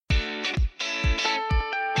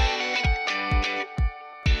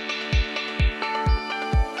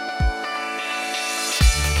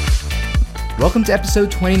Welcome to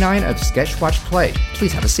episode 29 of Sketch Watch Play.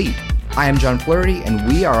 Please have a seat. I am John Fleury, and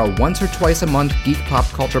we are a once or twice a month geek pop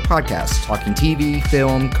culture podcast talking TV,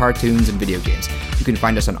 film, cartoons, and video games. You can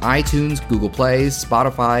find us on iTunes, Google Play,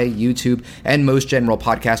 Spotify, YouTube, and most general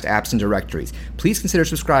podcast apps and directories. Please consider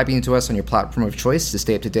subscribing to us on your platform of choice to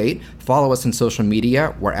stay up to date. Follow us on social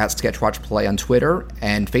media. We're at SketchWatchPlay on Twitter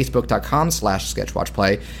and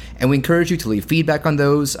Facebook.com/SketchWatchPlay. And we encourage you to leave feedback on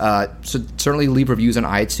those. So certainly leave reviews on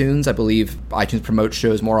iTunes. I believe iTunes promotes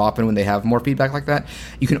shows more often when they have more feedback like that.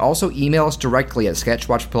 You can also email us directly at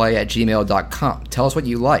sketchwatchplay@gmail.com. Tell us what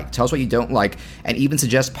you like, tell us what you don't like, and even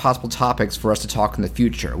suggest possible topics for us to talk in the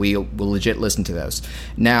future. We will legit listen to those.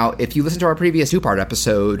 Now, if you listen to our previous two-part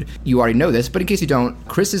episode, you already know this, but in case you don't,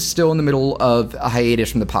 Chris is still in the middle of a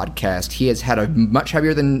hiatus from the podcast. He has had a much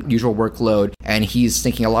heavier than usual workload, and he's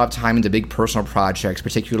sinking a lot of time into big personal projects,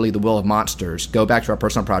 particularly The Will of Monsters. Go back to our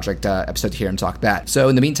personal project episode here and talk that. So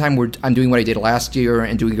in the meantime, I'm doing what I did last year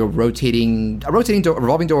and doing a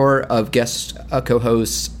revolving door of guest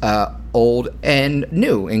co-hosts, old and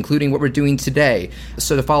new, including what we're doing today.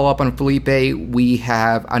 So to follow up on Felipe, we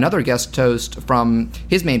have another guest host from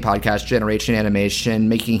his main podcast, Generation Animation,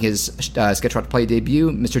 making his Sketchwatch Play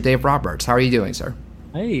debut, Mr. Dave Roberts. How are you doing, sir?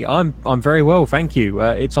 Hey, I'm very well, thank you.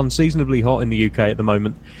 It's unseasonably hot in the UK at the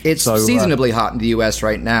moment. It's seasonably hot in the US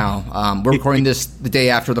right now. We're recording this the day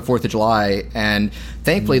after the 4th of July, and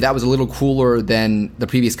thankfully that was a little cooler than the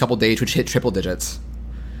previous couple days, which hit triple digits.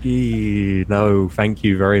 No, thank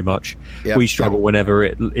you very much. Yep. We struggle whenever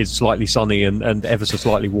it is slightly sunny and ever so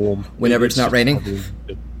slightly warm. Whenever it's not raining?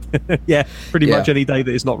 Yeah, pretty much any day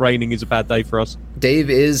that it's not raining is a bad day for us. Dave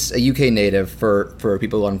is a UK native for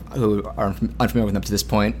people who are unfamiliar with him up to this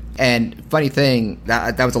point. And funny thing,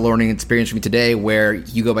 that was a learning experience for me today, where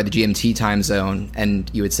you go by the GMT time zone, and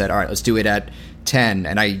you had said, all right, let's do it at 10,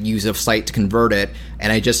 and I use a site to convert it,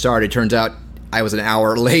 and I just started. Turns out I was an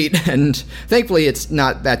hour late, and thankfully it's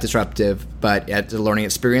not that disruptive, but it's a learning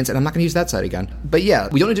experience, and I'm not going to use that site again. But yeah,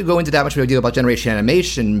 we don't need to go into that much of a deal about Generation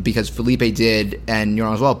Animation, because Felipe did, and you're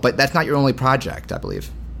on as well, but that's not your only project, I believe.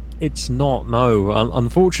 It's not, no.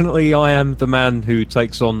 Unfortunately, I am the man who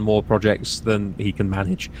takes on more projects than he can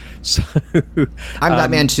manage. So I'm that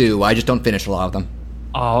man too, I just don't finish a lot of them.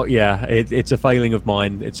 Oh, yeah, it's a failing of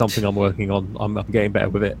mine. It's something I'm working on. I'm getting better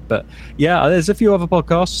with it. But yeah, there's a few other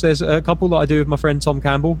podcasts. There's a couple that I do with my friend Tom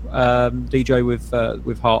Campbell, DJ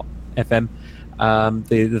with Heart FM.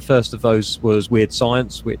 The first of those was Weird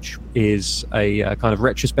Science, which is a kind of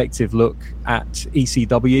retrospective look at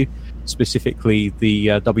ECW, specifically the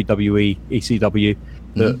WWE ECW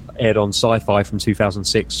that aired on Sci-Fi from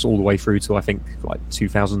 2006 all the way through to, I think, like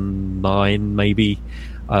 2009 maybe.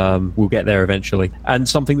 We'll get there eventually. And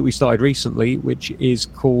something that we started recently, which is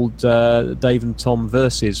called Dave and Tom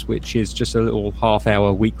Versus, which is just a little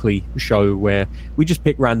half-hour weekly show where we just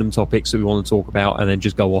pick random topics that we want to talk about and then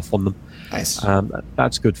just go off on them. Nice.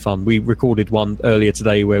 That's good fun. We recorded one earlier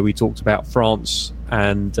today where we talked about France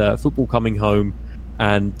and football coming home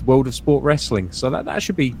and World of Sport Wrestling. So that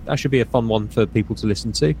should be a fun one for people to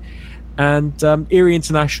listen to. And Eerie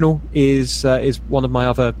International is one of my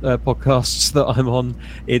other podcasts that I'm on.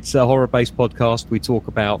 It's a horror-based podcast. We talk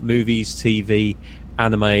about movies, TV,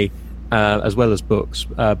 anime, as well as books.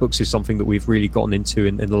 Books is something that we've really gotten into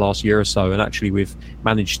in the last year or so, and actually we've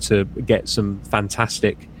managed to get some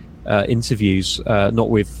fantastic interviews, not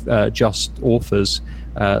with just authors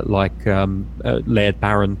like Laird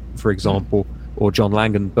Barron, for example, or John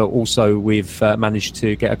Langan, but also we've managed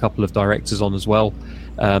to get a couple of directors on as well,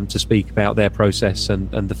 to speak about their process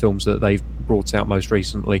and the films that they've brought out most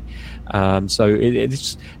recently. So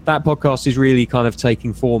it's that podcast is really kind of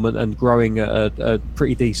taking form and growing at a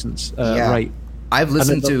pretty decent rate. I've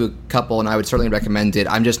listened to a couple, and I would certainly recommend it.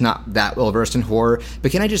 I'm just not that well versed in horror.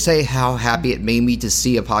 But can I just say how happy it made me to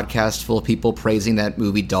see a podcast full of people praising that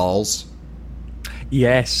movie Dolls?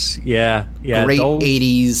 Yes, yeah. Great Dolls,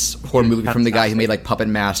 80s horror movie fantastic. from the guy who made like Puppet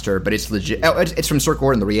Master, but it's legit. Oh, it's from Sir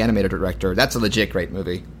Gordon, the Reanimator director. That's a legit great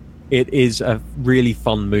movie. It is a really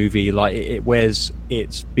fun movie. Like it wears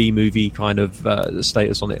its B-movie kind of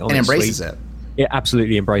status on it, and embraces it. It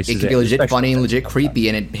absolutely embraces it. It can be legit funny and legit creepy,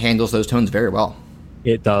 and it handles those tones very well.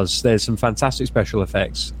 It does. There's some fantastic special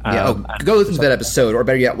effects. Go listen to that episode, or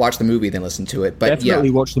better yet, watch the movie then listen to it. But definitely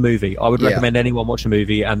watch the movie. I would recommend anyone watch the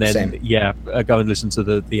movie and then Same. Go and listen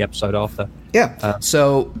to the episode after. Yeah.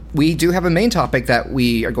 So we do have a main topic that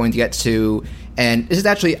we are going to get to, and this is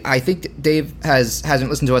actually, I think Dave hasn't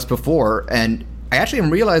listened to us before, and I actually am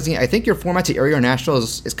realizing, I think your format to Area National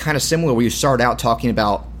is kind of similar, where you start out talking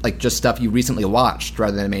about like just stuff you recently watched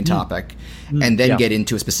rather than a main topic, and then get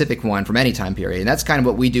into a specific one from any time period. And that's kind of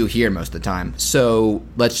what we do here most of the time. So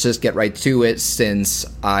let's just get right to it, since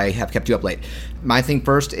I have kept you up late. My thing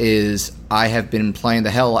first is I have been playing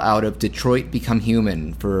the hell out of Detroit Become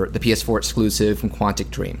Human for the PS4 exclusive from Quantic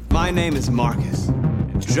Dream. My name is Marcus.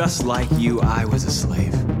 Just like you, I was a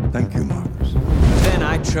slave. Thank you, Marcus. Then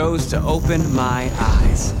I chose to open my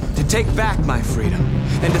eyes, to take back my freedom,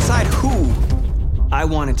 and decide who I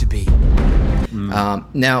wanted to be.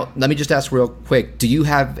 Now, let me just ask real quick, do you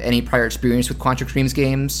have any prior experience with Quantic Dream's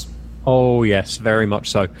games? Oh, yes, very much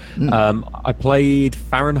so. I played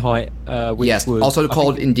Fahrenheit, which was... also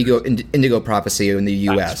called Indigo Prophecy in the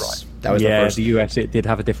US. That's right. That was the first. The US, it did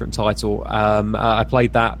have a different title. I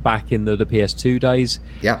played that back in the PS2 days.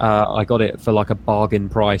 Yeah. I got it for like a bargain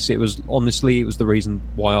price. It was the reason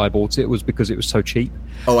why I bought it, was because it was so cheap.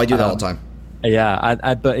 Oh, I do that all the time.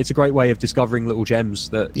 Yeah, but it's a great way of discovering little gems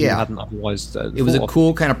that you hadn't otherwise it was a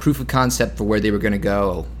cool kind of proof of concept for where they were going to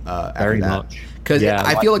go very after that. much. Because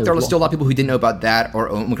I feel like there were still a lot of people who didn't know about that,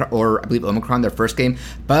 or I believe Omicron, their first game,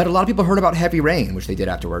 but a lot of people heard about Heavy Rain, which they did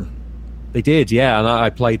afterward. They did, yeah, and I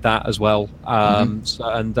played that as well. Then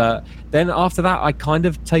after that, I kind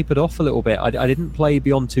of tapered off a little bit. I didn't play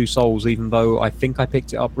Beyond Two Souls, even though I think I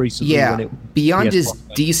picked it up recently. Yeah, Beyond is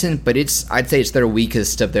decent, but I'd say it's their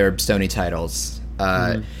weakest of their Sony titles.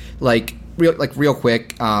 Real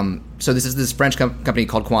quick. So this is this French company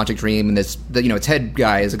called Quantic Dream, and its head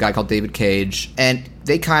guy is a guy called David Cage, and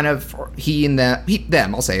they kind of I'll say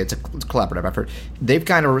it's a collaborative effort. They've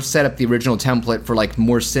kind of set up the original template for like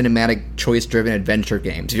more cinematic, choice-driven adventure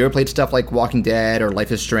games. If you ever played stuff like Walking Dead or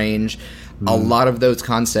Life is Strange, a lot of those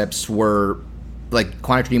concepts were like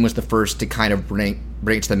Quantic Dream was the first to kind of bring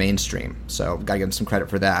it to the mainstream. So gotta give them some credit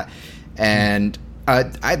for that. And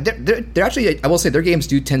they're actually, I will say, their games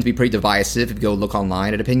do tend to be pretty divisive if you go look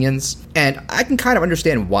online at opinions. And I can kind of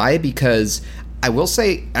understand why, because I will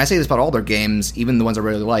say, and I say this about all their games, even the ones I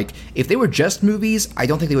really like, if they were just movies, I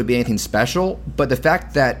don't think they would be anything special. But the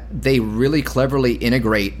fact that they really cleverly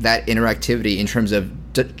integrate that interactivity in terms of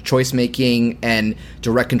choice making and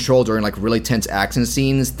direct control during like really tense action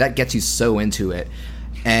scenes, that gets you so into it.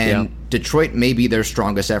 And Detroit may be their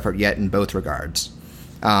strongest effort yet in both regards.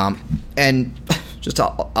 And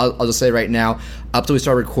I'll just say right now, up till we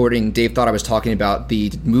started recording, Dave thought I was talking about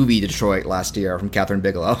the movie Detroit last year from Catherine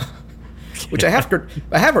Bigelow, which I have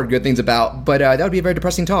heard good things about, but that would be a very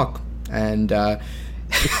depressing talk. And apparently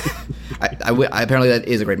that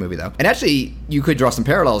is a great movie, though. And actually, you could draw some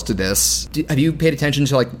parallels to this. Have you paid attention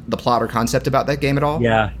to like the plot or concept about that game at all?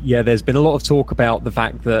 Yeah. There's been a lot of talk about the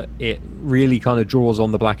fact that it really kind of draws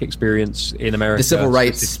on the black experience in America, the civil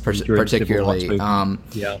rights, particularly.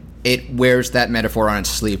 It wears that metaphor on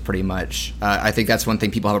its sleeve pretty much. I think that's one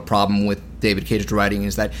thing people have a problem with David Cage's writing,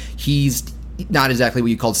 is that he's not exactly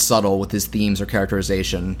what you call subtle with his themes or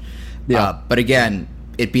characterization. But again,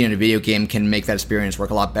 it being in a video game can make that experience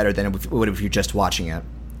work a lot better than it would if you're just watching it.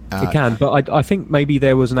 It can, but I think maybe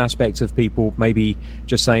there was an aspect of people maybe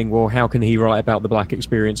just saying, well, how can he write about the black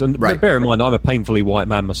experience? And bear in mind, I'm a painfully white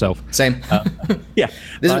man myself. Same. Yeah.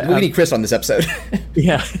 We need Chris on this episode.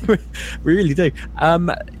 Yeah, we really do.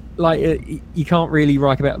 You can't really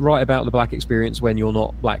write about the black experience when you're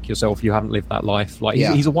not black yourself. You haven't lived that life.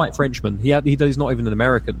 He's a white Frenchman. He's not even an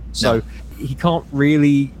American, so he can't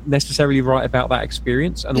really necessarily write about that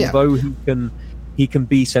experience. And although he can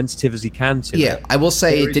be sensitive as he can to it. I will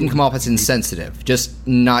say it didn't come off as insensitive, just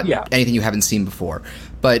not anything you haven't seen before.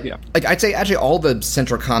 But I'd say actually all the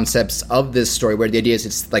central concepts of this story, where the idea is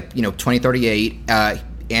it's like 2038.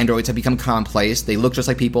 Androids have become commonplace. They look just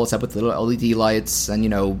like people, except with little LED lights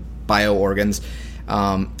and bio organs.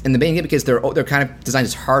 And the main thing, because they're kind of designed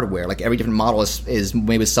as hardware. Like every different model is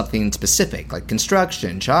made with something specific, like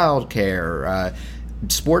construction, childcare,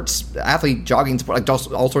 sports, athlete, jogging, like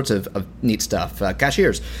all sorts of neat stuff.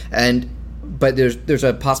 Cashiers, but there's not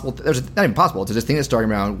even possible. There's this thing that's starting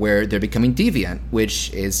around where they're becoming deviant,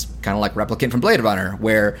 which is kind of like Replicant from Blade Runner,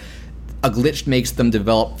 where a glitch makes them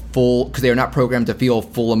develop because they are not programmed to feel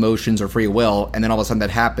full emotions or free will, and then all of a sudden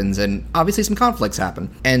that happens, and obviously some conflicts happen.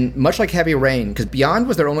 And much like Heavy Rain, because Beyond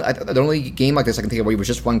was the only game like this I can think of where you was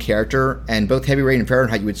just one character, and both Heavy Rain and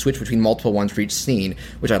Fahrenheit you would switch between multiple ones for each scene,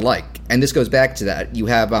 which I like. And this goes back to that. You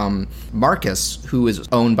have Marcus, who is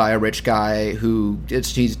owned by a rich guy who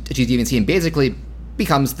achieves deviancy and basically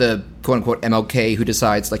becomes the quote-unquote MLK, who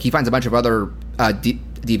decides, like, he finds a bunch of other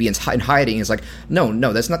deviants in hiding. Is like,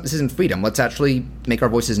 no, this isn't freedom. Let's actually make our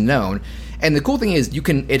voices known. And the cool thing is,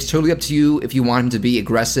 it's totally up to you if you want him to be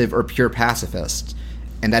aggressive or pure pacifist.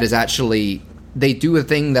 And that is actually they do a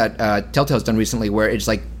thing that Telltale's done recently where it's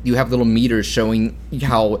like you have little meters showing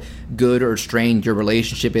how good or strained your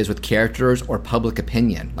relationship is with characters or public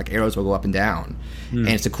opinion. Like arrows will go up and down. And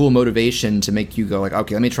it's a cool motivation to make you go like,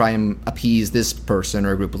 okay, let me try and appease this person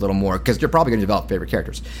or group a little more, because you're probably going to develop favorite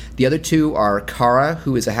characters. The other two are Kara,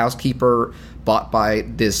 who is a housekeeper bought by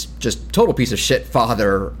this just total piece of shit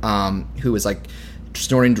father who is like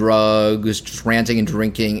snorting drugs, just ranting and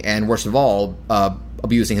drinking, and worst of all,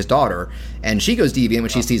 abusing his daughter. And she goes deviant when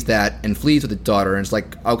she sees that and flees with the daughter, and it's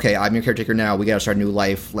like, okay, I'm your caretaker now, we gotta start a new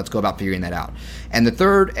life, let's go about figuring that out. And the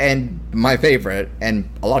third, and my favorite, and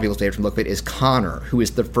a lot of people's favorite from the look of it, is Connor, who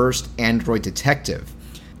is the first android detective.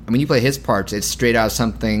 And when you play his parts, it's straight out of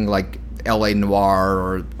something like L.A.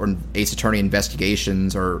 Noire or Ace Attorney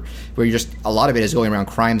Investigations, or where you're just, a lot of it is going around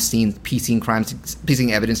crime scenes, piecing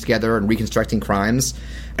evidence together and reconstructing crimes.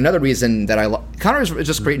 Another reason that Connor is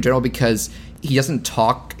just great in general because he doesn't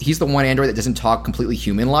talk. He's the one android that doesn't talk completely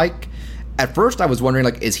human-like. At first, I was wondering,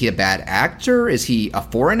 like, is he a bad actor? Is he a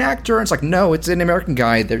foreign actor? And it's like, no, it's an American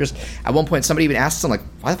guy. They're just, at one point, somebody even asks him, like,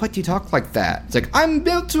 why the fuck do you talk like that? It's like, I'm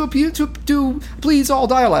built to appeal to please all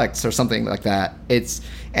dialects, or something like that.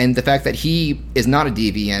 And the fact that he is not a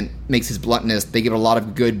deviant makes his bluntness, they give it a lot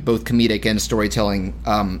of good, both comedic and storytelling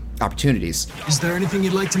opportunities. Is there anything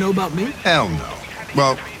you'd like to know about me? Hell no.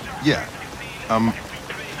 Well, yeah.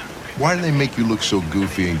 Why do they make you look so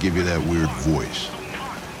goofy and give you that weird voice?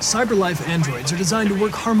 CyberLife androids are designed to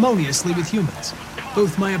work harmoniously with humans.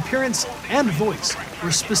 Both my appearance and voice were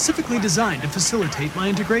specifically designed to facilitate my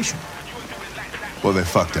integration. Well, they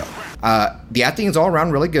fucked up. The acting is all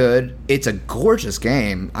around really good. It's a gorgeous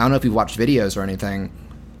game. I don't know if you've watched videos or anything.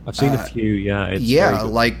 I've seen a few, yeah. It's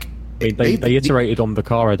like... They iterated on the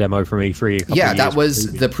Kara demo from E3 a couple of years that was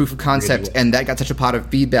ago. the proof of concept, really, and that got such a pot of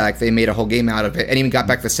feedback, they made a whole game out of it, and even got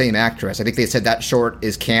back the same actress. I think they said that short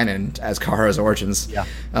is canon as Kara's origins.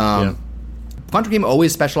 Quantum Game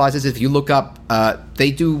always specializes, if you look up, they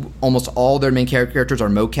do almost all their main characters are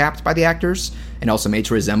mocapped by the actors, and also made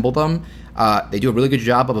to resemble them. They do a really good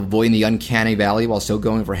job of avoiding the uncanny valley while still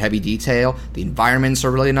going for heavy detail. The environments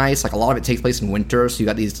are really nice. Like, a lot of it takes place in winter, so you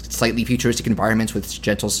got these slightly futuristic environments with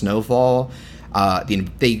gentle snowfall. The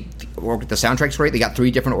soundtrack's great. They got 3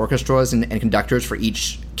 different orchestras and conductors for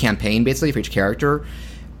each campaign, basically, for each character.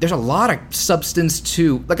 There's a lot of substance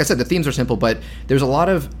to... Like I said, the themes are simple, but there's a lot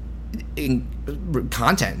of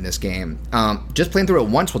content in this game. Just playing through it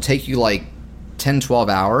once will take you, like, 10, 12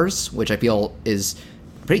 hours, which I feel is...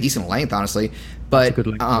 pretty decent length, honestly, but it's a good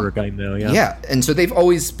length for a game now. Yeah, and so they've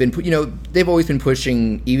always been,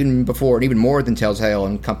 pushing even before and even more than Telltale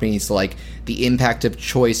and companies like the impact of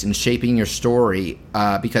choice in shaping your story,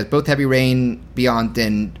 because both Heavy Rain, Beyond,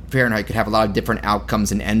 and Fahrenheit could have a lot of different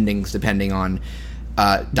outcomes and endings depending on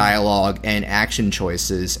dialogue and action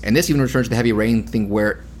choices. And this even returns to the Heavy Rain thing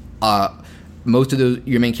where most of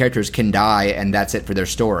your main characters can die, and that's it for their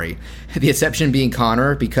story. The exception being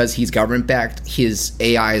Connor, because he's government-backed, his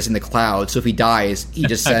AI is in the cloud, so if he dies, he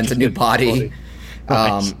just sends a new body.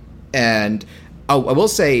 Nice. And I will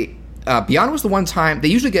say, Beyond was the one time... They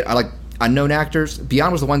usually get, unknown actors.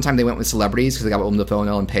 Beyond was the one time they went with celebrities, because they got Willem Dafoe and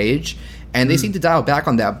Ellen Page, and they seem to dial back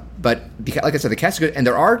on that, but like I said, the cast is good, and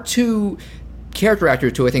there are 2 character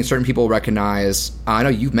actors who I think certain people recognize. I know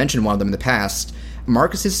you've mentioned one of them in the past.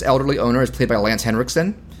 Marcus's elderly owner is played by Lance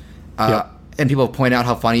Henriksen. And people point out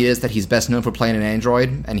how funny it is that he's best known for playing an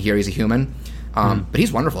android, and here he's a human. But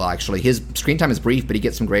he's wonderful, actually. His screen time is brief, but he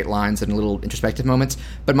gets some great lines and little introspective moments.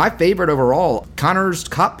 But my favorite overall, Connor's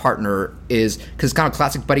cop partner is, because it's kind of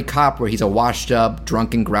classic buddy cop, where he's a washed-up,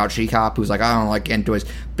 drunken, grouchy cop who's like, I don't like androids.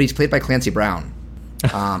 But he's played by Clancy Brown,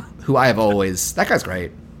 who I have always... That guy's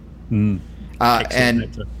great.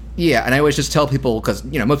 Yeah, and I always just tell people, because,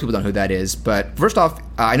 most people don't know who that is, but first off,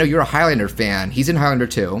 I know you're a Highlander fan. He's in Highlander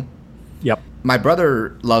 2. Yep. My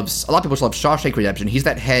brother loves... A lot of people love Shawshank Redemption. He's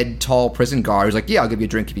that head, tall prison guard who's like, yeah, I'll give you a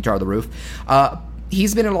drink if you tar the roof.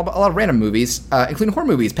 He's been in a lot of random movies, including horror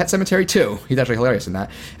movies. Pet Sematary 2. He's actually hilarious in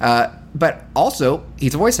that. But also,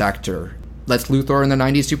 he's a voice actor. Lex Luthor in the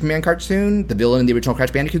 90s Superman cartoon, the villain in the original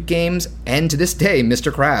Crash Bandicoot games, and to this day,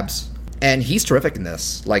 Mr. Krabs. And he's terrific in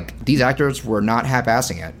this. Like, these actors were not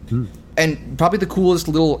half-assing it. And probably the coolest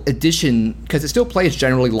little addition, because it still plays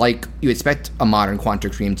generally like you expect a modern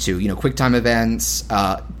Quantum Dream to, quick-time events,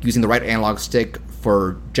 using the right analog stick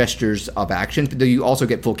for gestures of action. But you also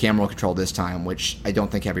get full camera control this time, which I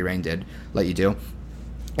don't think Heavy Rain did let you do.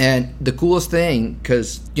 And the coolest thing,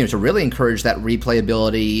 because, to really encourage that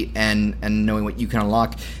replayability and knowing what you can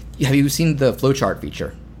unlock, have you seen the flowchart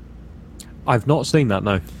feature? I've not seen that,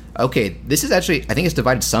 no. okay, this is actually, I think it's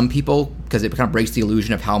divided some people because it kind of breaks the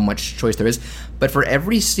illusion of how much choice there is. But for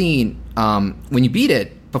every scene, when you beat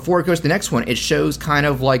it, before it goes to the next one, it shows kind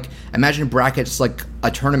of like, imagine brackets like a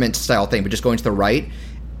tournament style thing, but just going to the right,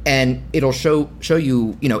 and it'll show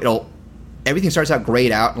you, everything starts out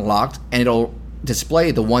grayed out and locked, and it'll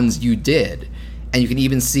display the ones you did. And you can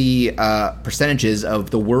even see percentages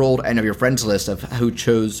of the world and of your friends list of who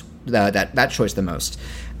chose that choice the most.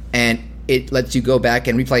 And it lets you go back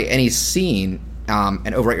and replay any scene and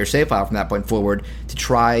overwrite your save file from that point forward to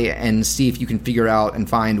try and see if you can figure out and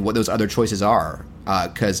find what those other choices are.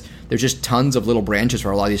 Because there's just tons of little branches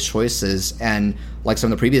for a lot of these choices, and like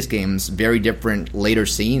some of the previous games, very different later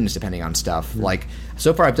scenes depending on stuff. Mm-hmm. Like,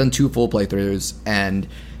 so far I've done 2 full playthroughs, and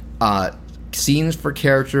scenes for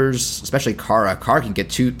characters, especially Kara can get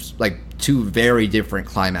two very different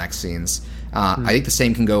climax scenes. I think the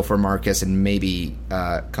same can go for Marcus and maybe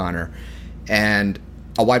Connor, and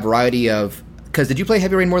a wide variety of. Because did you play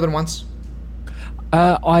Heavy Rain more than once?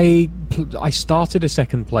 I started a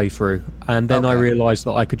second playthrough, and then I realised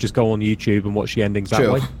that I could just go on YouTube and watch the endings that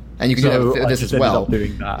way. And you can do this as well.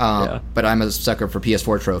 Doing that, But I'm a sucker for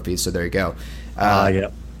PS4 trophies, so there you go. Yeah.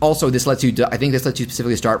 Also, this lets you. I think this lets you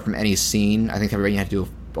specifically start from any scene. I think Heavy Rain you had to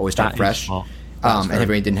always start fresh. And Heavy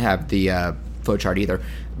Rain didn't have the flowchart either.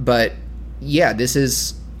 But yeah, this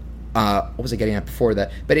is. What was I getting at before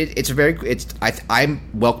that? But I'm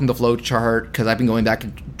welcome the flowchart because I've been going back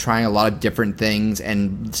and trying a lot of different things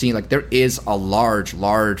and seeing like there is a large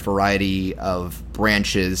variety of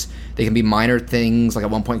branches. They can be minor things, like at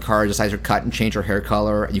one point Kara decides to cut and change her hair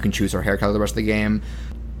color, and you can choose her hair color the rest of the game.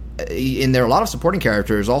 And there are a lot of supporting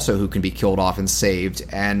characters also who can be killed off and saved.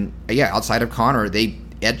 And yeah, outside of Connor, they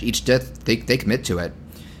at each death they commit to it,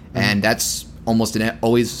 and that's almost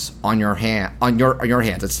always on your hands.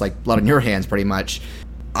 It's like blood on your hands, pretty much.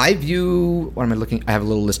 I view. What am I looking? I have a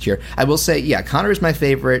little list here. I will say, yeah, Connor is my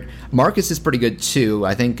favorite. Marcus is pretty good too.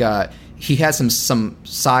 I think he has some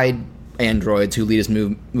side androids who lead his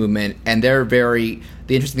movement, and they're very.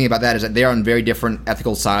 The interesting thing about that is that they're on very different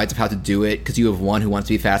ethical sides of how to do it. Because you have one who wants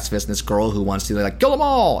to be pacifist, and this girl who wants to like kill them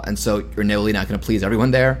all, and so you're really not going to please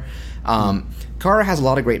everyone there. Kara has a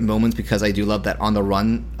lot of great moments because I do love that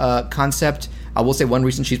on-the-run concept. I will say one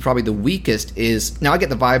reason she's probably the weakest is... Now, I get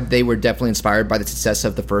the vibe they were definitely inspired by the success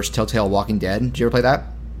of the first Telltale Walking Dead. Did you ever play that?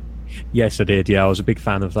 Yes, I did. Yeah, I was a big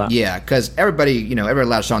fan of that. Yeah, because everybody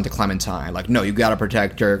latched on to Clementine. Like, no, you got to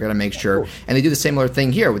protect her, got to make sure. And they do the similar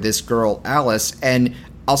thing here with this girl, Alice. And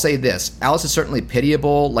I'll say this. Alice is certainly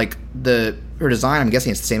pitiable. Like, her design, I'm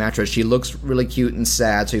guessing it's the same actress. She looks really cute and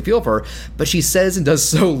sad, so you feel for her. But she says and does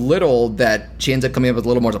so little that she ends up coming up with a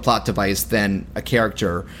little more as a plot device than a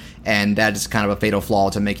character. And that is kind of a fatal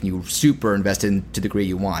flaw to making you super invested to the degree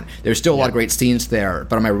you want. There's still a lot of great scenes there,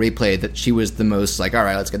 but on my replay, that she was the most like, all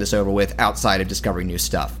right, let's get this over with, outside of discovering new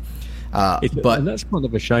stuff. And that's kind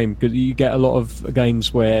of a shame because you get a lot of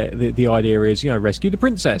games where the idea is, rescue the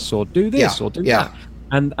princess or do this or do that.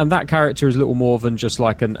 And that character is little more than just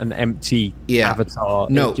like an empty avatar.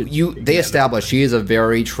 No, they establish she is a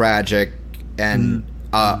very tragic and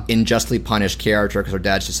unjustly punished character because her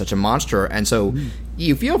dad's just such a monster, and so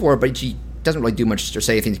you feel for her, but she doesn't really do much or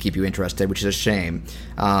say anything to keep you interested, which is a shame.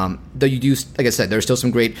 Though you do, like I said, there's still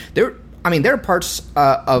some great. There are parts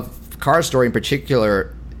of Kara's story in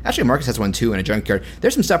particular. Actually, Marcus has one too in a junkyard.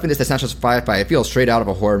 There's some stuff in this that's not just sci-fi. It feels straight out of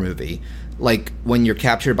a horror movie. Like when you're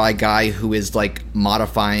captured by a guy who is like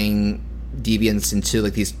modifying deviants into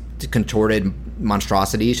like these contorted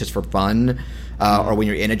monstrosities just for fun, or when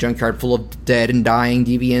you're in a junkyard full of dead and dying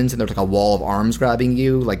deviants and there's like a wall of arms grabbing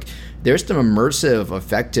you. Like there's some immersive,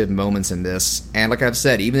 effective moments in this. And like I've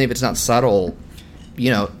said, even if it's not subtle,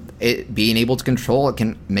 being able to control it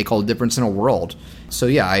can make all the difference in a world. So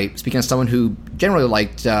yeah, speaking as someone who generally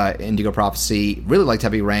liked Indigo Prophecy, really liked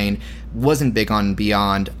Heavy Rain, wasn't big on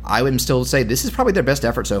Beyond, I would still say this is probably their best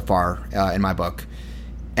effort so far in my book.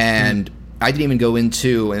 And I didn't even go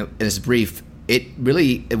into, in this brief,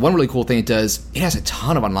 one really cool thing it does, it has a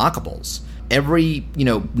ton of unlockables. Every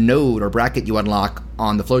node or bracket you unlock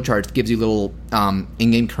on the flowchart gives you little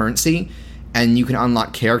in-game currency, and you can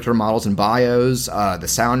unlock character models and bios, the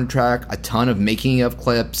soundtrack, a ton of making of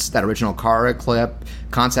clips, that original Kara clip,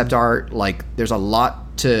 concept art. Like there's a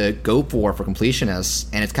lot to go for completionists,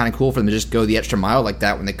 and it's kind of cool for them to just go the extra mile like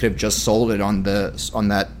that when they could have just sold it on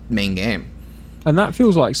that main game. And that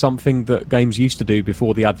feels like something that games used to do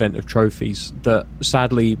before the advent of trophies that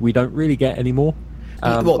sadly we don't really get anymore.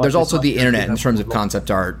 Well, there's also the internet in terms of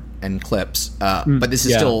concept art and clips, but this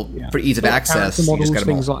is still for ease of access. Models,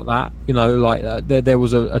 things like that. There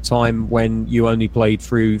was a time when you only played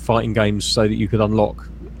through fighting games so that you could unlock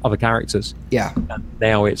other characters. Yeah. And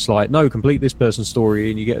now it's like, no, complete this person's story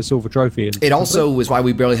and you get a silver trophy. And it also is why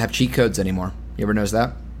we barely have cheat codes anymore. You ever notice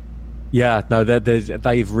that? Yeah, no,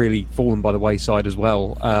 they've really fallen by the wayside as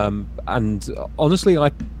well. And honestly,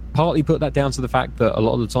 I partly put that down to the fact that a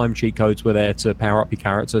lot of the time cheat codes were there to power up your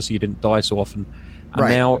character so you didn't die so often. And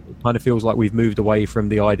now it kind of feels like we've moved away from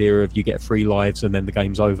the idea of you get 3 lives and then the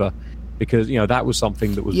game's over. Because, that was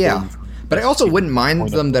something that was... Yeah, but I also wouldn't mind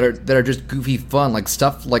them that are just goofy fun. Like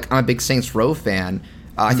stuff like, I'm a big Saints Row fan.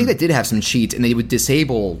 I think they did have some cheats, and they would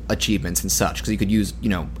disable achievements and such, because you could use,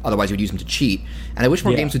 otherwise you would use them to cheat. And I wish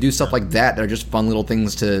more games would do stuff like that are just fun little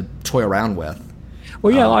things to toy around with.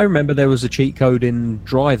 Well, yeah, I remember there was a cheat code in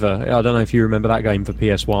Driver. I don't know if you remember that game for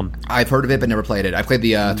PS1. I've heard of it, but never played it. I played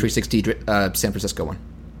the 360 San Francisco one.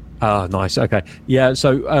 Ah, nice. Okay, yeah.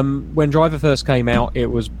 So when Driver first came out, it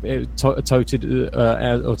touted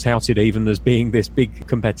or touted even as being this big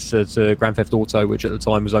competitor to Grand Theft Auto, which at the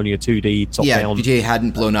time was only a 2D top-down. Yeah, GTA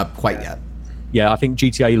hadn't blown up quite yet. Yeah, I think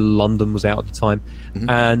GTA London was out at the time,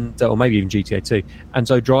 and or maybe even GTA 2. And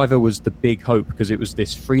so Driver was the big hope because it was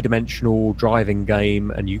this 3-dimensional driving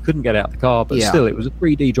game, and you couldn't get out of the car, but still, it was a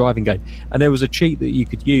 3D driving game. And there was a cheat that you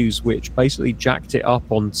could use, which basically jacked it up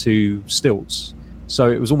onto stilts. So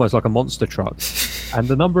it was almost like a monster truck. And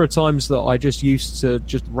the number of times that I just used to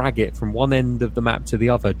just rag it from one end of the map to the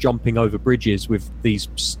other, jumping over bridges with these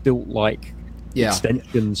stilt-like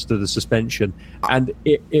extensions to the suspension. And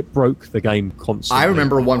it broke the game constantly. I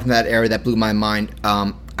remember one from that era that blew my mind.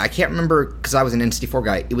 I can't remember, because I was an N64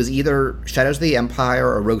 guy. It was either Shadows of the Empire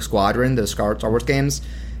or Rogue Squadron, those Star Wars games.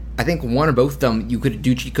 I think one or both of them, you could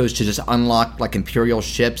do cheat codes to just unlock like Imperial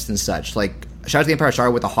ships and such. Like Shadows of the Empire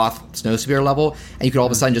started with a Hoth Snowsphere level, and you could all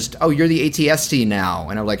of a sudden just, you're the ATST now.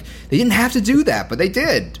 And I'm like, they didn't have to do that, but they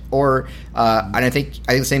did. Or, and I think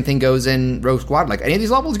the same thing goes in Rogue Squad. Like, any of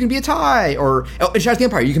these levels, you can be a TIE. Or, in Shadows of the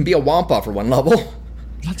Empire, you can be a Wampa for one level.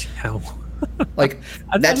 Bloody hell. Like,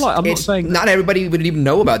 I'm not saying not everybody would even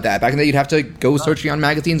know about that. Back in the day, you'd have to go searching on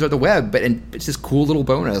magazines or the web, but it's this cool little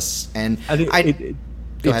bonus. And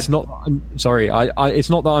it's not. I'm sorry. It's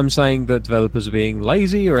not that I'm saying that developers are being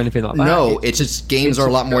lazy or anything like that. No, it's just games are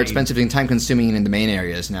a lot more expensive and time consuming in the main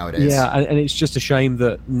areas nowadays. Yeah, and it's just a shame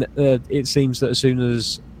that it seems that as soon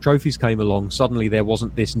as trophies came along, suddenly there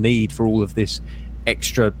wasn't this need for all of this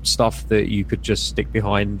extra stuff that you could just stick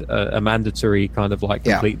behind a mandatory kind of like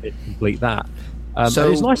complete that.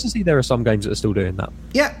 So it's nice to see there are some games that are still doing that.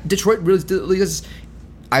 Yeah, Detroit really is.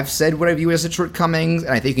 I've said what I view as Detroit Comings,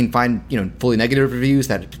 and I think you can find fully negative reviews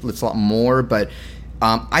that it's a lot more. But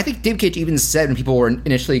I think David Cage even said when people were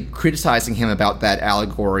initially criticizing him about that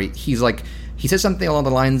allegory, he said something along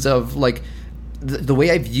the lines of like, the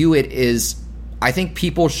way I view it is, I think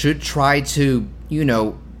people should try to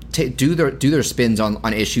do their spins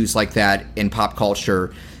on issues like that in pop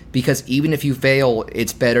culture, because even if you fail,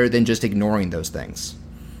 it's better than just ignoring those things.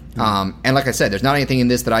 And like I said, there's not anything in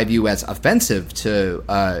this that I view as offensive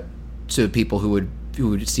to people who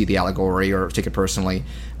would see the allegory or take it personally.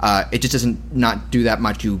 It just doesn't not do that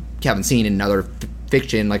much you haven't seen in other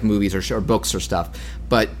fiction like movies or books or stuff.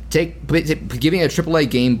 But giving a AAA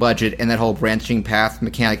game budget and that whole branching path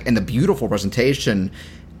mechanic and the beautiful presentation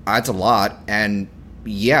adds a lot. And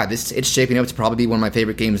yeah, it's shaping up to probably be one of my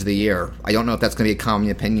favorite games of the year. I don't know if that's going to be a common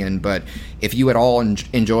opinion, but if you at all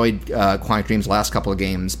enjoyed Quantic Dream's last couple of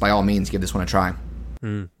games, by all means, give this one a try.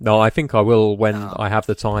 No, I think I will when I have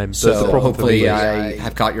the time. So hopefully I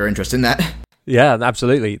have caught your interest in that. Yeah,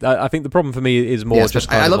 absolutely. I think the problem for me is more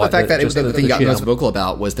just... I love the fact that it was the thing you got most vocal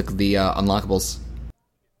about was the unlockables.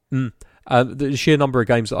 The sheer number of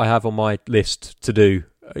games that I have on my list to do.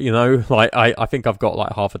 I think I've got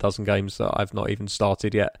like half a dozen games that I've not even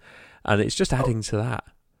started yet, and it's just adding to that.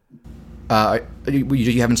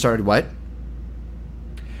 You haven't started what?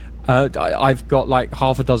 I've got like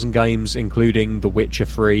half a dozen games, including The Witcher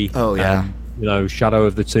 3. Oh yeah. Shadow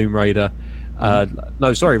of the Tomb Raider.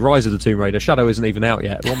 No, sorry, Rise of the Tomb Raider. Shadow isn't even out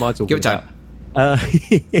yet. What am I talking Give it about?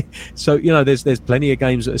 Time. So there's plenty of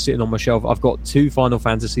games that are sitting on my shelf. I've got 2 Final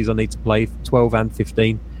Fantasies I need to play, 12 and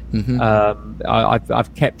 15.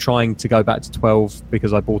 I've kept trying to go back to 12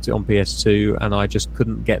 because I bought it on PS2 and I just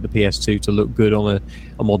couldn't get the PS2 to look good on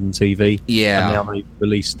a modern TV. Yeah. And now they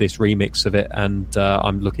released this remix of it, and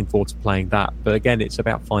I'm looking forward to playing that. But again, it's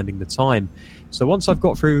about finding the time. So once I've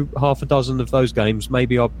got through half a dozen of those games,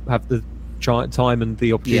 maybe I'll have the time and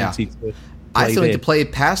the opportunity to play. I still need to play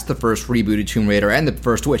past the first rebooted Tomb Raider and the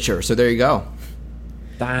first Witcher, so there you go.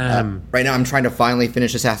 Damn. Right now I'm trying to finally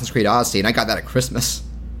finish Assassin's Creed Odyssey, and I got that at Christmas.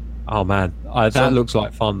 Oh man, that looks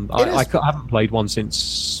like fun. I haven't played one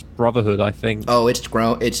since Brotherhood, I think. Oh, it's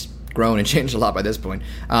grown. It's grown and changed a lot by this point.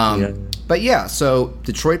 But yeah, so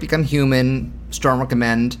Detroit Become Human, strong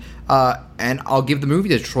recommend. And I'll give the movie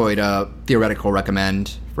Detroit a theoretical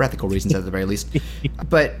recommend, for ethical reasons at the very least.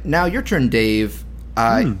 But now your turn, Dave.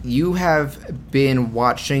 You have been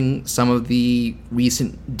watching some of the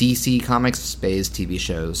recent DC Comics based TV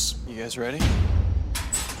shows. You guys ready?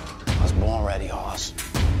 I was born ready, Hoss.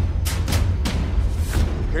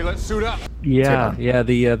 Okay, let's suit up. Yeah.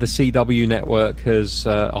 The CW network has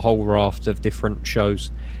a whole raft of different shows.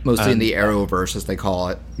 Mostly in the Arrowverse, as they call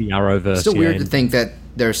it. The Arrowverse. It's still weird to think that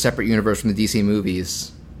they're a separate universe from the DC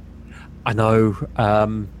movies. I know.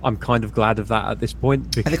 I'm kind of glad of that at this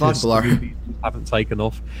point because I think a lot of people are. The movies haven't taken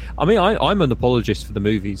off. I mean, I'm an apologist for the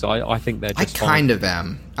movies. I think they're just kind of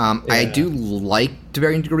am. I do like, to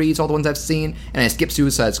varying degrees, all the ones I've seen, and I skip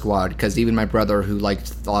Suicide Squad because even my brother, who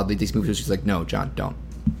liked a lot of these movies, was like, no, John, don't.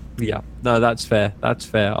 Yeah, no, that's fair.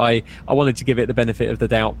 I wanted to give it the benefit of the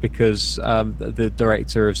doubt because the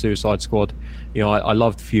director of Suicide Squad, I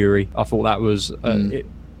loved Fury. I thought that was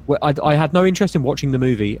I had no interest in watching the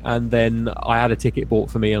movie, and then I had a ticket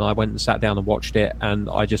bought for me, and I went and sat down and watched it, and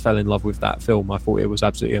I just fell in love with that film. I thought it was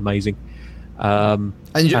absolutely amazing. And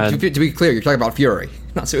to be clear, you're talking about Fury,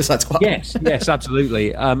 not Suicide Squad. Yes,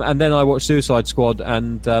 absolutely. And then I watched Suicide Squad,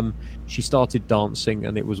 and she started dancing,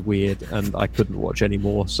 and it was weird, and I couldn't watch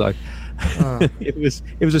anymore. So it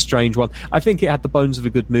was a strange one. I think it had the bones of a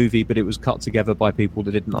good movie, but it was cut together by people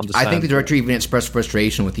that didn't understand. I think the director even expressed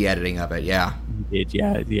frustration with the editing of it. Yeah, he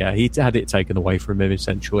did. Yeah. He had it taken away from him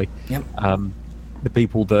essentially. Yep. The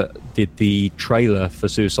people that did the trailer for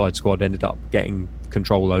Suicide Squad ended up getting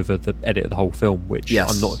control over the edit of the whole film, which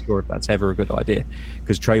I'm not sure if that's ever a good idea,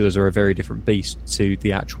 because trailers are a very different beast to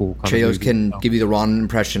the actual kind trailers of can give you the wrong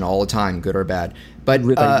impression all the time, good or bad. But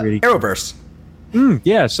Arrowverse.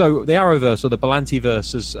 So the Arrowverse, or the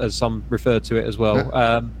Berlantiverse, as some refer to it as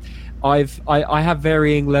well. I have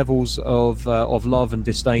varying levels of love and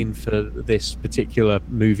disdain for this particular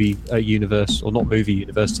movie universe, or not movie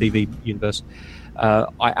universe, TV universe.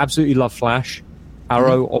 I absolutely love Flash.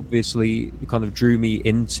 Arrow obviously kind of drew me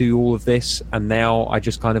into all of this, and now I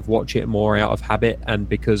just kind of watch it more out of habit and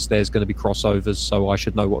because there's going to be crossovers, so I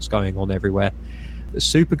should know what's going on everywhere.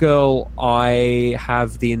 Supergirl, I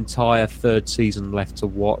have the entire third season left to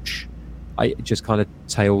watch. I just kind of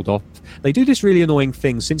tailed off. They do this really annoying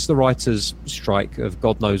thing since the writers' strike of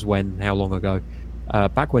God knows when, how long ago,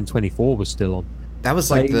 back when 24 was still on. That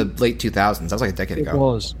was like the late 2000s. That was like a decade ago. It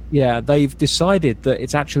was. Yeah, they've decided that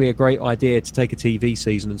it's actually a great idea to take a TV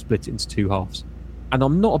season and split it into two halves. And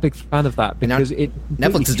I'm not a big fan of that because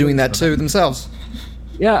Netflix is doing that too themselves.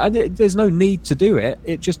 Yeah, and there's no need to do it.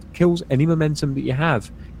 It just kills any momentum that you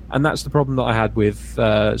have. And that's the problem that I had with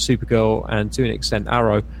Supergirl and to an extent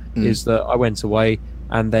Arrow, is that I went away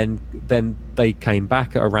and then they came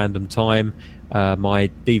back at a random time. My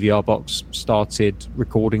DVR box started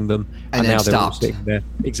recording them, and now they're all sitting there.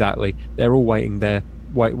 Exactly, they're all waiting there,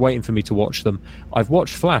 waiting for me to watch them. I've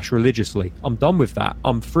watched Flash religiously. I'm done with that.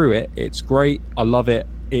 I'm through it. It's great. I love it.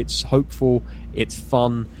 It's hopeful. It's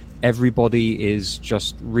fun. Everybody is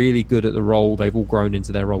just really good at the role. They've all grown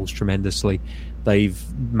into their roles tremendously. They've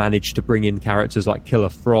managed to bring in characters like Killer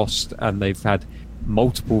Frost, and they've had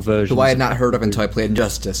multiple versions. Who I had not heard of until I played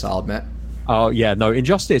Injustice, I'll admit. Oh, yeah, no,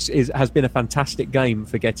 Injustice has been a fantastic game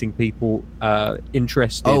for getting people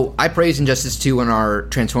interested. Oh, I praised Injustice 2 on our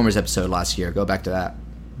Transformers episode last year. Go back to that.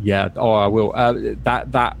 Yeah, I will.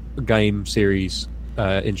 That game series,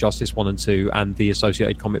 Injustice 1 and 2, and the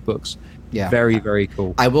associated comic books, very, very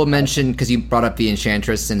cool. I will mention, because you brought up the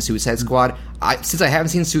Enchantress and Suicide Squad, since I haven't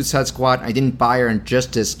seen Suicide Squad, I didn't buy her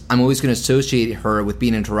Injustice, I'm always going to associate her with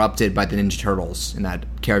being interrupted by the Ninja Turtles in that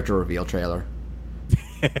character reveal trailer.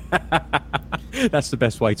 That's the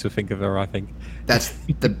best way to think of her, I think. That's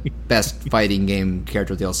the best fighting game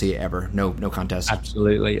character DLC ever. No contest.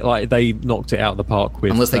 Absolutely. Like, they knocked it out of the park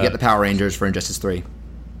with... Unless they get the Power Rangers for Injustice 3.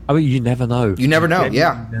 I mean, you never know. You never know,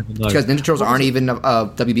 yeah. You never know. Because Ninja Turtles aren't even a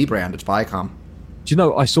WB brand. It's Viacom. Do you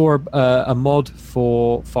know, I saw a mod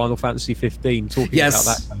for Final Fantasy 15 talking about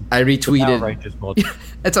that game. I retweeted. The Power Rangers mod.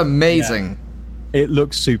 It's amazing. Yeah. It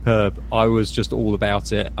looks superb. I was just all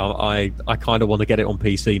about it. I kind of want to get it on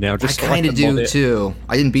PC now. Just I kind of do too.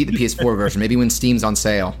 I didn't beat the PS4 version. Maybe when Steam's on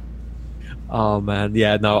sale. Oh man,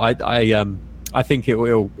 yeah. No, I think it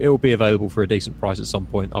will be available for a decent price at some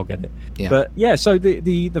point. I'll get it. Yeah. But yeah, so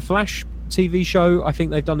the Flash TV show, I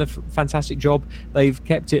think they've done a fantastic job. They've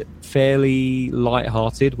kept it fairly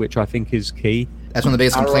light-hearted, which I think is key. That's one of the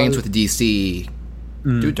biggest complaints with the DC.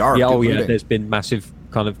 Too dark. Yeah, yeah. There's been massive.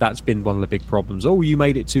 That's been one of the big problems. Oh, you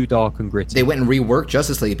made it too dark and gritty. They went and reworked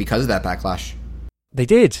Justice League because of that backlash. They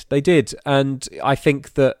did, and I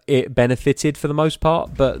think that it benefited for the most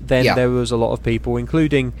part. But then there was a lot of people,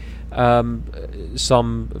 including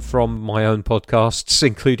some from my own podcasts,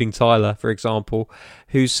 including Tyler, for example,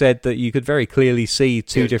 who said that you could very clearly see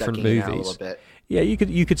two different movies. Yeah, you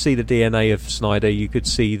could see the DNA of Snyder. You could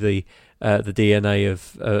see the DNA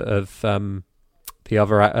of the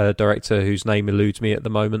other director whose name eludes me at the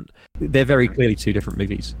moment. They're very clearly two different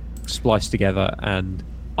movies spliced together, and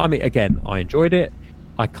I mean, again, I enjoyed it.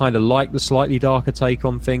 I kind of like the slightly darker take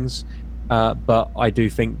on things, but I do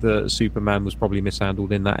think that Superman was probably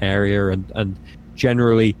mishandled in that area, and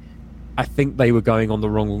generally, I think they were going on the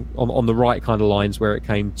right kind of lines where it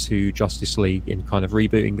came to Justice League in kind of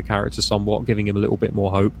rebooting the character somewhat, giving him a little bit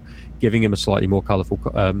more hope, giving him a slightly more colourful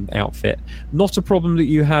outfit. Not a problem that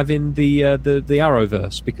you have in the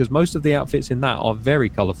Arrowverse, because most of the outfits in that are very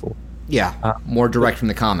colourful. Yeah, more direct from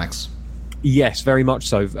the comics. Yes, very much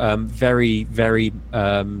so. Very, very.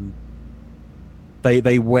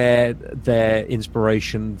 They wear their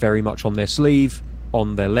inspiration very much on their sleeve,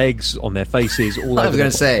 on their legs, on their faces. All I was going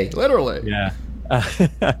to say, literally. Yeah.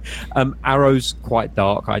 Arrow's quite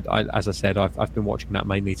dark. I as I said, I've been watching that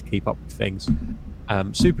mainly to keep up with things.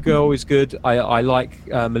 Supergirl is good. I like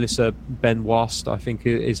Melissa Benoist, I think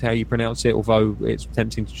is how you pronounce it, although it's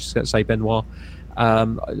tempting to just say Benoit.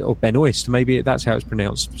 Or Benoist, maybe that's how it's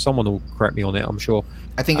pronounced. Someone will correct me on it, I'm sure.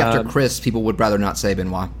 I think after Chris, people would rather not say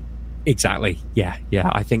Benoit. Exactly. Yeah.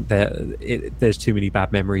 I think there's too many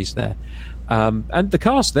bad memories there. And the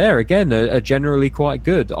cast there, again, are generally quite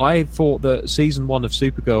good. I thought that season 1 of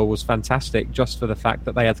Supergirl was fantastic just for the fact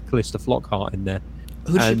that they had Callista Flockhart in there.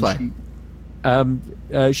 Who did she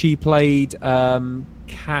play? She played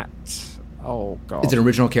Kat... Oh, God. Is it an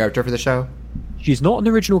original character for the show? She's not an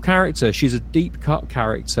original character. She's a deep cut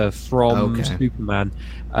character from Superman.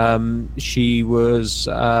 She was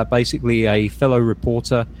basically a fellow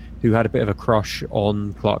reporter who had a bit of a crush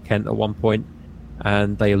on Clark Kent at one point,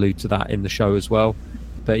 and they allude to that in the show as well.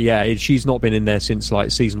 But yeah, she's not been in there since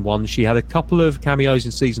like season 1. She had a couple of cameos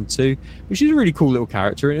in season 2, but she's a really cool little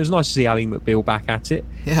character, and it was nice to see Ally McBeal back at it.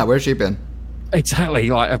 Yeah, where's she been? Exactly,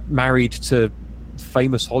 like married to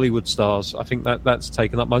famous Hollywood stars. I think that's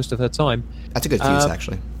taken up most of her time. That's a good fuse,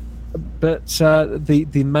 actually. But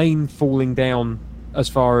the main falling down as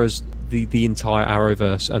far as the entire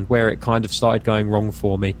Arrowverse and where it kind of started going wrong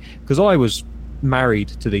for me, because I was married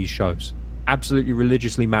to these shows, absolutely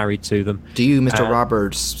religiously married to them. Do you, Mr.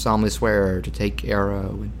 Roberts, solemnly swear to take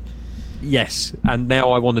Arrow? Yes, and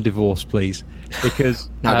now I want a divorce, please, because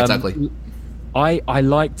no, it's ugly. I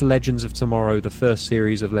liked Legends of Tomorrow, the first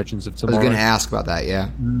series of Legends of Tomorrow. I was going to ask about that, yeah.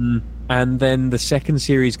 And then the second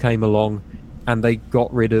series came along, and they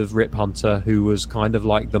got rid of Rip Hunter, who was kind of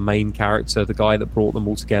like the main character, the guy that brought them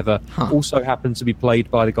all together. Also happened to be played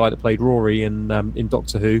by the guy that played Rory in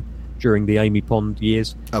Doctor Who during the Amy Pond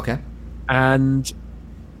years. Okay. And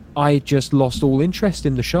I just lost all interest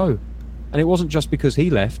in the show. And it wasn't just because he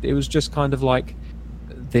left. It was just kind of like,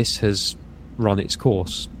 this has run its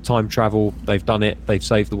course. Time travel, they've done it, they've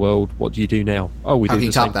saved the world. What do you do now? Oh, we do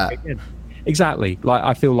the same thing again. Exactly. Like,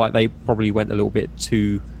 I feel like they probably went a little bit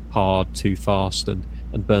too hard, too fast, and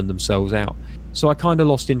burned themselves out. So I kind of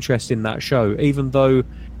lost interest in that show, even though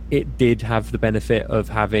it did have the benefit of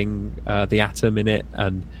having the Atom in it,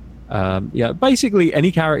 and basically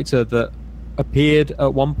any character that appeared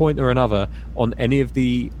at one point or another on any of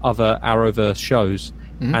the other Arrowverse shows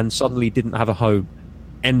and suddenly didn't have a home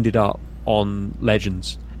ended up on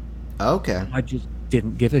Legends. Okay. I just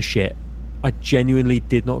didn't give a shit. I genuinely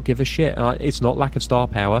did not give a shit. It's not lack of star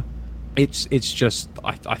power. It's just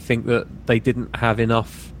I think that they didn't have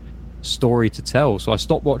enough story to tell, so I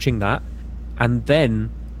stopped watching that. And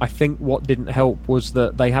then I think what didn't help was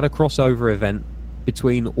that they had a crossover event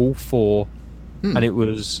between all four, and it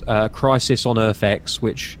was Crisis on Earth X,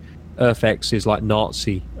 which Earth X is like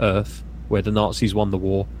Nazi Earth, where the Nazis won the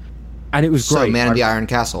war, and it was great. So Man in the Iron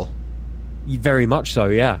Castle. Very much so,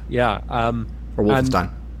 yeah. Or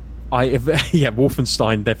Wolfenstein.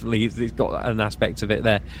 Wolfenstein definitely. It's got an aspect of it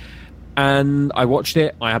there. And I watched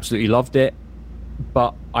it. I absolutely loved it.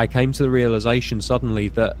 But I came to the realization suddenly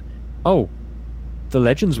that, the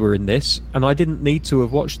Legends were in this, and I didn't need to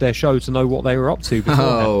have watched their show to know what they were up to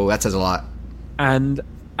beforehand. Oh, that says a lot. And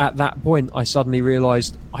at that point, I suddenly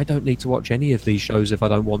realized I don't need to watch any of these shows if I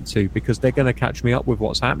don't want to, because they're going to catch me up with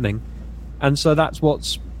what's happening. And so that's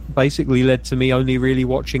what's basically led to me only really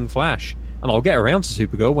watching Flash. And I'll get around to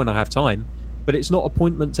Supergirl when I have time, but it's not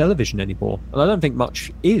appointment television anymore. And I don't think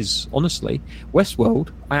much is, honestly.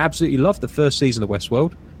 Westworld, I absolutely love the first season of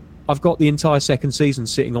Westworld. I've got the entire second season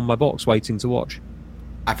sitting on my box waiting to watch.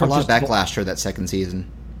 I've heard a lot of backlash for that second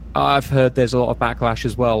season. I've heard there's a lot of backlash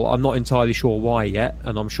as well. I'm not entirely sure why yet,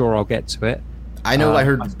 and I'm sure I'll get to it. I know I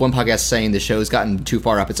heard one podcast saying the show's gotten too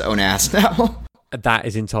far up its own ass now. That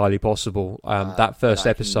is entirely possible. That first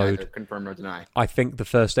episode, neither confirm nor deny. I think the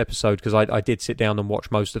first episode, because I did sit down and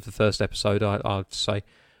watch most of the first episode, I'd say,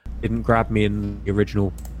 didn't grab me in the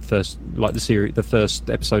original first, like the first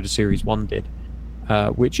episode of Series 1 did.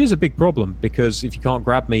 Which is a big problem, because if you can't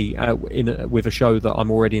grab me with a show that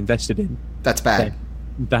I'm already invested in, that's bad.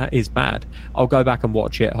 That is bad. I'll go back and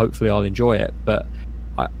watch it. Hopefully I'll enjoy it. But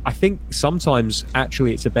I think sometimes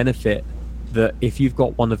actually it's a benefit that if you've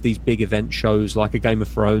got one of these big event shows like a Game of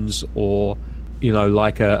Thrones or,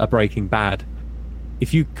 like a Breaking Bad,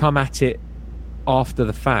 if you come at it after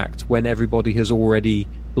the fact when everybody has already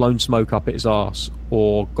blown smoke up its arse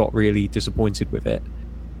or got really disappointed with it,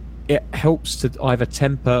 it helps to either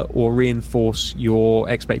temper or reinforce your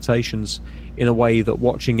expectations in a way that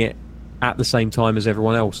watching it at the same time as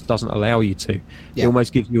everyone else doesn't allow you to. Yeah. It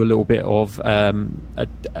almost gives you a little bit of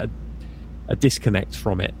a disconnect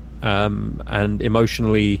from it. And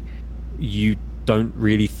emotionally, you don't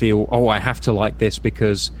really feel, oh, I have to like this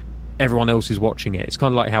because everyone else is watching it. It's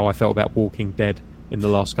kind of like how I felt about Walking Dead in the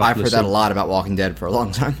last couple of seasons. I've heard that a lot about Walking Dead for a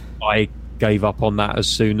long time. I gave up on that as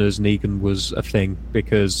soon as Negan was a thing,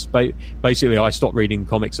 because basically I stopped reading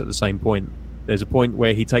comics at the same point. There's a point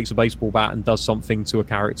where he takes a baseball bat and does something to a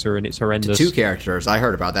character, and it's horrendous. To 2 characters. I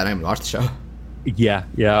heard about that. I haven't watched the show. Yeah.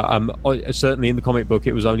 Certainly in the comic book,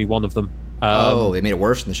 it was only one of them. They made it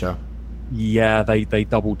worse in the show. Yeah, they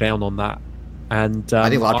doubled down on that. And I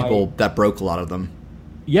think a lot of people, that broke a lot of them.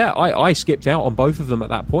 Yeah, I skipped out on both of them at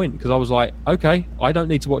that point, because I was like, okay, I don't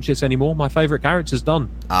need to watch this anymore. My favourite character's done.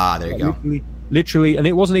 There you go. Literally, and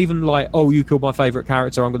it wasn't even like, oh, you killed my favourite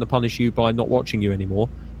character, I'm going to punish you by not watching you anymore.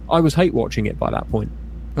 I was hate watching it by that point.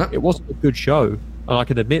 Huh? It wasn't a good show, and I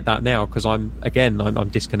can admit that now, because I'm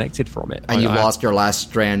disconnected from it. And you lost your last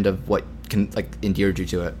strand of what endeared you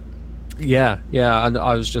to it. Yeah, and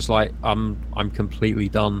I was just like, I'm completely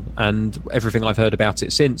done, and everything I've heard about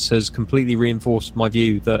it since has completely reinforced my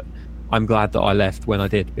view that I'm glad that I left when I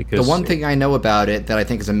did. Because the one thing I know about it that I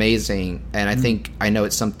think is amazing, and I think I know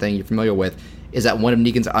it's something you're familiar with, is that one of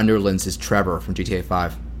Negan's underlings is Trevor from GTA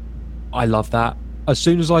 5. I love that. As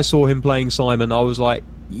soon as I saw him playing Simon, I was like,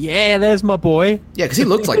 yeah, there's my boy. Yeah, because he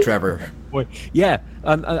looks like Trevor. Yeah,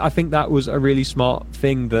 and I think that was a really smart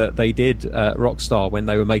thing that they did, Rockstar, when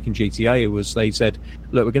they were making GTA. It was, they said,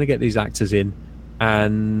 look, we're going to get these actors in,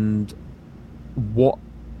 and what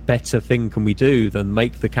better thing can we do than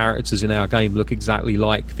make the characters in our game look exactly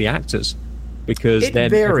like the actors? Because it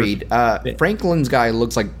varied. Franklin's guy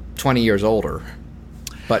looks like 20 years older,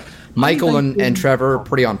 but Michael and Trevor are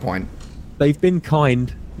pretty on point. They've been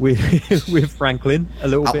kind with Franklin a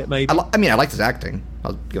little bit, maybe. I liked his acting.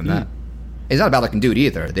 I'll give him that. He's not a bad looking dude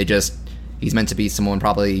either. He's meant to be someone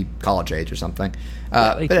probably college age or something.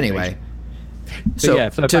 But anyway. To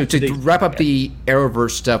wrap up the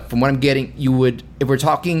Arrowverse stuff, from what I'm getting, you would, if we're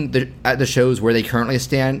talking at the shows where they currently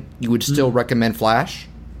stand, you would still recommend Flash?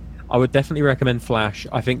 I would definitely recommend Flash.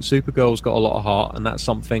 I think Supergirl's got a lot of heart, and that's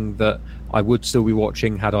something that I would still be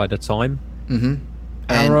watching had I the time. Mm-hmm.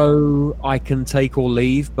 Arrow, I can take or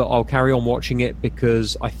leave, but I'll carry on watching it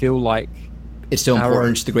because I feel like it's still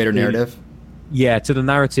important to the greater narrative. Yeah, to the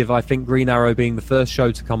narrative. I think Green Arrow being the first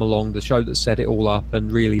show to come along, the show that set it all up,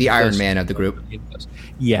 and really the Iron Man of the group.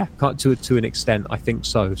 Yeah, to an extent, I think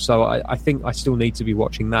so. So I think I still need to be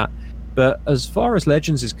watching that. But as far as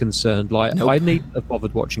Legends is concerned, I needn't have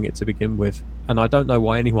bothered watching it to begin with, and I don't know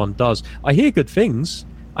why anyone does. I hear good things.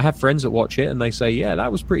 I have friends that watch it, and they say, yeah,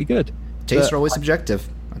 that was pretty good. Tastes are always subjective.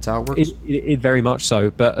 That's how it works. It very much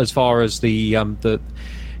so. But as far as the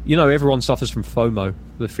everyone suffers from FOMO,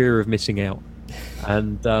 the fear of missing out,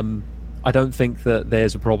 and I don't think that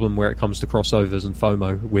there's a problem where it comes to crossovers and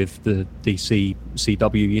FOMO with the DC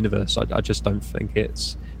CW universe. I just don't think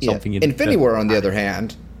it's something. Infinity War, on the other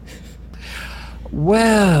hand,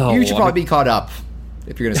 well, you should probably be caught up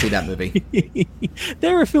if you're going to see that movie.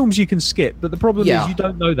 There are films you can skip, but the problem is you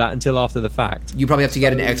don't know that until after the fact. You probably have to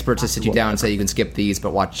get an expert to sit you down and say you can skip these,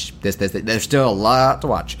 but watch this. There's still a lot to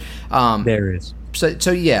watch. There is.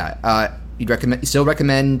 So yeah, you still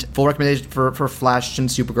recommend full recommendation for Flash and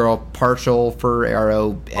Supergirl, partial for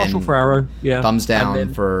Arrow, yeah. Thumbs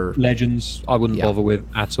down for Legends. I wouldn't bother with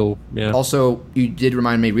at all. Yeah. Also, you did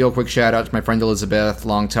remind me. Real quick shout out to my friend Elizabeth,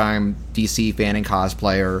 longtime DC fan and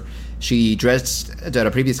cosplayer. She dressed at a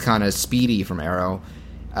previous con as Speedy from Arrow.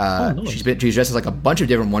 Nice. She's dressed as like a bunch of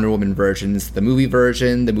different Wonder Woman versions. The movie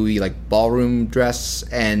version, the movie like ballroom dress,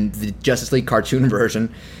 and the Justice League cartoon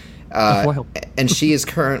version. Wow. And she is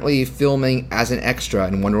currently filming as an extra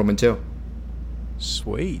in Wonder Woman 2.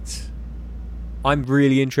 Sweet. I'm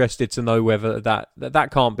really interested to know whether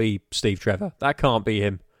that can't be Steve Trevor. That can't be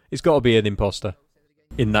him. It's got to be an imposter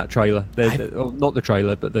in that trailer. Not the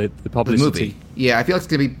trailer, but the publicity. The movie. Yeah, I feel like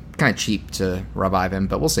it's going to be kind of cheap to revive him,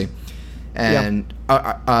 but we'll see. And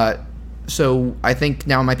so I think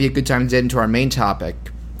now might be a good time to get into our main topic.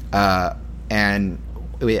 And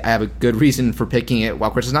I have a good reason for picking it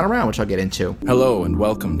while Chris is not around, which I'll get into. Hello and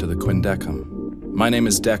welcome to the Quindecum. My name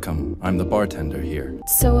is Decum. I'm the bartender here.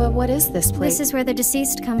 So, what is this place? This is where the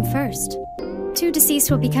deceased come first. 2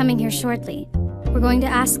 deceased will be coming here shortly. We're going to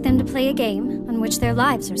ask them to play a game on which their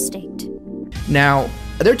lives are staked. Now,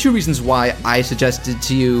 there are 2 reasons why I suggested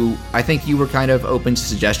to you, I think you were kind of open to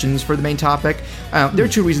suggestions for the main topic. There are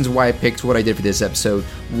 2 reasons why I picked what I did for this episode.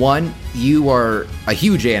 One, you are a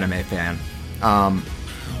huge anime fan.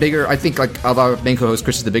 Bigger, I think, like, of our main co-host,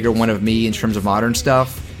 Chris is the bigger one of me in terms of modern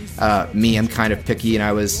stuff. Me, I'm kind of picky, and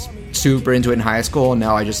I was super into it in high school, and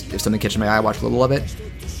now I just, if something catches my eye, I watch a little of it.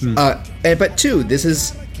 But 2, this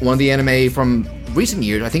is one of the anime from recent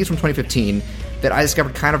years, I think it's from 2015, that I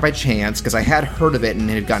discovered kind of by chance, because I had heard of it and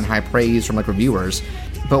it had gotten high praise from, like, reviewers.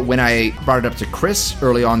 But when I brought it up to Chris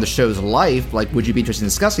early on in the show's life, like, would you be interested in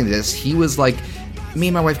discussing this? He was like, me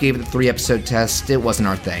and my wife gave it a 3-episode test, it wasn't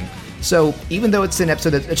our thing. So even though it's an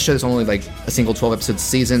episode that shows only, like, a single 12-episode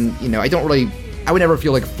season, you know, I would never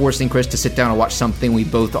feel like forcing Chris to sit down and watch something we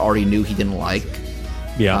both already knew he didn't like.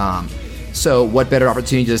 Yeah. So what better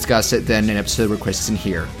opportunity to discuss it than an episode where Chris isn't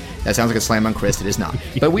here? That sounds like a slam on Chris. It is not.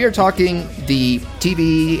 But we are talking the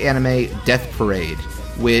TV anime Death Parade,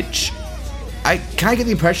 which I kind of get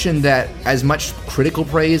the impression that as much critical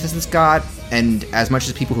praise as it's got, and as much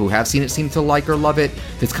as people who have seen it seem to like or love it,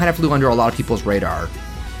 this kind of flew under a lot of people's radar.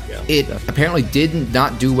 Yeah, it apparently did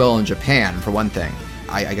not do well in Japan, for one thing.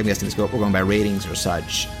 I'm guessing we're going by ratings or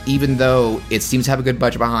such, even though it seems to have a good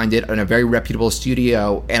budget behind it and a very reputable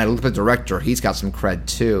studio, and I looked at the director, he's got some cred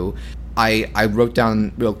too. I wrote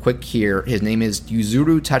down real quick here, his name is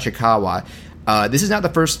Yuzuru Tachikawa. This is not the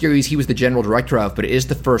first series he was the general director of, but it is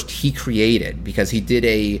the first he created, because he did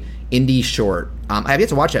a indie short, I have yet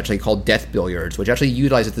to watch it actually, called Death Billiards, which actually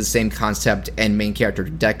utilizes the same concept and main character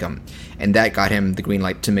Decum, and that got him the green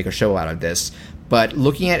light to make a show out of this. But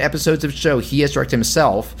looking at episodes of the show he has directed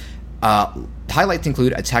himself, highlights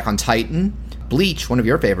include Attack on Titan, Bleach, one of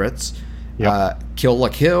your favorites, Kill la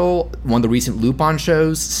Kill, one of the recent Lupin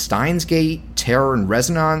shows, Steins Gate, Terror and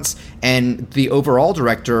Resonance, and the overall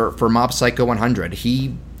director for Mob Psycho 100.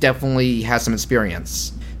 He definitely has some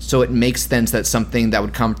experience. So it makes sense that something that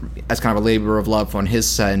would come as kind of a labor of love on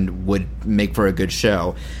his end would make for a good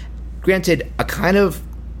show. Granted, a kind of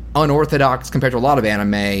unorthodox compared to a lot of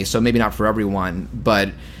anime, so maybe not for everyone, but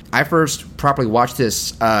I first properly watched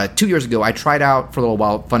this 2 years ago. I tried out for a little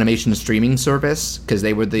while Funimation's streaming service, because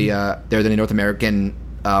they were they're the North American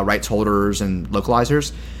rights holders and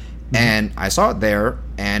localizers, and I saw it there,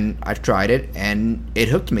 and I tried it, and it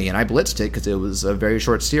hooked me, and I blitzed it because it was a very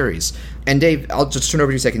short series. And Dave, I'll just turn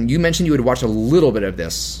over to you a second. You mentioned you had watched a little bit of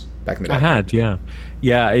this back in the day. I had, yeah.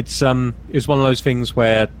 Yeah, it's one of those things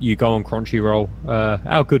where you go on Crunchyroll,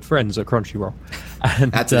 our good friends at Crunchyroll.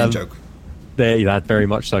 And, that's a joke. Yeah, very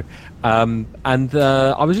much so. And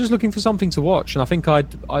I was just looking for something to watch, and I think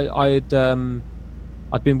I'd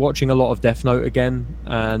been watching a lot of Death Note again.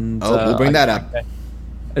 And we'll bring that up.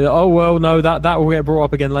 Oh well, no, that will get brought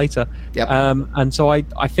up again later. Yep. And so I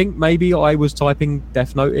think maybe I was typing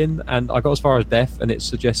Death Note in, and I got as far as Death, and it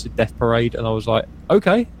suggested Death Parade, and I was like,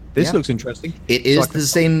 okay. This looks interesting. It is the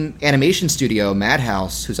same animation studio,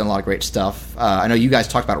 Madhouse, who's done a lot of great stuff. I know you guys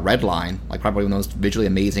talked about Redline, like probably one of the most visually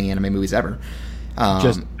amazing anime movies ever.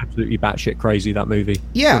 Just absolutely batshit crazy, that movie.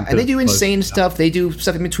 Yeah, and they do insane stuff. They do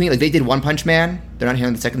stuff in between. Like, they did One Punch Man. They're not here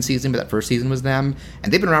in the second season, but that first season was them.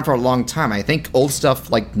 And they've been around for a long time. I think old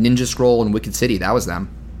stuff like Ninja Scroll and Wicked City, that was them.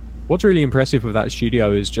 What's really impressive with that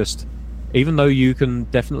studio is just, even though you can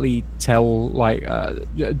definitely tell, like,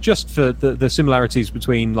 just for the similarities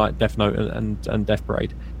between, like, Death Note and Death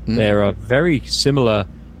Parade, there are very similar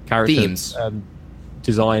character themes,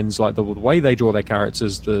 designs, like the way they draw their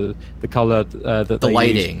characters, the color that the they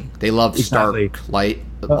lighting. use. They love stark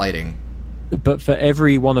lighting. But for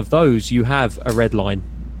every one of those, you have a red line,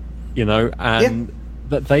 you know, and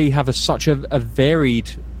that they have such a varied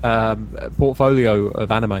portfolio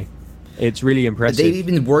of anime. It's really impressive. They've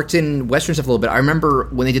even worked in Western stuff a little bit. I remember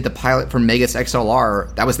when they did the pilot for Megas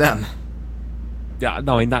XLR, that was them. Yeah,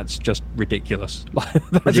 no, I mean, that's just ridiculous.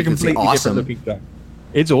 That's a completely awesome. different looking show.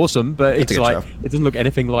 It's awesome, but it's like show. It doesn't look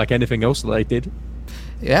anything like anything else that they did.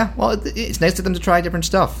 Yeah, well, it's nice of them to try different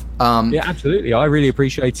stuff. Yeah, absolutely. I really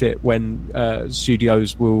appreciate it when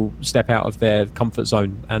studios will step out of their comfort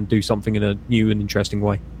zone and do something in a new and interesting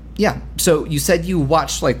way. Yeah. So you said you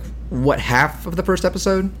watched, like, what, half of the first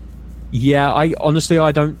episode? Yeah, I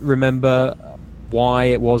don't remember why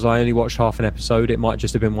it was I only watched half an episode. It might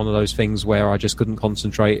just have been one of those things where I just couldn't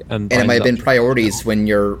concentrate. And it might have been priorities when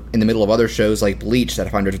you're in the middle of other shows like Bleach that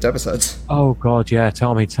have hundreds of episodes. Oh, God, yeah.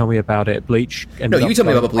 Tell me about it. Bleach. No, you tell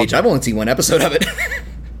me about Bleach. I've only seen one episode of it.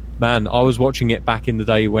 Man, I was watching it back in the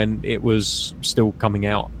day when it was still coming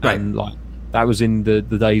out. Right. And, like, that was in the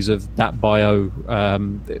days of that bio,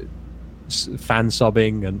 fan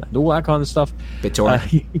subbing and all that kind of stuff.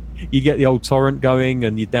 BitTorrent. You get the old torrent going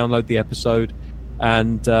and you download the episode.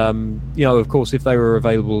 And, of course, if they were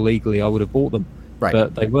available legally, I would have bought them. Right.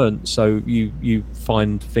 But they weren't. So you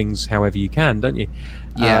find things however you can, don't you?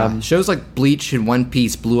 Yeah. Shows like Bleach and One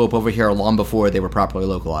Piece blew up over here long before they were properly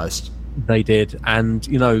localized. They did. And,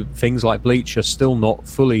 things like Bleach are still not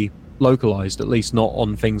fully localized, at least not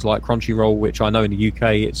on things like Crunchyroll, which I know in the UK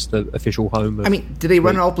it's the official home of... I mean, did they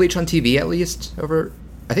run all Bleach on TV at least?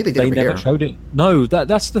 I think they did. They never showed it. No,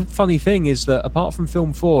 that's the funny thing, is that apart from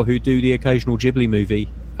Film 4, who do the occasional Ghibli movie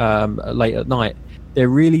late at night, there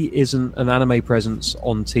really isn't an anime presence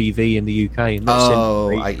on TV in the UK.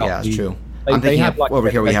 That's true. I'm thinking over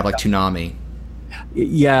here we have like Toonami.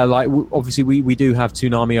 Yeah, like obviously we do have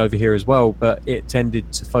Toonami over here as well, but it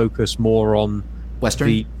tended to focus more on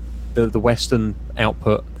Western, the Western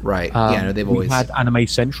output. Right. They've we always had Anime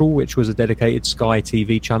Central, which was a dedicated Sky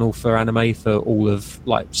TV channel for anime for all of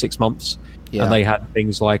like 6 months. Yeah. And they had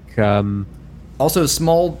things like also,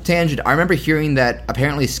 small tangent, I remember hearing that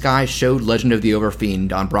apparently Sky showed Legend of the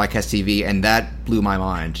Overfiend on broadcast TV, and that blew my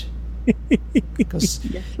mind. Because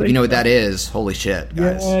if you know what that is, holy shit,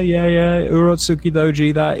 guys. Yeah. Urotsuki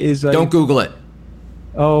Doji, that is Don't Google it.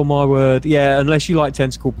 Oh my word! Yeah, unless you like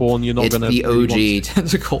tentacle porn, you're not going to. It's the OG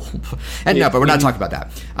tentacle, and no, but we're not talking about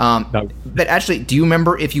that. No. But actually, do you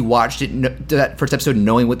remember if you watched it that first episode,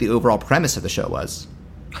 knowing what the overall premise of the show was?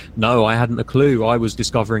 No, I hadn't a clue. I was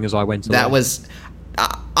discovering as I went along. That was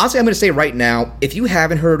honestly, I'm going to say right now, if you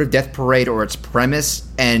haven't heard of Death Parade or its premise,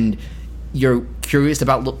 and you're curious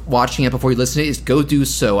about watching it before you listen to it, go do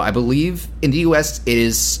so. I believe in the US it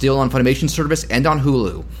is still on Funimation service and on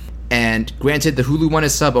Hulu. And granted, the Hulu one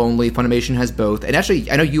is sub only. Funimation has both. And actually,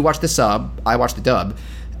 I know you watched the sub. I watched the dub.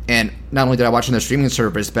 And not only did I watch it on their streaming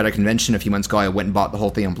service, but at a convention a few months ago, I went and bought the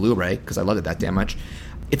whole thing on Blu-ray because I loved it that damn much.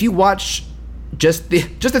 If you watch just the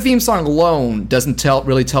theme song alone, doesn't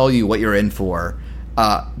really tell you what you're in for.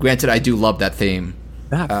 Granted, I do love that theme.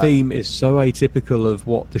 That theme is so atypical of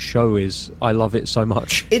what the show is. I love it so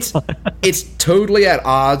much. It's totally at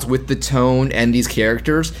odds with the tone and these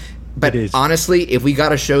characters. But honestly, if we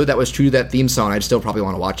got a show that was true to that theme song, I'd still probably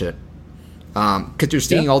want to watch it. Because you're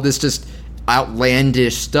seeing all this just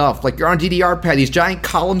outlandish stuff. Like, you're on DDR pad, these giant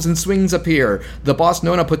columns and swings appear. The boss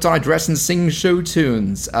Nona puts on a dress and sings show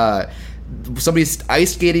tunes. Somebody's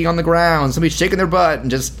ice skating on the ground. Somebody's shaking their butt. And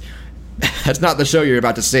just... that's not the show you're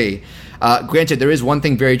about to see. Granted, there is one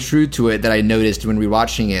thing very true to it that I noticed when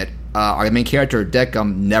rewatching it. Our main character,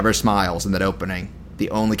 Decum, never smiles in that opening. The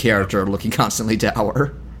only character looking constantly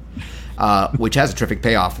dour. Which has a terrific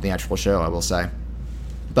payoff for the actual show, I will say.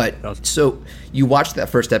 But, so, you watched that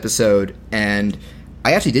first episode, and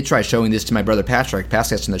I actually did try showing this to my brother Patrick,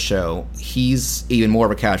 past guest on the show. He's even more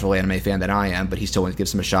of a casual anime fan than I am, but he still wanted to give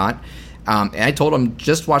some a shot. And I told him,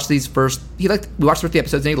 just watch these first... we watched the first 3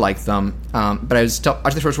 episodes, and he liked them. But I was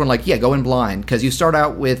watching the first one, go in blind, because you start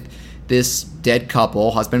out with this dead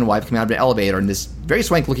couple, husband and wife, coming out of an elevator in this very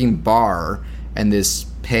swank-looking bar, and this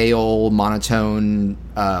pale, monotone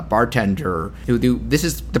bartender this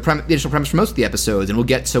is the initial premise for most of the episodes, and we'll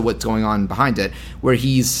get to what's going on behind it, where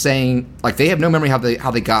he's saying, like, they have no memory how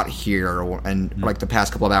they got here, like, the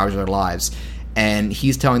past couple of hours of their lives. And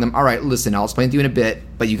he's telling them, all right, listen, I'll explain to you in a bit,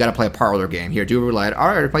 but you got to play a parlor game. Here, do a roulette. All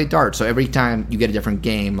right, play darts. So every time you get a different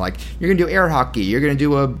game, like, you're going to do air hockey, you're going to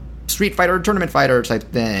do a Street Fighter tournament fighter type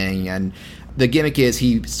thing. And the gimmick is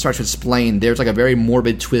he starts to explain there's, like, a very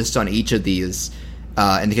morbid twist on each of these.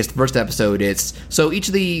 In the case of the first episode, it's... so each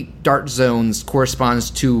of the dart zones corresponds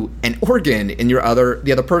to an organ in the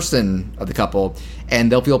other person of the couple, and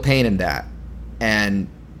they'll feel pain in that. And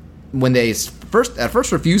when they at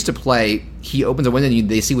first refuse to play, he opens a window and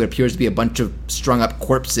they see what appears to be a bunch of strung up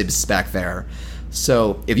corpses back there.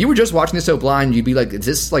 So if you were just watching this so blind, you'd be like, is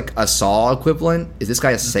this like a Saw equivalent? Is this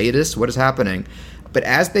guy a sadist? What is happening? But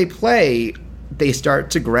as they play, they start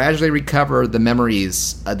to gradually recover the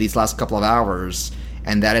memories of these last couple of hours,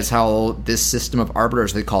 and that is how this system of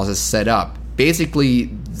arbiters, they call it, is set up. Basically,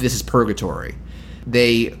 this is purgatory.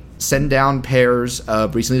 They send down pairs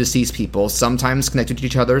of recently deceased people, sometimes connected to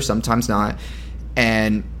each other, sometimes not,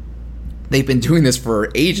 and they've been doing this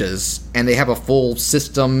for ages, and they have a full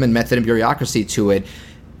system and method and bureaucracy to it.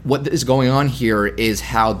 What is going on here is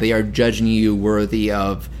how they are judging you worthy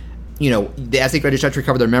of, as they try to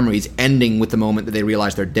recover their memories, ending with the moment that they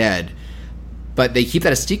realize they're dead. But they keep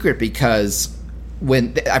that a secret because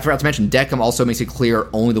I forgot to mention, Deckham also makes it clear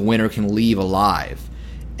only the winner can leave alive.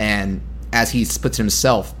 And as he puts it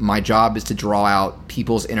himself, my job is to draw out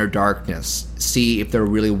people's inner darkness, see if they're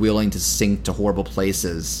really willing to sink to horrible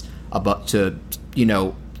places to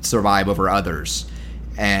survive over others.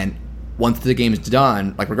 And once the game is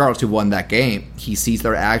done, like regardless of who won that game, he sees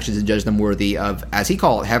their actions and judges them worthy of, as he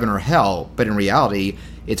called it, heaven or hell, but in reality,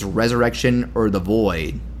 it's resurrection or the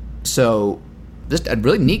void. So, just a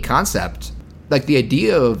really neat concept. Like, the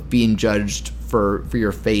idea of being judged for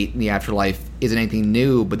your fate in the afterlife isn't anything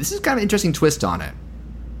new, but this is kind of an interesting twist on it.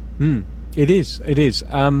 It is.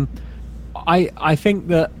 I think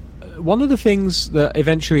that one of the things that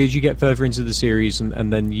eventually, as you get further into the series,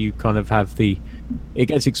 and then you kind of have it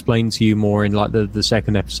gets explained to you more in like the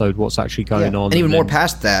second episode what's actually going on, and even more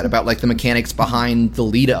past that about like the mechanics behind the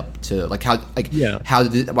lead up to like why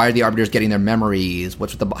are the Arbiters getting their memories?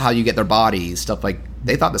 How you get their bodies? Stuff like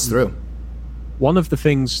they thought this through. One of the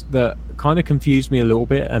things that kind of confused me a little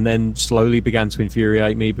bit and then slowly began to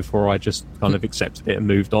infuriate me before I just kind of accepted it and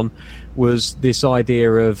moved on was this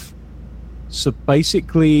idea of, so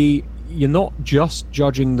basically you're not just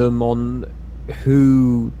judging them on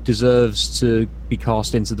who deserves to be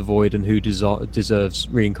cast into the void and who deserves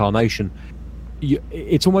reincarnation.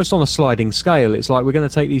 It's almost on a sliding scale. It's like we're going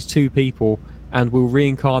to take these two people and we'll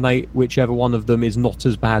reincarnate whichever one of them is not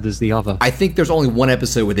as bad as the other. I think there's only one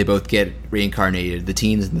episode where they both get reincarnated, the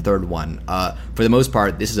teens in the third one. For the most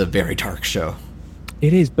part, this is a very dark show.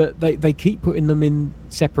 It is, but they keep putting them in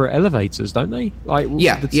separate elevators, don't they? Like,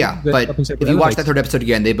 but if you watch that third episode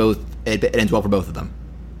again, it ends well for both of them.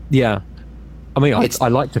 Yeah. I mean, I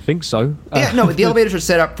like to think so. The elevators are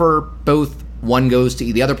set up for both one goes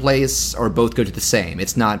to the other place or both go to the same.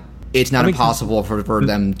 It's not impossible for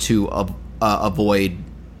them to avoid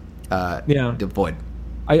the void.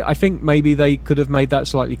 I think maybe they could have made that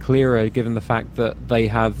slightly clearer, given the fact that they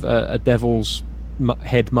have a devil's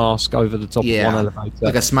head mask over the top of one elevator,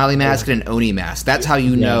 like a smiley mask and an Oni mask. That's how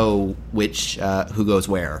you know which who goes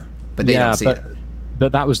where. But they don't see it.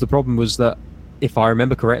 But that was the problem, was that if I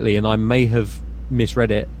remember correctly, and I may have misread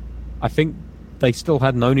it, I think they still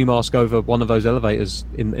had an Oni mask over one of those elevators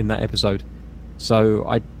in that episode. So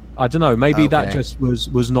I don't know. Maybe that just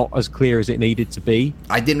was not as clear as it needed to be.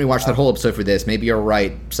 I didn't rewatch that whole episode for this. Maybe you're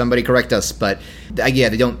right. Somebody correct us. But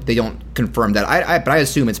they don't confirm that. But I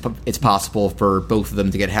assume it's possible for both of them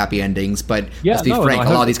to get happy endings. But let's be frank,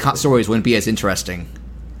 a lot of these stories wouldn't be as interesting.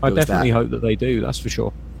 I definitely hope that they do. That's for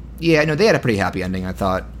sure. Yeah, no, they had a pretty happy ending, I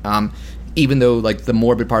thought. Even though like the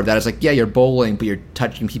morbid part of that is like, you're bowling, but you're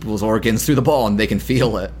touching people's organs through the ball and they can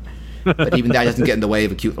feel it. But even that doesn't get in the way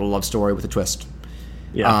of a cute little love story with a twist.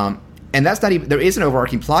 Yeah. And that's not even, there is an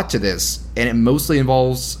overarching plot to this, and it mostly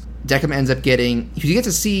involves Deckham ends up getting, you get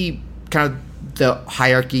to see kind of the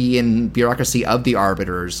hierarchy and bureaucracy of the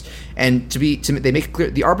Arbiters, and they make it clear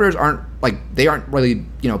the Arbiters aren't really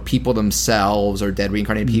people themselves or dead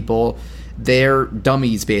reincarnated people. They're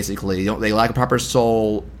dummies basically. They lack a proper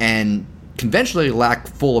soul and conventionally lack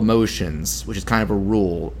full emotions, which is kind of a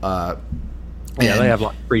rule. They have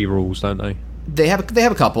like 3 rules, don't they? They have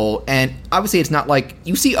a couple, and obviously it's not like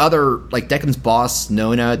you see other, like Deckham's boss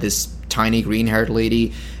Nona, this tiny green-haired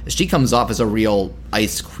lady. She comes off as a real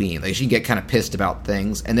ice queen. Like, she can get kind of pissed about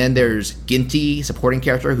things. And then there's Ginty, supporting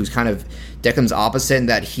character, who's kind of Deckham's opposite in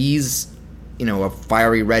that he's a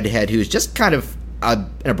fiery redhead who's just kind of an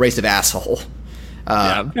abrasive asshole.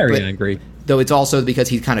 Very angry. Though it's also because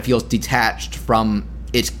he kind of feels detached from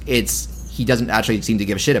he doesn't actually seem to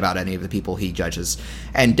give a shit about any of the people he judges.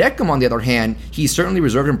 And Deckham, on the other hand, he's certainly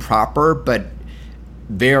reserved and proper, but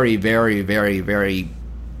very, very, very, very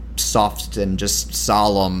soft and just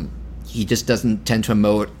solemn. He just doesn't tend to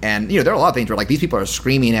emote. And, there are a lot of things where, like, these people are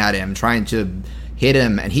screaming at him, trying to hit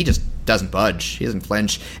him, and he just doesn't budge. He doesn't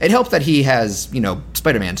flinch. It helps that he has,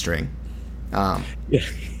 Spider-Man string.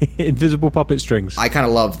 Invisible puppet strings. I kind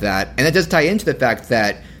of love that. And that does tie into the fact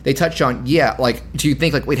that they touch on, do you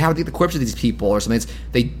think, like, wait, how do they get the corpses of these people or something?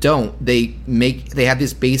 They don't. They have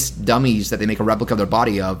these base dummies that they make a replica of their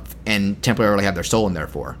body of and temporarily have their soul in there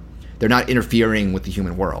for. They're not interfering with the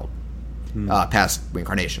human world past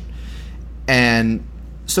reincarnation. And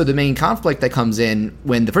so the main conflict that comes in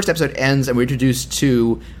when the first episode ends and we're introduced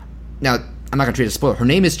to, now, I'm not going to treat it as a spoiler. Her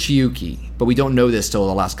name is Chiyuki, but we don't know this till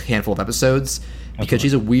the last handful of episodes. because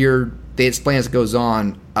she's a weird. They explain as it goes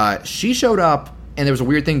on. She showed up, and there was a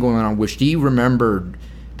weird thing going on where she remembered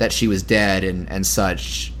that she was dead and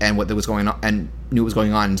such, and what was going on, and knew what was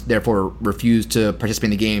going on, and therefore refused to participate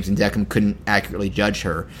in the games, and Decim couldn't accurately judge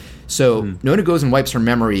her. So Nona goes and wipes her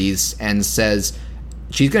memories and says,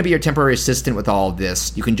 she's going to be your temporary assistant with all of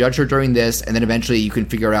this. You can judge her during this, and then eventually you can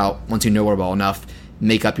figure out, once you know her well enough,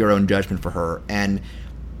 make up your own judgment for her. And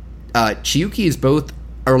Chiyuki is both,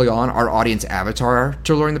 early on, our audience avatar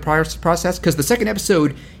to learning the process, because the second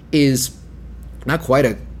episode is not quite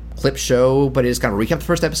a clip show, but it is kind of a recap of the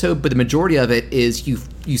first episode, but the majority of it is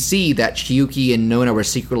you see that Chiyuki and Nona were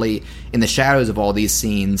secretly in the shadows of all these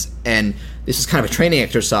scenes, and this is kind of a training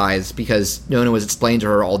exercise because Nona was explaining to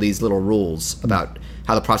her all these little rules about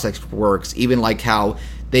how the process works, even like how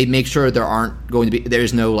they make sure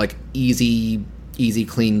there's no like easy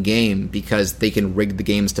clean game, because they can rig the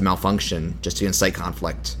games to malfunction just to incite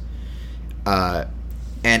conflict. And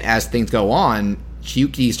as things go on,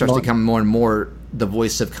 Chiyuki starts to become more and more the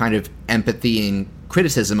voice of kind of empathy and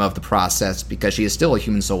criticism of the process, because she is still a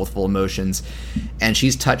human soul with full emotions, and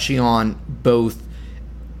she's touching on both.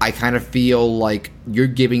 I kind of feel like you're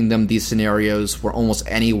giving them these scenarios where almost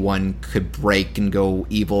anyone could break and go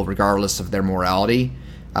evil regardless of their morality,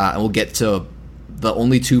 and we'll get to the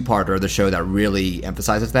only two-parter of the show that really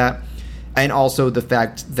emphasizes that, and also the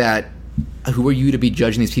fact that who are you to be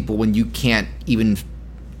judging these people when you can't even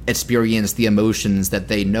experience the emotions that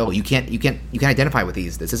they know? You can't identify with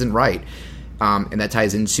these. This isn't right, and that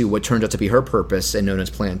ties into what turned out to be her purpose and Nona's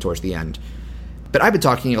plan towards the end. But I've been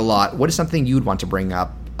talking a lot. What is something you'd want to bring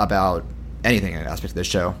up about anything aspect of this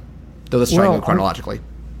show? Though let's try and go chronologically.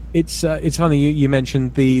 It's funny you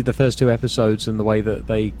mentioned the first two episodes and the way that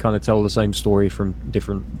they kind of tell the same story from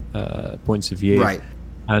different points of view. Right.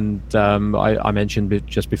 And I mentioned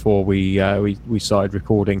just before we started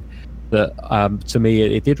recording that to me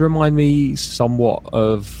it did remind me somewhat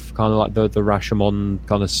of kind of like the Rashomon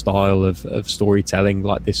kind of style of storytelling,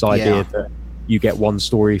 like this idea that you get one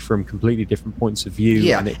story from completely different points of view.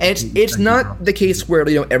 Yeah, and it's not the case where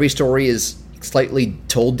every story is slightly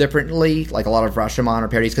told differently, like a lot of Rashomon or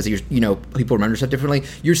parodies, because people remember stuff differently.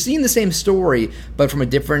 You're seeing the same story, but from a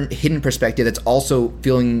different hidden perspective that's also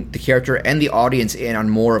feeling the character and the audience in on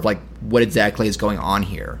more of like what exactly is going on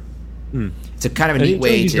here. It's a kind of a neat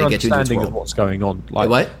way to get to this world. Of what's going on. Like,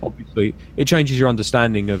 what? Obviously, it changes your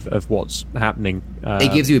understanding of what's happening.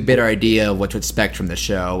 It gives you a better idea of what to expect from the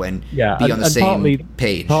show and be on the same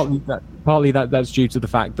page. Partly that's due to the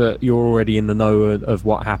fact that you're already in the know of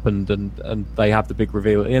what happened, and they have the big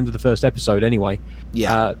reveal at the end of the first episode anyway.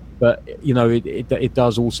 Yeah. But it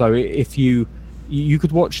does also, if you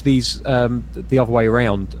could watch these the other way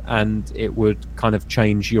around, and it would kind of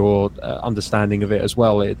change your understanding of it as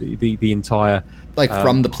well. The entire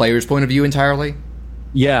from the player's point of view entirely.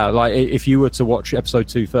 Yeah, like if you were to watch episode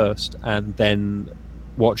 2 first and then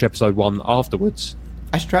watch episode 1 afterwards,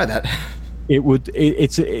 I should try that. It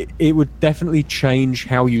would definitely change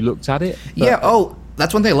how you looked at it. Yeah. Oh,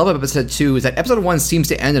 that's one thing I love about episode 2 is that episode 1 seems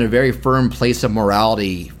to end in a very firm place of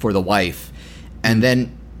morality for the wife, and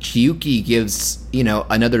then Chiyuki gives,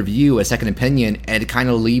 another view, a second opinion, and it kind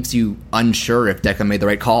of leaves you unsure if Decim made the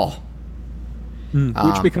right call.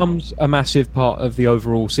 Which becomes a massive part of the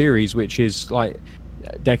overall series, which is like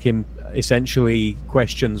Decim essentially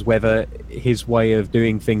questions whether his way of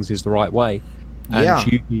doing things is the right way. And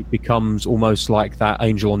Chiyuki becomes almost like that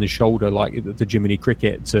angel on his shoulder, like the Jiminy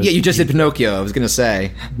Cricket. You just did Pinocchio, I was going to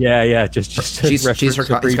say. Yeah, just she's her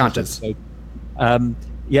conscious.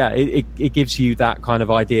 It gives you that kind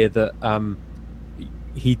of idea that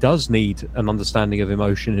he does need an understanding of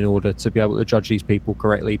emotion in order to be able to judge these people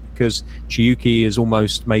correctly, because Chiyuki is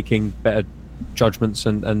almost making better judgments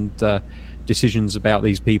and decisions about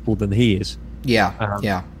these people than he is.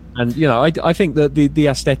 And I think that the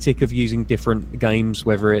aesthetic of using different games,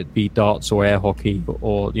 whether it be darts or air hockey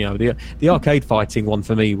or the arcade fighting one,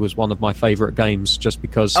 for me was one of my favorite games, just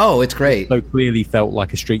because it's great. It so clearly felt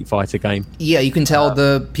like a Street Fighter game. Yeah, you can tell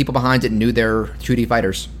the people behind it knew their 2D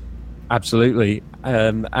fighters. Absolutely.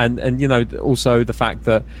 And also the fact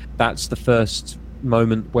that that's the first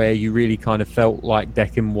moment where you really kind of felt like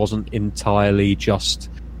Decim wasn't entirely just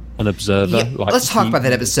an observer. Yeah, let's talk about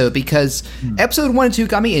that episode, because episode 1 and 2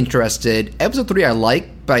 got me interested. Episode 3 I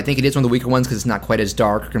like, but I think it is one of the weaker ones because it's not quite as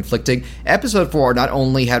dark or conflicting. Episode 4 not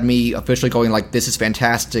only had me officially going like, this is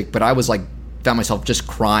fantastic, but I was like, found myself just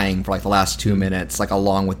crying for like the last 2 minutes, like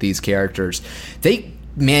along with these characters. They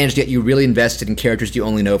managed to get you really invested in characters you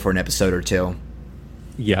only know for an episode or two.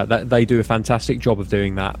 Yeah, they do a fantastic job of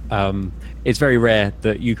doing that. It's very rare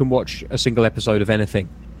that you can watch a single episode of anything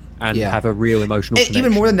and have a real emotional connection.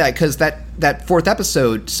 Even more than that, because that fourth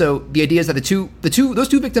episode, so the idea is that those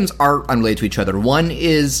two victims are unrelated to each other. One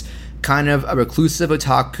is kind of a reclusive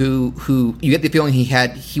otaku who you get the feeling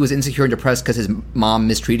he was insecure and depressed because his mom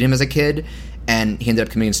mistreated him as a kid, and he ended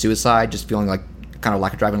up committing suicide, just feeling like kind of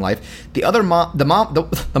lack of drive in life. The other mom, the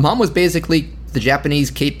mom was basically the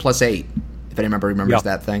Japanese Kate plus 8. If anyone remembers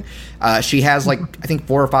that thing. She has, I think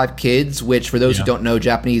 4 or 5 kids, which for those who don't know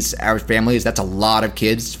Japanese average families, that's a lot of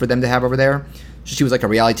kids for them to have over there. She was like a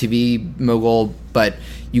reality TV mogul, but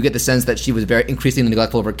you get the sense that she was very increasingly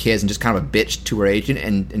neglectful of her kids and just kind of a bitch to her agent,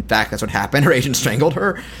 and in fact, that's what happened. Her agent strangled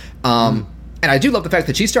her. And I do love the fact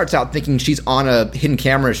that she starts out thinking she's on a hidden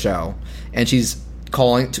camera show, and she's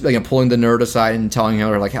pulling the nerd aside and telling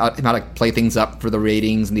her how to play things up for the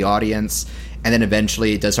ratings and the audience. And then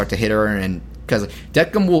eventually it does start to hit her, and because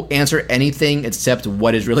Deckham will answer anything except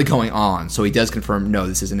what is really going on, so he does confirm, no,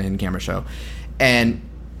 this isn't a hidden camera show. And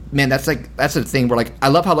man, that's the thing where I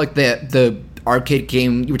love how the arcade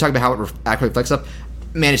game, you were talking about how it actually reflects stuff.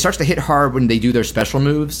 Man, it starts to hit hard when they do their special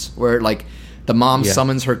moves, where the mom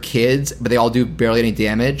summons her kids, but they all do barely any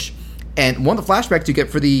damage. And one of the flashbacks you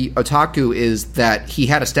get for the otaku is that he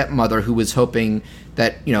had a stepmother who was hoping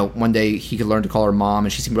that, one day he could learn to call her mom,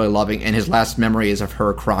 and she seemed really loving. And his last memory is of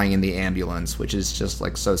her crying in the ambulance, which is just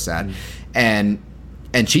so sad. And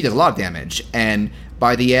she does a lot of damage. And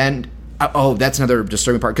by the end, that's another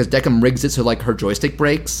disturbing part, because Deckham rigs it so her joystick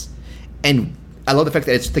breaks. And I love the fact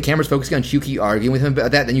that the camera's focusing on Chuki arguing with him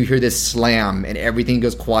about that. Then you hear this slam, and everything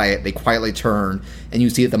goes quiet. They quietly turn, and you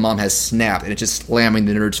see that the mom has snapped, and it's just slamming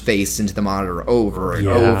the nerd's face into the monitor over and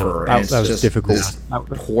over. And that was just difficult. This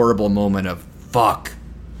horrible moment of fuck.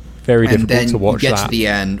 Very difficult to watch. And then you get to the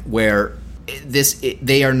end where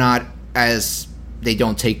they are not as, they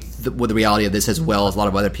don't take the reality of this as well as a lot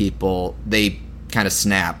of other people. They kind of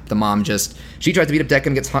snap. The mom she tries to beat up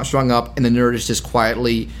Deckham, gets strung up, and the nerd is just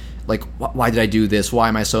quietly why did I do this? Why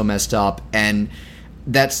am I so messed up? And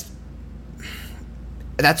that's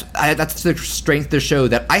the strength of the show,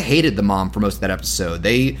 that I hated the mom for most of that episode.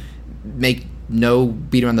 They make no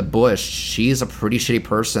beat around the bush. She's a pretty shitty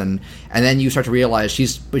person, and then you start to realize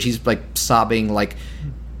she's sobbing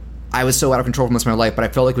I was so out of control for most of my life, but I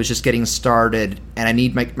felt like it was just getting started, and I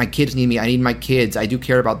need my kids need me. I need my kids. I do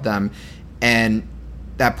care about them. And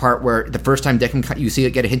that part where the first time Deckham, you see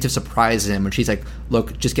it get a hint of surprise in him, when she's like,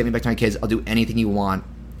 look, just get me back to my kids. I'll do anything you want.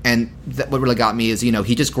 And what really got me is,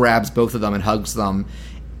 he just grabs both of them and hugs them,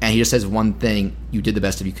 and he just says one thing: you did the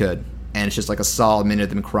best you could. And it's just a solid minute of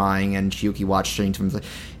them crying, and Chuki watching to him.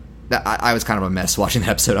 I was kind of a mess watching that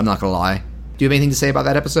episode, I'm not going to lie. Do you have anything to say about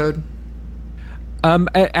that episode?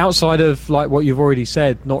 Outside of what you've already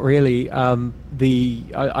said, not really. I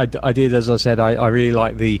did, as I said, I really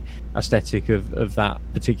like the aesthetic of that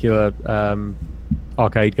particular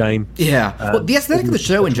arcade game. Yeah, well, the aesthetic of the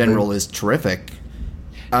show in general is terrific.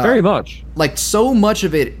 Very much. So much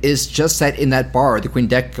of it is just set in that bar, the Queen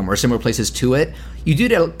Deckham, or similar places to it. You do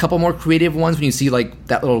get a couple more creative ones when you see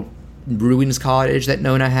that little ruins cottage that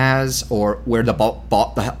Nona has, or where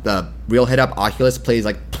the real head up Oculus plays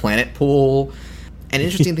Planet Pool. An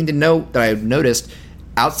interesting thing to note that I've noticed,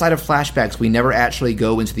 outside of flashbacks, we never actually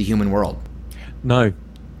go into the human world. No.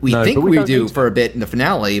 We think we do for a bit in the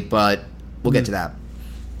finale, but we'll get to that.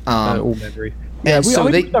 All memory. Yeah, we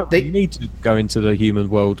don't need to go into the human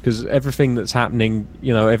world, because everything that's happening,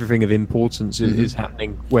 everything of importance is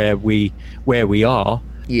happening where we are.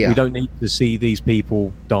 Yeah. We don't need to see these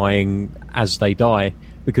people dying as they die,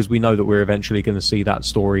 because we know that we're eventually going to see that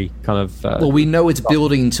story kind of... well, we know it's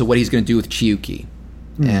building to what he's going to do with Chuki.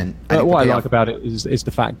 And what I like about it is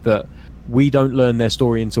the fact that we don't learn their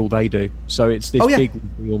story until they do. So it's this big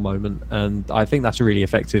real moment, and I think that's a really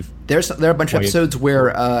effective... There are a bunch of episodes where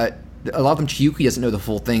a lot of them Chuki doesn't know the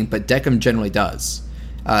full thing, but Deckham generally does.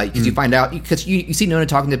 Because you find out... Because you see Nona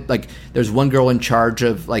talking to... there's one girl in charge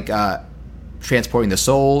of, transporting the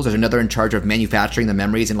souls. There's another in charge of manufacturing the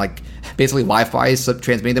memories, and basically Wi-Fi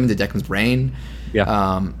transmitting them into Deckham's brain.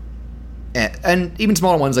 Yeah. And even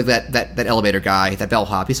smaller ones like that elevator guy, that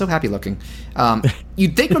bellhop. He's so happy looking.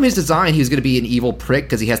 You'd think from his design he was going to be an evil prick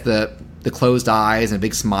because he has the closed eyes and a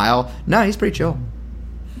big smile. No, he's pretty chill.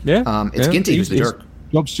 Yeah. It's Ginty who's the jerk.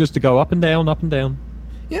 His job's just to go up and down, up and down.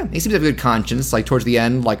 Yeah, he seems to have a good conscience. Towards the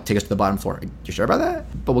end, take us to the bottom floor. You sure about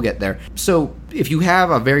that? But we'll get there. So if you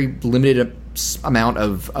have a very limited amount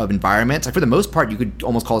of environments, for the most part, you could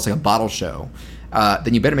almost call this a bottle show.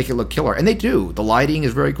 Then you better make it look killer. And they do. The lighting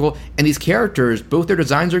is very cool. And these characters, both their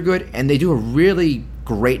designs are good, and they do a really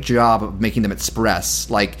great job of making them express.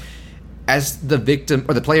 As the victim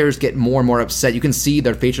or the players get more and more upset, you can see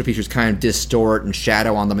their facial features kind of distort and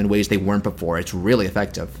shadow on them in ways they weren't before. It's really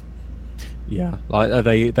effective. Yeah, like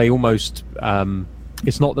they almost.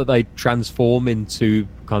 It's not that they transform into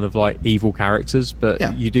kind of like evil characters,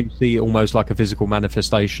 but you do see almost like a physical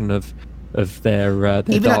manifestation of their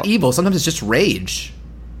even not evil. Sometimes it's just rage.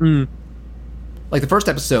 Like the first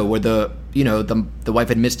episode where the wife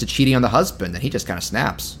admits to cheating on the husband, and he just kind of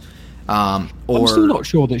snaps. I'm still not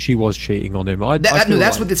sure that she was cheating on him.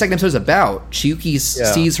 That's what the second episode is about. Chiyuki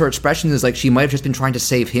sees her expression as like she might have just been trying to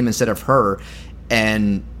save him instead of her,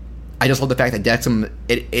 and I just love the fact that Dexum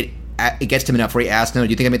it gets to him enough where he asks, "No, do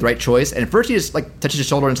you think I made the right choice?" And at first he just like touches his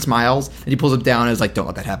shoulder and smiles, and he pulls him down and is like, "Don't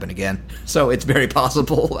let that happen again." So it's very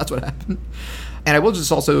possible that's what happened. And I will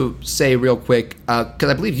just also say real quick, because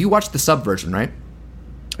I believe you watched the sub version, right?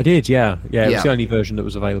 I did, yeah. It was the only version that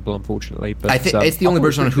was available, unfortunately. But I think it's the only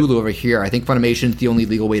version on Hulu over here. I think Funimation's the only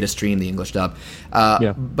legal way to stream the English dub.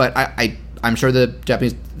 But I'm sure the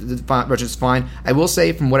Japanese version is fine. I will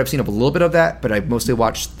say, from what I've seen of a little bit of that, but I mostly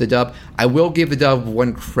watched the dub, I will give the dub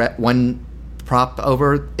one prop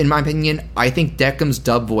over, in my opinion. I think Decum's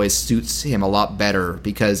dub voice suits him a lot better,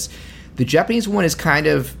 because the Japanese one is kind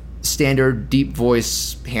of standard deep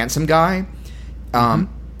voice handsome guy.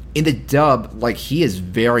 In the dub, like, he is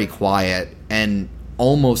very quiet and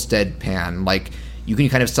almost deadpan. Like, you can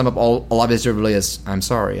kind of sum up a lot of his really as, "I'm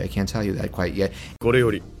sorry, I can't tell you that quite yet." これ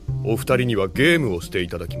よりお二人にはゲームをしてい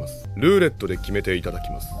ただきます。ルーレットで決めていただき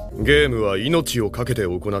ます。ゲームは命をかけて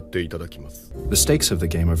行っていただきます。 The stakes of the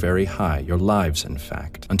game are very high, your lives, in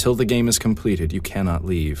fact. Until the game is completed, you cannot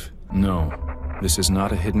leave. No, this is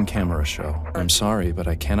not a hidden camera show. I'm sorry, but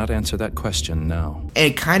I cannot answer that question now. And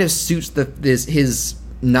it kind of suits his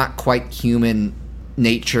not quite human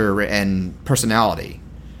nature and personality,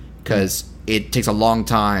 because it takes a long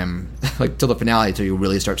time, like till the finale, till you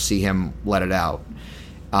really start to see him let it out.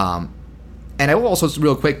 And I will also,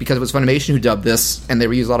 real quick, because it was Funimation who dubbed this, and they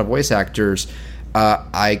reused a lot of voice actors,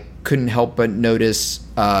 I couldn't help but notice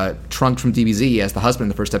Trunks from DBZ as the husband in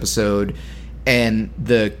the first episode, and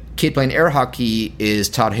the kid playing air hockey is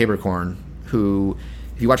Todd Haberkorn, who,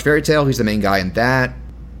 if you watch Fairy Tail, he's the main guy in that.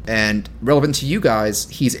 And relevant to you guys,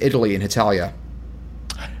 he's Italy in Italia.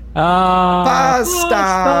 Pasta!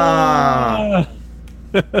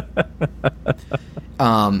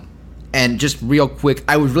 And just real quick,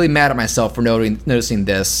 I was really mad at myself for noticing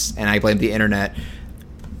this, and I blame the internet.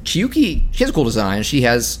 Chiyuki, she has a cool design. She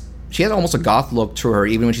has almost a goth look to her,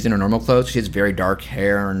 even when she's in her normal clothes. She has very dark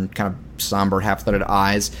hair and kind of somber, half-threaded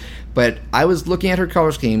eyes. But I was looking at her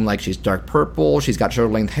color scheme, like she's dark purple, she's got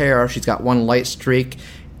shoulder-length hair, she's got one light streak,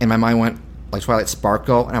 and my mind went like Twilight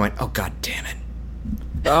Sparkle, and I went, "Oh, god damn it."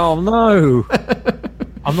 Oh, no.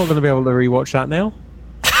 I'm not going to be able to rewatch that now.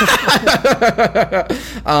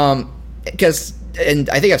 Because, and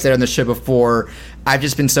I think I've said on the show before, I've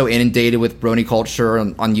just been so inundated with brony culture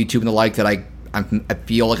on YouTube and the like that I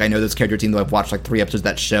feel like I know this character team, though I've watched like 3 episodes of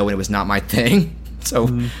that show, and it was not my thing. So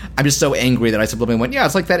I'm just so angry that I subliminally went, "Yeah,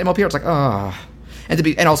 it's like that MLP." It's like, oh.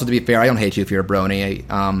 And also to be fair, I don't hate you if you're a brony.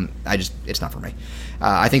 It's not for me.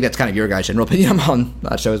 I think that's kind of your guys' general opinion on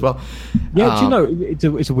that show as well. Yeah, do you know,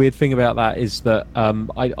 it's a weird thing about that is that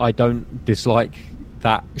I don't dislike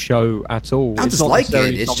that show at all. I don't dislike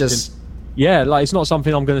it. It's just... Yeah, like, it's not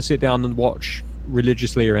something I'm going to sit down and watch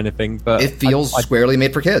religiously or anything, but... It feels squarely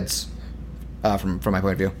made for kids, from my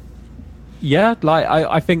point of view. Yeah, like,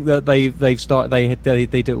 I think that they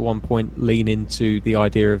did at one point lean into the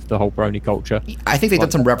idea of the whole brony culture. I think they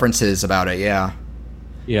did some references about it, yeah.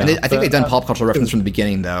 Yeah, I think they've done pop culture references from the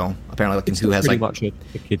beginning, though. Apparently, looking who has pretty like much a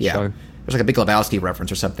kid show. There's like a Big Lebowski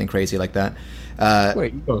reference or something crazy like that.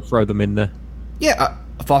 Wait, you got to throw them in there. Yeah,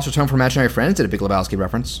 Foster's Home for Imaginary Friends did a Big Lebowski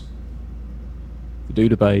reference. The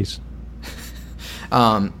Dudabays.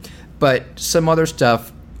 But some other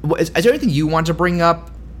stuff. Is there anything you want to bring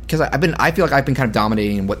up? Because I feel like I've been kind of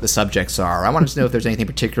dominating what the subjects are. I wanted to know if there's anything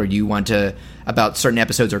particular you want to about certain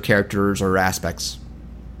episodes or characters or aspects.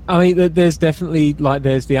 I mean, there's definitely, like,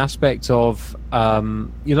 there's the aspect of,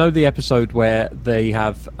 the episode where they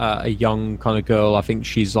have a young kind of girl, I think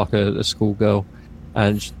she's like a schoolgirl,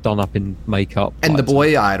 and she's done up in makeup. And the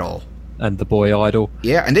boy idol.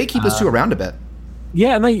 Yeah, and they keep us two around a bit.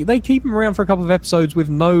 Yeah, and they keep them around for a couple of episodes with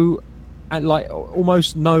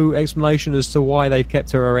almost no explanation as to why they've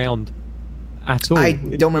kept her around at all. I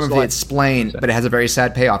don't remember if they explain, but it has a very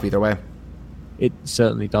sad payoff either way. It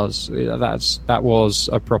certainly does. That was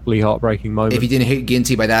a properly heartbreaking moment. If you didn't hate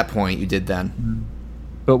Ginty by that point, you did then.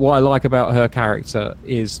 But what I like about her character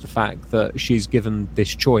is the fact that she's given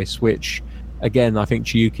this choice, which, again, I think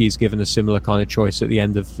Chiyuki's given a similar kind of choice at the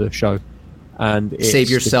end of the show. And save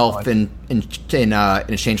yourself in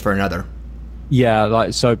exchange for another. Yeah,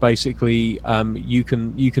 like, so basically, you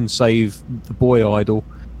can save the boy idol,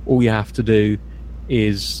 all you have to do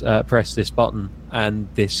is press this button, and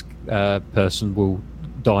this person will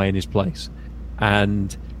die in his place.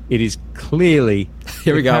 And it is clearly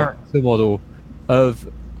Here we the go. character model of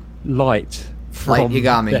Light from Light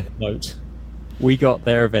Yagami. Death Note. We got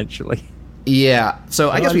there eventually. Yeah, so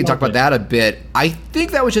I guess we can talk love about that a bit. I think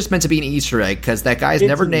that was just meant to be an Easter egg, because that guy's It's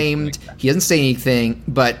never an Easter named, he doesn't say anything,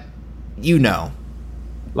 but you know.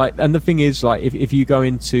 Like, and the thing is, like, if you go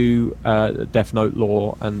into Death Note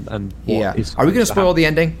lore and what Yeah. is Are we going to spoil the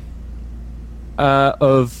ending?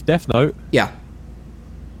 of Death Note? Yeah.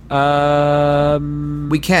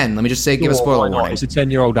 We can. Let me just say, give a Sure, spoiler why not? warning. It's a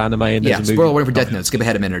 10-year-old anime, and Yeah, there's a movie. spoiler warning for Death Note. Skip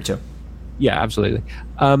ahead a minute or two. Yeah, absolutely.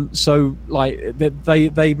 So, like,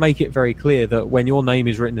 they make it very clear that when your name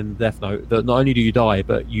is written in the Death Note, that not only do you die,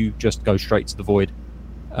 but you just go straight to the void.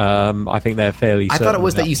 I think they're fairly. I thought it certain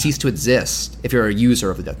was that about you cease to exist if you're a user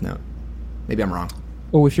of the Death Note. Maybe I'm wrong.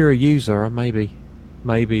 Oh, if you're a user, maybe.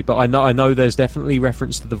 But I know there's definitely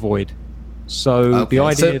reference to the void. So Okay, the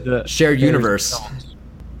idea so that shared there is- universe.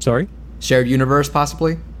 Sorry. Shared universe,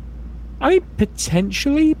 possibly? I mean,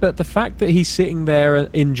 potentially, but the fact that he's sitting there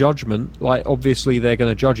in judgment, like, obviously they're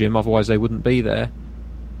going to judge him, otherwise they wouldn't be there.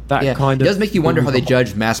 That Yeah, kind it of does make you wonder how they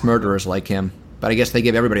judge mass murderers like him. But I guess they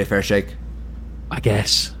give everybody a fair shake. I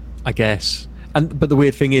guess. But the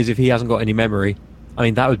weird thing is, if he hasn't got any memory, I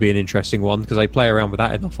mean, that would be an interesting one, because they play around with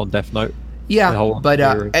that enough on Death Note. The Yeah, whole but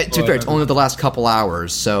theory. to be fair, it's only the last couple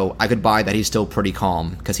hours, so I could buy that he's still pretty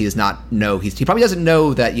calm, because he does not know, he probably doesn't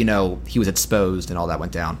know that, he was exposed and all that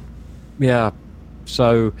went down. Yeah.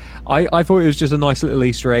 So I thought it was just a nice little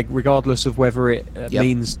Easter egg, regardless of whether it Yep.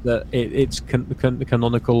 means that it's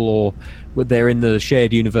canonical or they're in the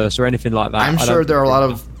shared universe or anything like that. I'm I sure don't there are a think lot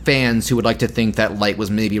of fans who would like to think that Light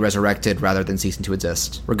was maybe resurrected rather than ceasing to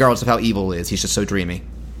exist. Regardless of how evil he is, he's just so dreamy.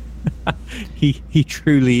 he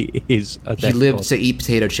truly is a He death lives to eat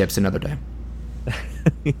potato chips another day.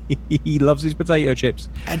 god. He loves his potato chips.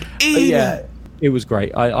 And But yeah, it was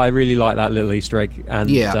great. I really like that little Easter egg. And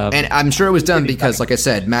Yeah, and I'm sure it was done because, like I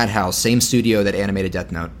said, Madhouse, same studio that animated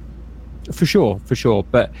Death Note. For sure.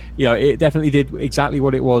 But, it definitely did exactly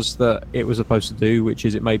what it was that it was supposed to do, which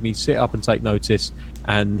is it made me sit up and take notice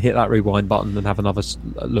and hit that rewind button and have another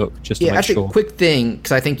look just to Yeah, make actually, sure. quick thing,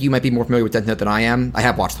 because I think you might be more familiar with Death Note than I am. I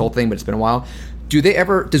have watched the whole thing, but it's been a while. Do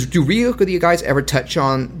Ryuk or the guys ever touch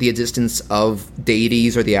on the existence of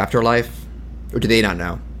deities or the afterlife? Or do they not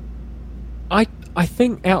know? I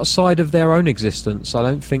think outside of their own existence, I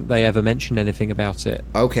don't think they ever mention anything about it.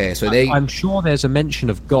 Okay, so I'm sure there's a mention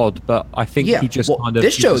of God, but I think he just kind of...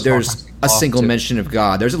 this show, uses there's sarcastic a laugh single to- mention of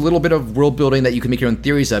God. There's a little bit of world building that you can make your own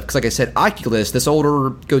theories of. Because, like I said, Oculus, this older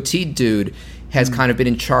goateed dude, has kind of been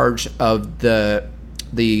in charge of the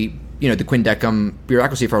Quindecum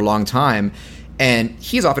bureaucracy for a long time. And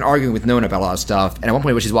he's often arguing with Nona about a lot of stuff. And at one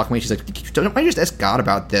point, when she's walking away, she's like, "Don't I just ask God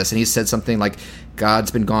about this?" And he said something like, "God's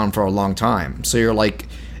been gone for a long time." So you're like,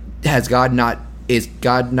 is God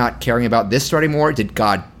not caring about this story anymore? Did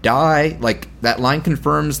God die? Like, that line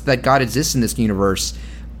confirms that God exists in this universe,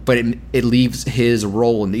 but it leaves his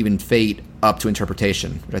role and even fate up to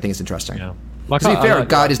interpretation, which I think is interesting. Yeah. To be fair,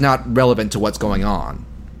 God is not relevant to what's going on.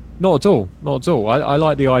 Not at all. I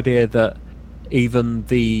like the idea that even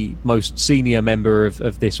the most senior member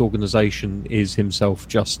of this organization is himself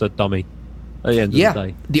just a dummy at the end of the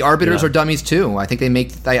day. The Arbiters are dummies too. I think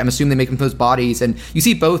I'm assuming they make them those bodies. And you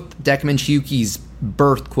see both Deku and Shuki's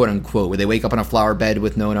birth, quote unquote, where they wake up on a flower bed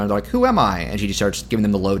with Nona and they're like, "Who am I?" And she just starts giving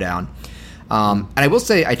them the lowdown. And I will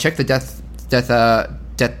say, I checked the Death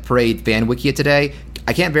Parade fan wiki today.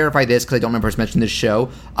 I can't verify this because I don't remember us mentioning this show.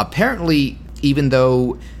 Apparently, even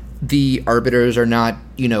though the Arbiters are not,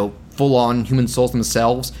 full-on human souls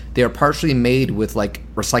themselves, they are partially made with,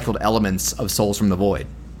 recycled elements of souls from the void.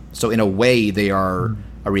 So in a way, they are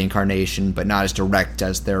a reincarnation, but not as direct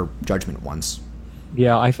as their Judgment ones.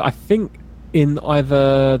 Yeah, I think in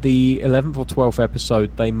either the 11th or 12th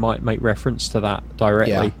episode, they might make reference to that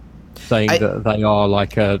directly, saying that they are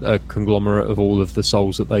like a conglomerate of all of the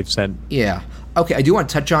souls that they've sent. Yeah. Okay, I do want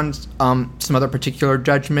to touch on some other particular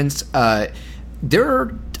judgments. I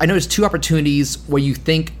noticed two opportunities where you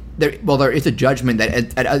think there is a judgment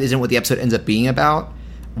that isn't what the episode ends up being about.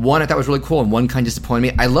 One I thought was really cool, and one kind of disappointed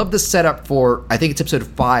me. I love the setup for, I think it's episode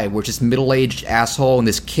 5, where it's this middle-aged asshole and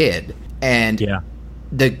this kid. And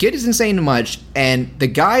the kid isn't saying much, and the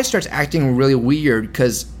guy starts acting really weird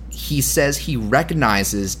because he says he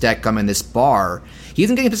recognizes Dekum in this bar. He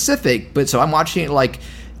isn't getting specific, but so I'm watching it like,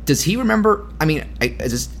 does he remember? I mean,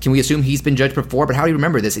 can we assume he's been judged before? But how do you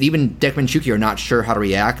remember this? And even Dekum and Shuki are not sure how to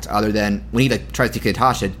react, other than when he tries to kill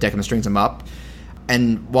Tasha, Dekum strings him up.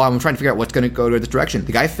 and while I'm trying to figure out what's going to go to this direction,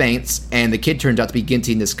 the guy faints, and the kid turns out to be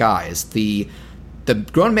Ginty in disguise. The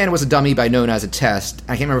grown man was a dummy by Nona as a test.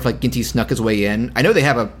 I can't remember if like Ginty snuck his way in. I know they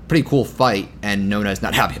have a pretty cool fight, and Nona's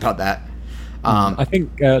not happy about that. I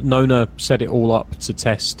think Nona set it all up to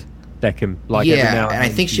test Decim. Like every now and I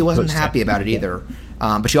think she wasn't happy about it either.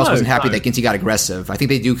 But she also wasn't happy that Ginty got aggressive. I think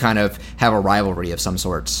they do kind of have a rivalry of some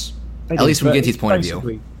sorts, at least from Ginty's point of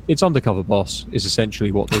view. It's Undercover Boss is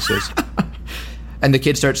essentially what this is. And the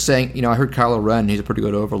kid starts saying, I heard Kylo Ren, he's a pretty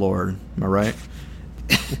good overlord. Am I right?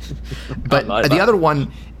 But the other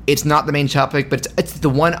one, it's not the main topic, but it's the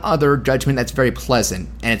one other judgment that's very pleasant.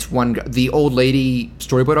 And it's the old lady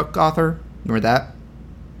storybook author. Remember that?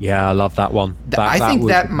 Yeah, I love that one. I think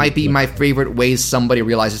that might be my favorite ways somebody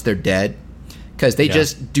realizes they're dead. Because they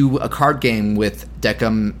just do a card game with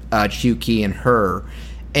Decim, Chiuki, and her.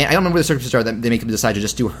 And I don't remember the circumstances are that they make them decide to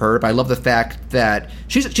just do her, but I love the fact that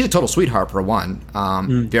she's a total sweetheart for one.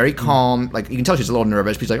 Very calm. Like, you can tell she's a little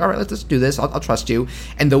nervous. She's like, all right, let's do this. I'll trust you.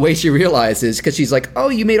 And the way she realizes, because she's like, oh,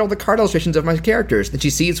 you made all the card illustrations of my characters. And she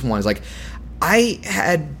sees one. It's like, I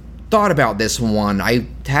had thought about this one. I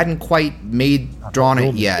hadn't quite drawn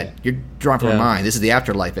it yet. You're drawing from mine. This is the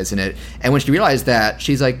afterlife, isn't it? And when she realized that,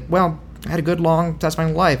 she's like, well, I had a good, long,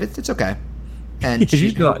 satisfying life. It's okay. And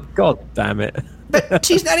she's like, God damn it. But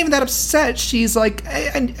she's not even that upset. She's like,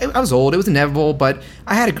 I was old. It was inevitable, but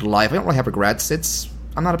I had a good life. I don't really have regrets.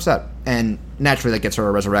 I'm not upset. And naturally, that gets her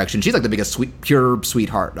a resurrection. She's like the biggest pure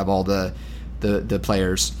sweetheart of all the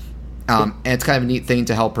players. And it's kind of a neat thing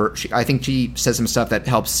to help her. I think she says some stuff that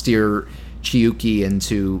helps steer Chiuki and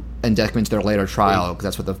Decim into their later trial, because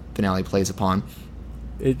that's what the finale plays upon.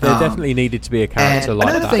 There definitely needed to be a character like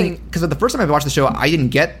that. Another thing, because the first time I watched the show, I didn't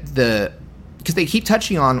get because they keep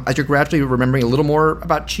touching on, as you're gradually remembering a little more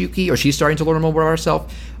about Chiuki, or she's starting to learn more about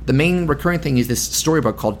herself, the main recurring thing is this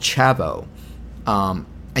storybook called Chavo. And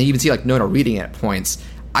you even see like Nona reading it at points.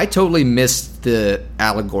 I totally missed the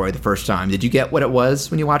allegory the first time. Did you get what it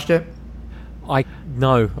was when you watched it?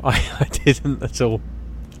 No, I didn't at all.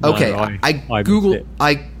 Okay, no, I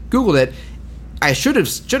Googled it. I should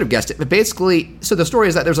have guessed it, but basically, so the story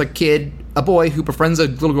is that there's a boy who befriends a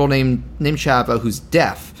little girl named Chavo who's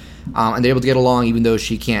deaf. And they're able to get along even though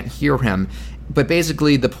she can't hear him. But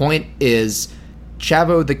basically, the point is,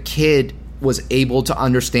 Chavo the kid was able to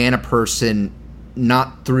understand a person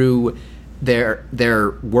not through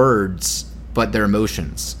their words, but their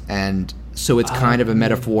emotions. And so it's kind of a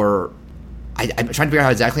metaphor. I'm trying to figure out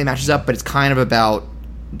how exactly it matches up, but it's kind of about,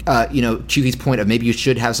 Chiuki's point of maybe you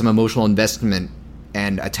should have some emotional investment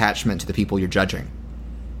and attachment to the people you're judging.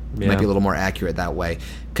 It might be a little more accurate that way.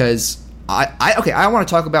 Because I want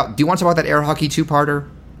to talk about... Do you want to talk about that air hockey two-parter?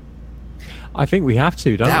 I think we have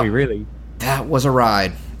to, don't we, really? That was a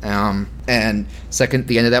ride. And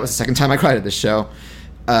the end of that was the second time I cried at this show.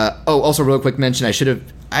 Also, real quick mention,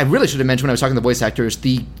 I really should have mentioned when I was talking to the voice actors,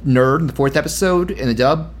 the nerd in the 4th episode in the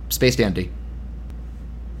dub, Space Dandy.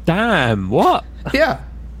 Damn, what? Yeah.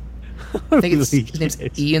 I think his name's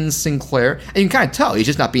Ian Sinclair. And you can kind of tell, he's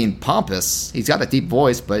just not being pompous. He's got that deep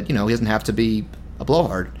voice, but, he doesn't have to be a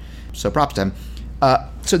blowhard. So props to him.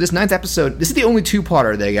 So this 9th episode, this is the only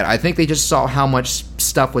two-parter they get. I think they just saw how much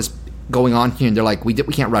stuff was going on here, and they're like, we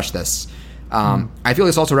can't rush this. I feel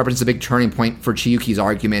this also represents a big turning point for Chiuki's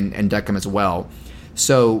argument and Decim as well.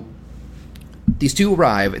 So these two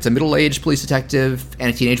arrive. It's a middle-aged police detective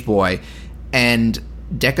and a teenage boy, and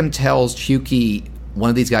Decim tells Chiuki one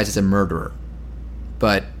of these guys is a murderer.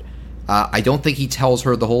 But I don't think he tells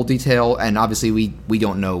her the whole detail, and obviously we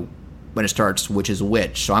don't know when it starts which is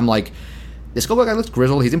which. So I'm like, this guy looks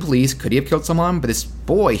grizzled, he's in police, could he have killed someone? But this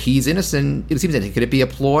boy, he's innocent, it seems innocent. Could it be a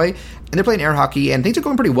ploy? And they're playing air hockey, and things are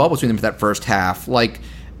going pretty well between them for that first half. Like,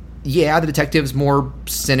 yeah, the detective's more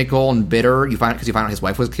cynical and bitter, because you find out his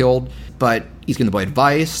wife was killed, but he's giving the boy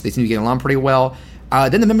advice, they seem to be getting along pretty well.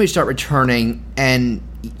 Then the memories start returning, and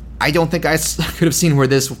I don't think I could have seen where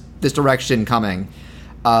this direction coming.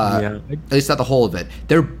 At least not the whole of it.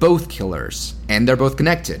 They're both killers, and they're both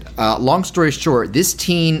connected. Long story short, this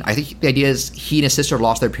teen, I think the idea is he and his sister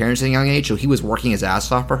lost their parents at a young age, so he was working his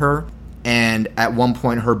ass off for her, and at one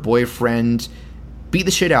point her boyfriend beat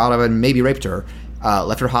the shit out of her and maybe raped her,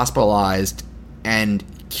 left her hospitalized, and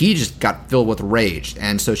he just got filled with rage.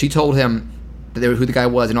 And so she told him who the guy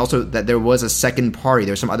was, and also that there was a second party.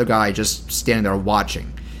 There was some other guy just standing there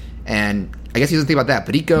watching. And I guess he doesn't think about that,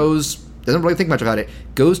 but he doesn't really think much about it,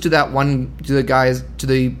 goes to the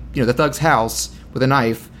thug's house with a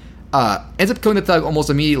knife, ends up killing the thug almost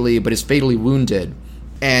immediately, but is fatally wounded.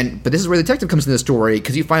 But this is where the detective comes into the story,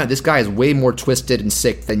 because you find out this guy is way more twisted and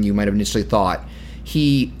sick than you might have initially thought.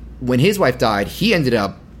 When his wife died, he ended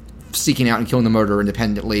up seeking out and killing the murderer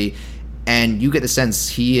independently, and you get the sense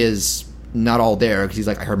he is not all there, because he's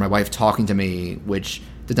like, I heard my wife talking to me, which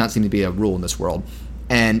does not seem to be a rule in this world.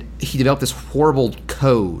 And he developed this horrible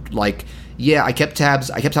code, like, yeah, I kept tabs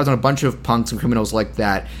on a bunch of punks and criminals like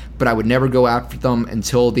that, but I would never go after them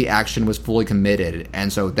until the action was fully committed.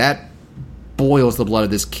 And so that boils the blood of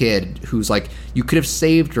this kid who's like, you could have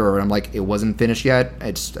saved her. And I'm like, it wasn't finished yet.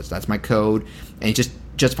 That's my code. And he just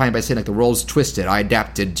justifying by saying, like, the role's twisted. I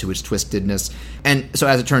adapted to its twistedness. And so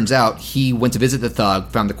as it turns out, he went to visit the thug,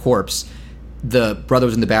 found the corpse. The brother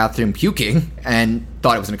was in the bathroom puking and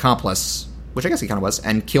thought it was an accomplice, which I guess he kind of was,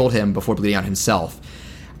 and killed him before bleeding out himself.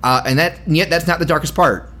 And yet that's not the darkest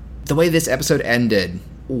part. The way this episode ended,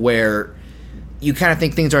 where you kind of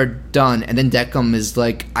think things are done, and then Deckham is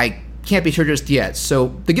like, I can't be sure just yet.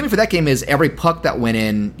 So the gimmick for that game is every puck that went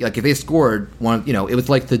in, like if they scored one, it was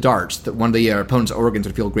like the darts, that one of the opponent's organs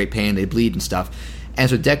would feel great pain, they'd bleed and stuff. And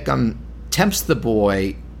so Deckham tempts the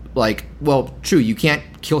boy, like, well, true, you can't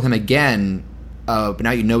kill him again, but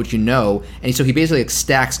now you know what you know. And so he basically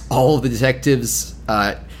stacks all of the detectives'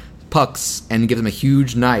 pucks and gives him a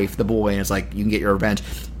huge knife, the boy, and it's like, you can get your revenge.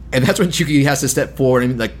 And that's when Chucky has to step forward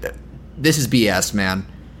and like, this is BS, man.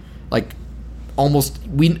 Like, almost,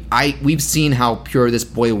 we've seen how pure this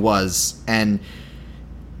boy was, and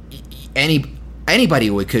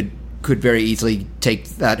anybody could very easily take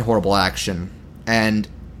that horrible action. And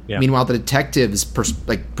meanwhile, the detectives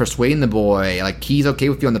persuading the boy, like, he's okay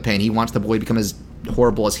with feeling the pain. He wants the boy to become as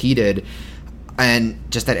horrible as he did. And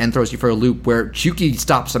just that end throws you for a loop where Chucky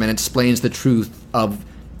stops him and explains the truth of,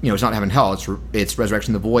 it's not heaven and hell, it's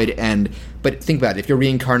resurrection of the void. But think about it, if you're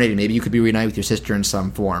reincarnated, maybe you could be reunited with your sister in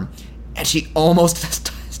some form. And she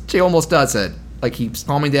almost does it. Like, he's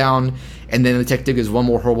calming down, and then the detective gives one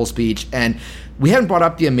more horrible speech. And we haven't brought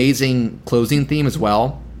up the amazing closing theme as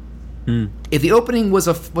well. If the opening was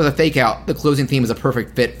a fake out, the closing theme is a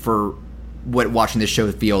perfect fit for what watching this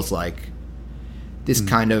show feels like. This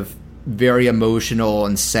kind of very emotional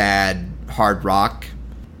and sad hard rock.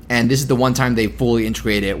 And this is the one time they fully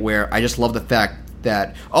integrate it, where I just love the fact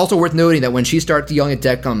that, also worth noting that when she starts yelling at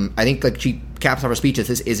Deckham, I think, like, she caps off her speech that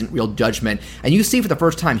this isn't real judgment. And you see for the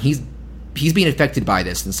first time he's being affected by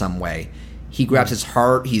this in some way. He grabs his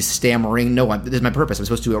heart, he's stammering, no, this is my purpose, I'm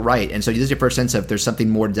supposed to do it right. And so this is your first sense of there's something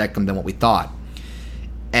more to Deckham than what we thought.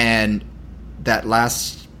 And that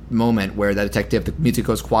last moment where the detective, the music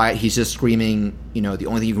goes quiet, he's just screaming, the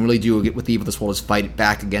only thing you can really do with the evil of this world is fight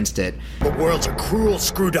back against it. The world's a cruel,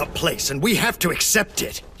 screwed up place, and we have to accept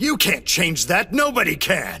it. You can't change that, nobody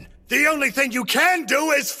can. The only thing you can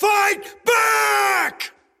do is fight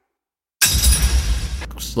back!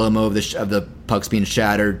 Slow-mo of the pucks being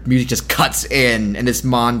shattered, music just cuts in this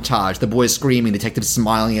montage, the boy's screaming, the detective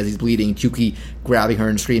smiling as he's bleeding, Chucky grabbing her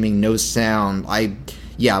and screaming, no sound. I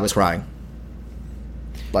was crying.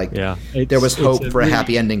 Like, there was hope for a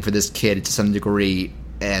happy ending for this kid to some degree,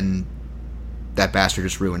 and that bastard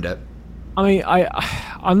just ruined it. I mean,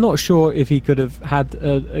 I'm not sure if he could have had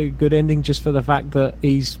a good ending just for the fact that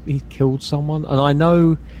he killed someone. And I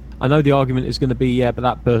know the argument is going to be, but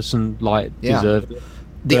that person deserved it.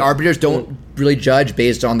 The arbiters don't really judge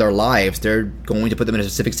based on their lives. They're going to put them in a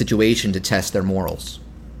specific situation to test their morals.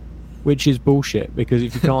 Which is bullshit, because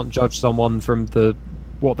if you can't judge someone from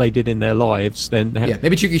what they did in their lives, then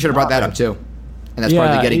maybe Chucky should have brought that up too, and that's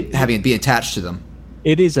part of having it be attached to them.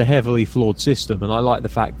 It is a heavily flawed system, and I like the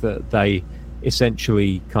fact that they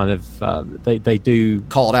essentially kind of they do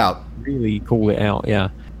call it out, really call it out,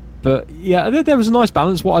 But there was a nice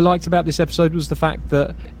balance. What I liked about this episode was the fact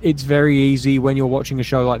that it's very easy when you're watching a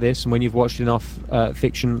show like this, and when you've watched enough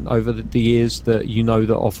fiction over the years, that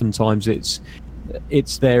that oftentimes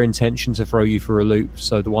it's their intention to throw you for a loop.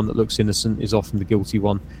 So the one that looks innocent is often the guilty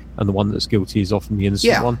one, and the one that's guilty is often the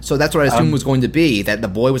innocent one. So that's what I assumed was going to be, that the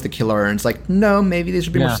boy was the killer, and it's like, no, maybe they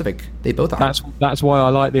should be more specific. They both are. That's why I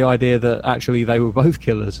like the idea that actually they were both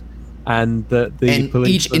killers, and that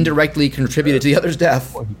each indirectly contributed to the other's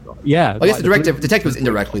death. Yeah. Well, I guess the detective was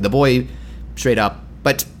indirectly. The boy straight up,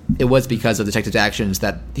 but it was because of the detective's actions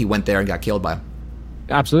that he went there and got killed by.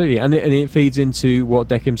 Absolutely, and it feeds into what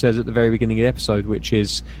Deckham says at the very beginning of the episode, which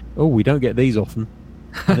is, we don't get these often.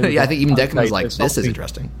 I think even Deckham was like, this is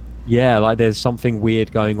interesting. Yeah, like there's something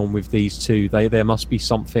weird going on with these two. There must be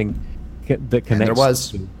something that connects. And there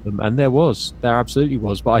was. Them. And there absolutely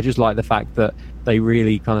was. But I just like the fact that they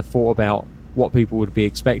really kind of thought about what people would be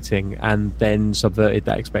expecting and then subverted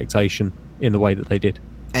that expectation in the way that they did.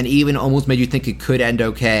 And even almost made you think it could end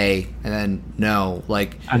okay, and then no,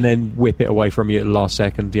 and then whip it away from you at the last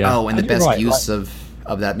second. And the best use of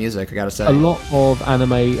that music, I gotta say. A lot of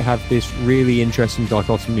anime have this really interesting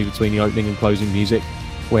dichotomy between the opening and closing music,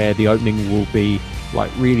 where the opening will be like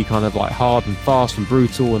really kind of like hard and fast and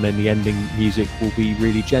brutal, and then the ending music will be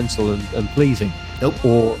really gentle and pleasing. Nope.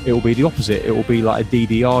 Or it will be the opposite. It will be like a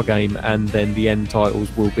DDR game, and then the end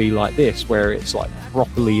titles will be like this, where it's like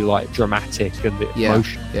properly like dramatic and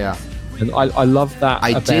emotional. Yeah. And I love that.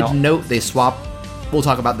 I did note they swapped. We'll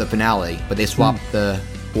talk about the finale, but they swapped the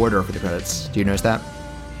order for the credits. Do you notice that?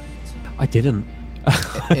 I didn't.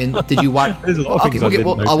 And did you watch? There's a lot of things I didn't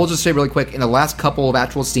notice. I will just say really quick. In the last couple of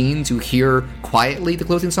actual scenes, you hear quietly the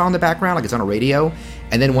closing song in the background, like it's on a radio.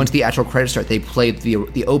 And then once the actual credits start, they played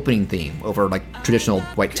the opening theme over like traditional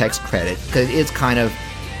white text credit, because it's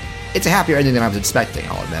a happier ending than I was expecting.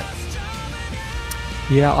 I'll admit.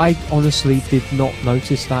 Yeah, I honestly did not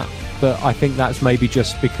notice that, but I think that's maybe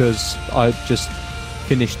just because I just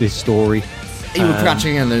finished this story. You were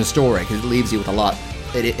catching in the story because it leaves you with a lot.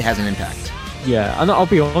 It has an impact. Yeah, and I'll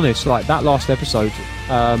be honest, like that last episode,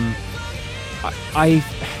 I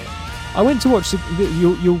went to watch.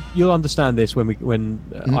 You'll understand this when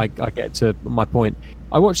I get to my point.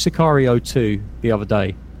 I watched Sicario 2 the other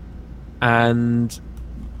day, and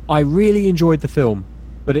I really enjoyed the film,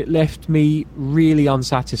 but it left me really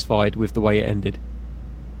unsatisfied with the way it ended,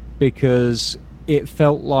 because it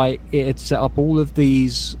felt like it had set up all of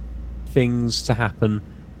these things to happen,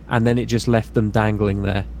 and then it just left them dangling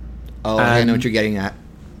there. Oh, I know what you're getting at.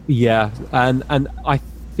 Yeah, and I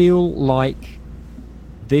feel like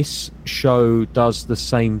this show does the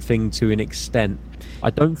same thing to an extent. I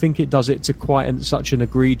don't think it does it to quite such an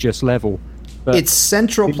egregious level. But its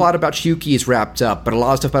central plot about Shuki is wrapped up, but a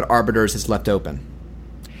lot of stuff about Arbiters is left open.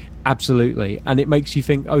 Absolutely, and it makes you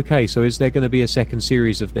think, okay, so is there going to be a second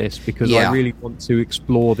series of this? Because I really want to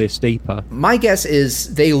explore this deeper. My guess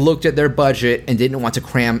is they looked at their budget and didn't want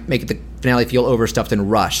to make the finale feel overstuffed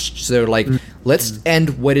and rushed. So they're like, let's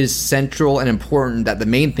end what is central and important, that the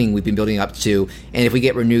main thing we've been building up to, and if we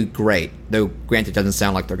get renewed, great. Though, granted, it doesn't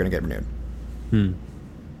sound like they're going to get renewed.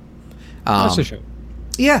 That's a shame.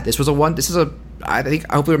 Yeah, I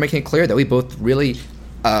hope we were making it clear that we both really,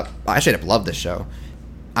 I should have loved this show.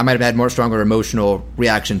 I might have had more stronger emotional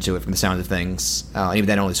reaction to it from the sound of things, even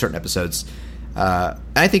then only certain episodes. And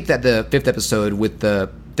I think that the 5th episode with the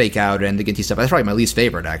fake out and the Ginty stuff, that's probably my least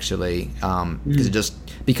favorite, actually, because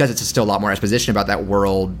it's still a lot more exposition about that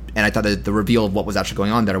world, and I thought that the reveal of what was actually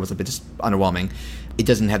going on there was a bit just underwhelming. It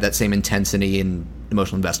doesn't have that same intensity and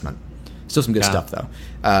emotional investment. Still some good stuff, though.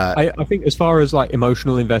 I think as far as like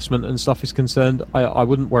emotional investment and stuff is concerned, I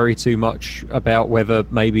wouldn't worry too much about whether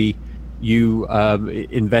maybe you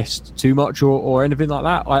invest too much or anything like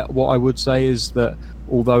that. What I would say is that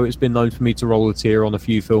although it's been known for me to roll a tear on a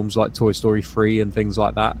few films like Toy Story 3 and things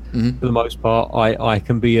like that, for the most part, I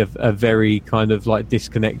can be a very kind of like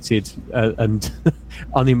disconnected and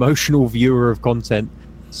unemotional viewer of content.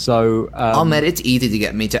 So I'll admit, it's easy to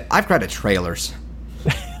get me to. I've cried at trailers.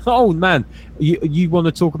 Oh man, you want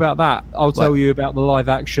to talk about that? I'll tell you about the live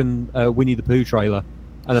action Winnie the Pooh trailer.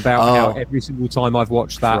 And about how every single time I've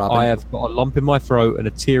watched that, I have got a lump in my throat and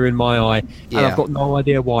a tear in my eye, and I've got no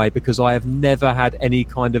idea why, because I have never had any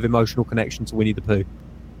kind of emotional connection to Winnie the Pooh.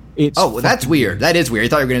 That's weird. That is weird. I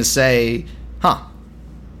thought you were going to say, huh.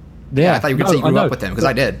 Yeah, I thought you were going to say you grew up with them, because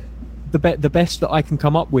I did. The best that I can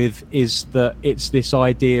come up with is that it's this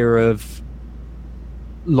idea of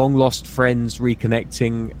long-lost friends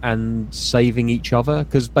reconnecting and saving each other,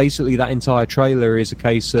 because basically that entire trailer is a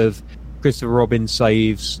case of Christopher Robin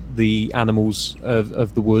saves the animals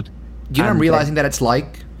of the wood. Do you know what I'm realizing that it's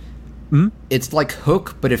like? It's like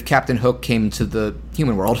Hook, but if Captain Hook came to the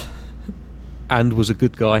human world. And was a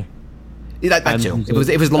good guy. That too.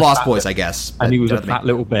 It was the Lost Boys, I guess. And he was a fat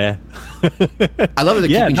little bear. I love it.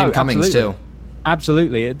 Keeping Jim Cummings, too.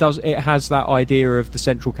 Absolutely. It does. It has that idea of the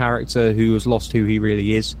central character who has lost who he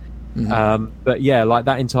really is. But yeah, like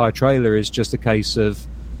that entire trailer is just a case of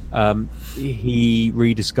he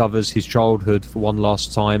rediscovers his childhood for one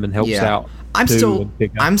last time and helps out. I'm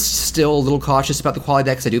still a little cautious about the quality of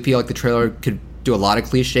that, because I do feel like the trailer could do a lot of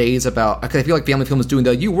cliches about. I feel like family film is doing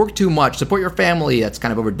the "you work too much, support your family." That's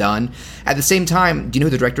kind of overdone. At the same time, do you know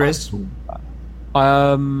who the director is?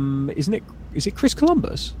 Isn't it? Is it Chris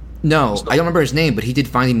Columbus? No, I don't remember his name, but he did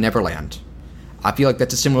Finding Neverland. I feel like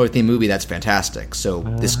that's a similar theme movie that's fantastic. So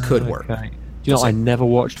this could work. Do you know, I never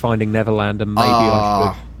watched Finding Neverland, and maybe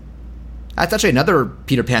I should. That's actually another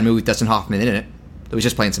Peter Pan movie with Dustin Hoffman in it. That was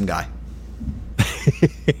just playing some guy.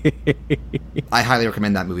 I highly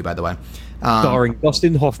recommend that movie, by the way. Starring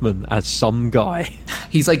Dustin Hoffman as some guy.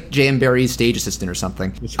 He's like J.M. Barrie's stage assistant or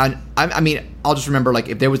something. And I mean, I'll just remember, like,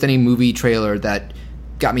 if there was any movie trailer that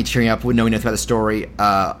got me tearing up with knowing nothing about the story,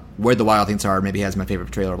 Where the Wild Things Are maybe has my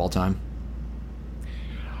favorite trailer of all time.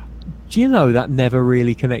 Do you know that never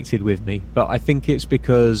really connected with me? But I think it's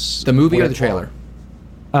because The movie or the trailer?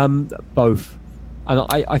 Both. And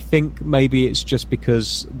I think maybe it's just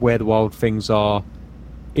because Where the Wild Things Are.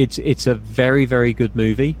 It's a very, very good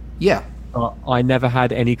movie. Yeah. I never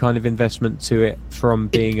had any kind of investment to it from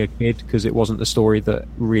being a kid because it wasn't the story that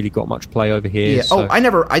really got much play over here. Yeah. So. I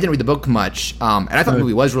didn't read the book much, and I thought the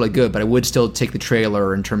movie was really good, but I would still take the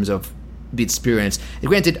trailer in terms of the experience. And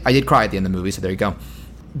granted, I did cry at the end of the movie, so there you go.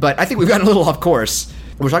 But I think we've gotten a little off course.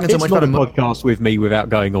 We're talking so much about a podcast with me without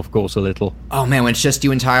going off course a little. Oh man, when it's just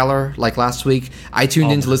you and Tyler, like last week, I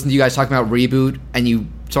tuned in to listen to you guys talking about Reboot, and you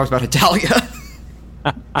talked about Italia.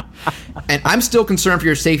 And I'm still concerned for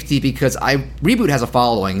your safety because Reboot has a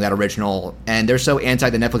following, that original, and they're so anti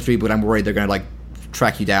the Netflix reboot. I'm worried they're going to like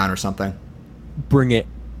track you down or something. Bring it.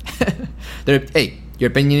 Hey, your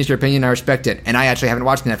opinion is your opinion. I respect it, and I actually haven't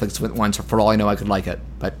watched the Netflix one, so for all I know, I could like it.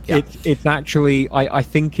 But yeah, it's actually I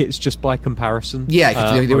think it's just by comparison.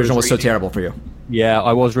 Yeah, the original was so terrible for you. Yeah,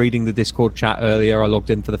 I was reading the Discord chat earlier. I logged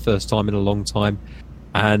in for the first time in a long time.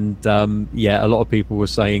 And a lot of people were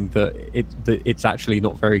saying that it's actually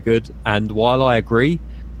not very good. And while I agree,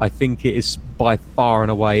 I think it is by far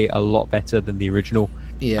and away a lot better than the original.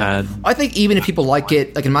 Yeah, and I think even if people like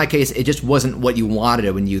it, like in my case, it just wasn't what you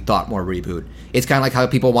wanted when you thought more Reboot. It's kind of like how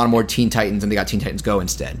people wanted more Teen Titans and they got Teen Titans Go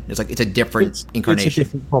instead. It's like it's a different incarnation. It's a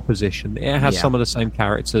different proposition. It has some of the same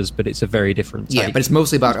characters, but it's a very different take. Yeah, but it's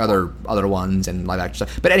mostly about other ones and live action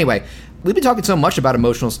stuff. But anyway, we've been talking so much about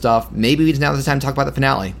emotional stuff. Maybe now's the time to talk about the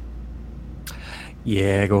finale.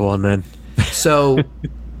 Yeah, go on then. So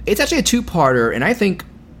it's actually a two-parter, and I think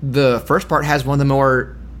the first part has one of the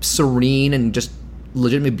more serene and just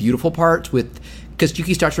legitimately beautiful parts because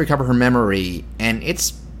Yuki starts to recover her memory, and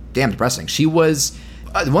it's damn depressing. She was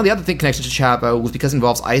one of the other connections to Chavo was because it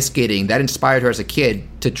involves ice skating. That inspired her as a kid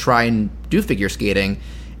to try and do figure skating,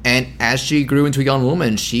 and as she grew into a young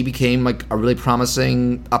woman, she became like a really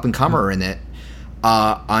promising up-and-comer in it.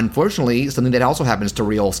 Unfortunately, something that also happens to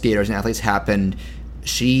real skaters and athletes happened.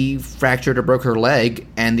 She fractured or broke her leg,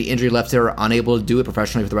 and the injury left her unable to do it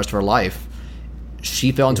professionally for the rest of her life.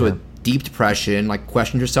 She fell into a deep depression, like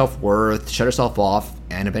questioned her self-worth, shut herself off,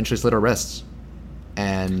 and eventually slit her wrists.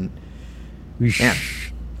 And man,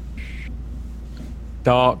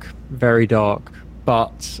 dark, very dark,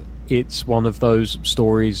 but it's one of those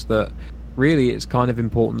stories that really it's kind of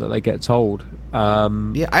important that they get told.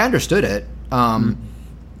 Yeah, I understood it.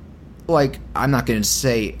 Like, I'm not going to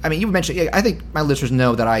say... I mean, you mentioned... I think my listeners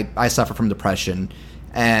know that I suffer from depression,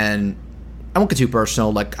 and I won't get too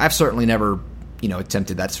personal. Like, I've certainly never,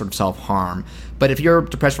 attempted that sort of self-harm. But if you're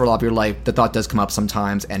depressed for a lot of your life, the thought does come up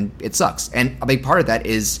sometimes, and it sucks. And a big part of that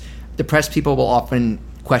is depressed people will often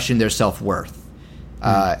question their self-worth.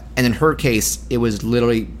 And in her case, it was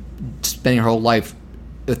literally spending her whole life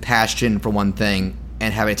with passion for one thing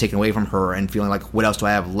and having it taken away from her and feeling like, what else do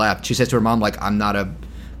I have left? She says to her mom, like, I'm not a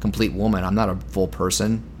complete woman. I'm not a full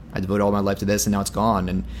person. I devoted all my life to this, and now it's gone.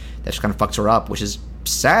 And that just kind of fucks her up, which is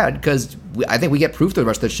sad because I think we get proof through the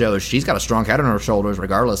rest of the show. She's got a strong head on her shoulders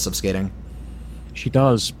regardless of skating. She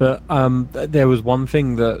does, but there was one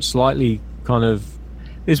thing that slightly kind of...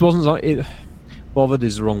 This wasn't like... bothered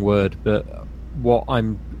is the wrong word, but what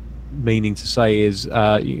I'm meaning to say is,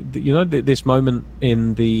 this moment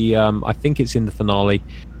in the... I think it's in the finale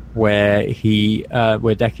where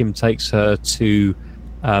where Dekim takes her to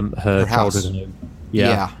her house. childhood home.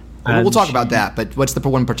 Yeah. We'll talk about that, but what's the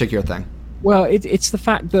one particular thing? Well, it's the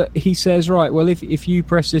fact that he says, right, well, if you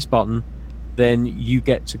press this button, then you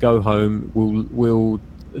get to go home. We'll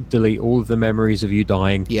delete all of the memories of you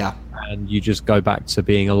dying. Yeah. And you just go back to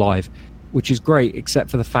being alive, which is great, except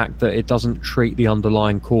for the fact that it doesn't treat the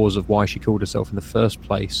underlying cause of why she killed herself in the first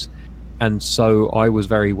place. And so I was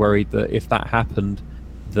very worried that if that happened,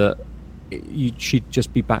 that she'd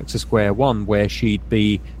just be back to square one, where she'd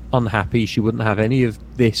be unhappy. She wouldn't have any of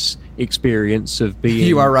this experience of being...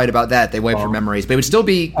 You are right about that. They wipe her memories. But it would still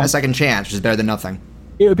be a second chance, which is better than nothing.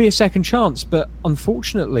 It would be a second chance, but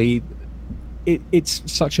unfortunately, it's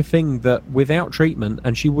such a thing that without treatment,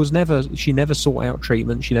 and she never sought out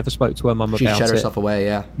treatment. She never spoke to her mum about it. She shut herself away,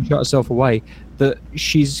 yeah. She shut herself away. That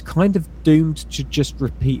she's kind of doomed to just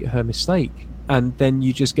repeat her mistake. And then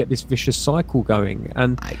you just get this vicious cycle going.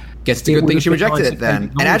 And I guess it's a good thing she rejected it then.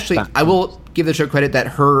 And actually, I will give the show credit that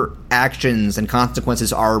her actions and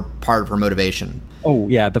consequences are part of her motivation. Oh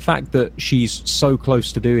yeah, the fact that she's so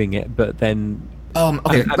close to doing it, but then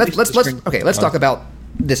okay, let's talk about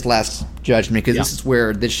this last judgment, because this is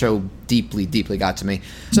where this show deeply, deeply got to me.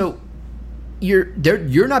 So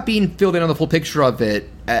you're not being filled in on the full picture of it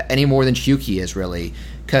any more than Shuki is, really,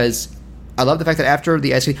 because I love the fact that after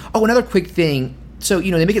the ice skating... Oh, another quick thing. So,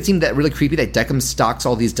 they make it seem that really creepy that Decim stocks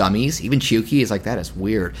all these dummies. Even Chiuki is like, that is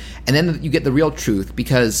weird. And then you get the real truth,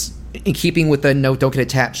 because in keeping with the don't get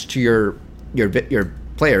attached to your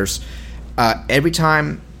players, every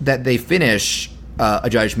time that they finish a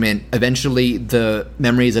judgment, eventually the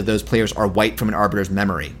memories of those players are wiped from an arbiter's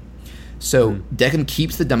memory. So Decim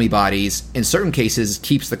keeps the dummy bodies, in certain cases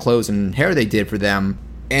keeps the clothes and hair they did for them,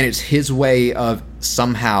 and it's his way of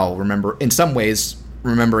somehow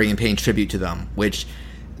remembering and paying tribute to them, which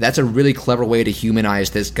that's a really clever way to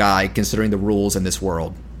humanize this guy considering the rules in this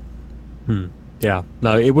world. Yeah.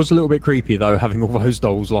 No, it was a little bit creepy, though, having all those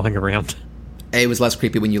dolls lying around. It was less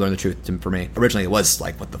creepy when you learn the truth, for me. Originally, it was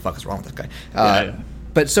like, what the fuck is wrong with this guy?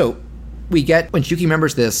 But so, we get, when Chiuki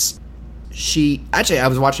remembers this, I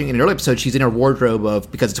was watching in an early episode, she's in her wardrobe of,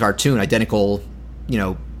 because it's a cartoon, identical,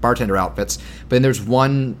 bartender outfits. But then there's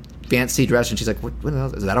one fancy dress, and she's like, what the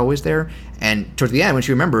hell, is that always there? And towards the end, when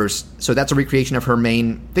she remembers, so that's a recreation of her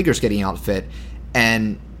main figure skating outfit,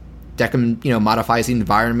 and Decim, modifies the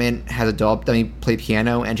environment, has a doll dummy play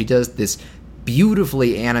piano, and she does this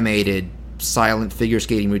beautifully animated silent figure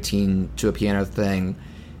skating routine to a piano thing,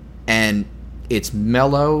 and it's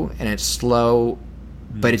mellow and it's slow,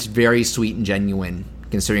 but it's very sweet and genuine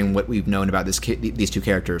considering what we've known about these two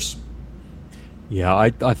characters. Yeah,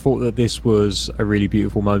 I thought that this was a really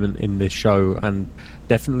beautiful moment in this show, and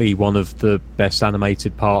definitely one of the best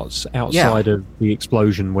animated parts outside of the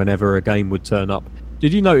explosion whenever a game would turn up.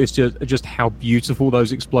 Did you notice just how beautiful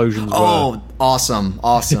those explosions were? Oh, awesome.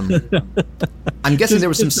 I'm guessing there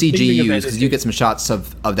was some CG used, because you get some shots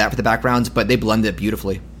of that for the backgrounds, but they blended it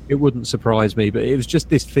beautifully. It wouldn't surprise me, but it was just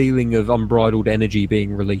this feeling of unbridled energy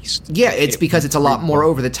being released. Yeah, it's because it's a lot more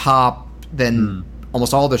over the top than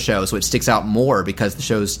almost all the shows, so it sticks out more because the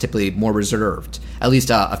show's typically more reserved, at least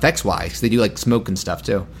effects-wise. They do like smoke and stuff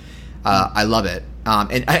too. I love it.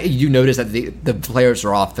 And you notice that the players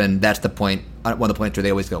are off, and that's the point. One of the points where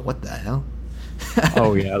they always go, "What the hell?"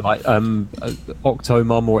 Oh yeah, like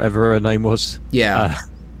Octomom or whatever her name was. Yeah.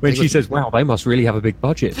 When she says, "Wow, they must really have a big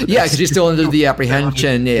budget." Yeah, because she's still under the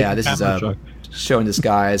apprehension. Yeah, this is a show in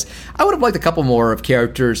disguise. I would have liked a couple more of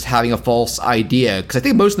characters having a false idea, because I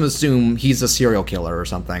think most of them assume he's a serial killer or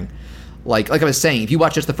something. Like I was saying, if you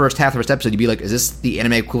watch just the first half of the first episode, you'd be like, is this the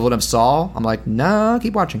anime equivalent of Saw? I'm like, no,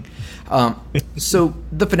 keep watching. So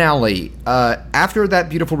the finale, after that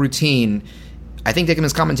beautiful routine, I think Decim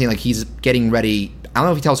is commenting like he's getting ready. I don't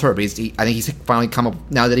know if he tells her, but I think he's finally come up,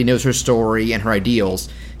 now that he knows her story and her ideals,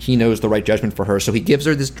 he knows the right judgment for her. So he gives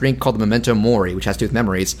her this drink called the Memento Mori, which has to do with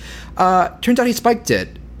memories. Turns out he spiked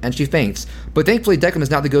it, and she faints. But thankfully, Decim is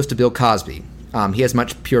not the ghost of Bill Cosby. He has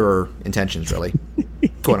much purer intentions, really,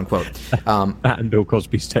 quote unquote. That and Bill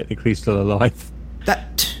Cosby's technically still alive.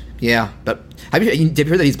 Yeah, but have you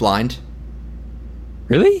heard that he's blind?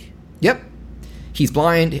 Really? Yep. He's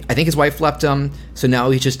blind. I think his wife left him, so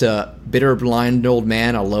now he's just a bitter, blind old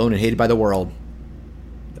man, alone and hated by the world.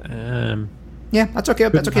 Yeah, that's okay.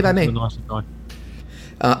 That's okay by me.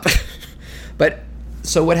 But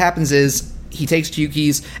so what happens is he takes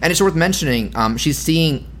Chiuki's, and it's worth mentioning. She's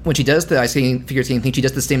seeing when she does the ice skating figure skating thing, she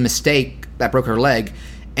does the same mistake that broke her leg,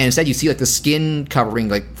 and instead you see like the skin covering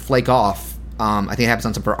like flake off. I think it happens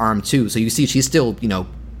on some of her arm too. So you see she's still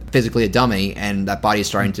physically a dummy, and that body is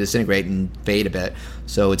starting to disintegrate and fade a bit.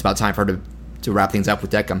 So it's about time for her to wrap things up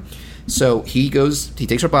with Decim. So he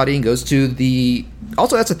takes her body and goes to the...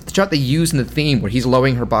 Also, that's a shot they use in the theme where he's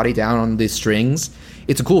lowering her body down on the strings.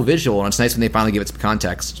 It's a cool visual, and it's nice when they finally give it some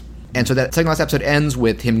context. And so that second last episode ends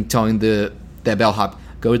with him telling the bellhop,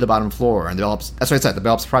 go to the bottom floor. And the bellhop's... That's what I said. The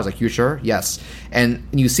bellhop's surprised, like, you sure? Yes. And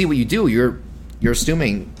you see what you do. You're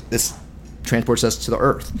assuming this transports us to the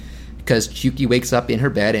Earth. Because Chiuki wakes up in her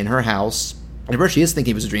bed, in her house. And at first she is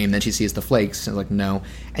thinking it was a dream, then she sees the flakes, and like, no.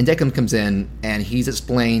 And Decim comes in, and he's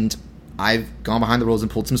explained, I've gone behind the rules and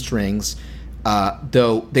pulled some strings,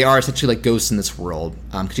 though they are essentially like ghosts in this world.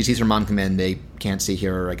 Because she sees her mom come in, they can't see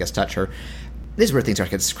her, or I guess touch her. This is where things are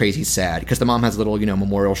get crazy sad, because the mom has a little,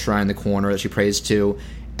 memorial shrine in the corner that she prays to,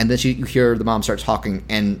 and then you hear the mom start talking,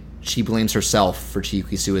 and she blames herself for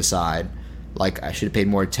Chiuki's suicide. Like, I should have paid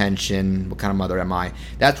more attention. What kind of mother am I?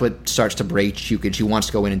 That's what starts to break Chiuki. She wants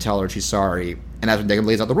to go in and tell her she's sorry. And that's when Decim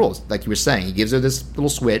lays out the rules. Like you were saying, he gives her this little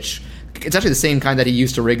switch. It's actually the same kind that he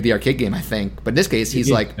used to rig the arcade game, I think. But in this case,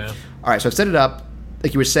 he's all right, so I've set it up.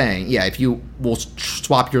 Like you were saying, yeah, if you will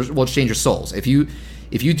we'll exchange your souls. If you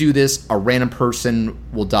do this, a random person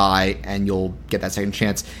will die, and you'll get that second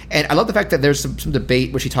chance. And I love the fact that there's some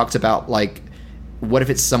debate where she talks about, like, what if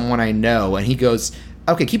it's someone I know? And he goes...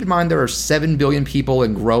 Okay, keep in mind there are 7 billion people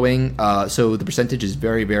and growing, so the percentage is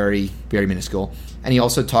very, very, very minuscule. And he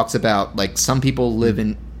also talks about, like, some people live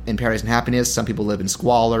in in paradise and happiness. Some people live in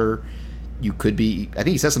squalor. You could be, I think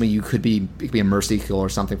he says something, it could be a mercy kill or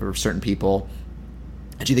something for certain people.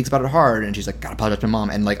 And she thinks about it hard, and she's like, gotta apologize to my mom.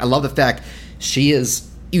 And like, I love the fact she is,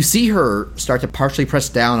 you see her start to partially press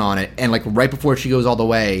down on it, and like right before she goes all the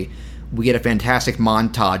way, we get a fantastic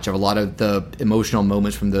montage of a lot of the emotional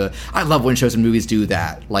moments from I love when shows and movies do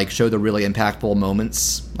that, like show the really impactful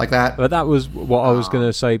moments like that. But that was what I was going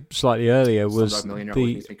to say slightly earlier, was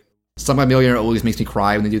Slumdog Millionaire always makes me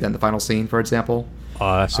cry when they do that in the final scene, for example.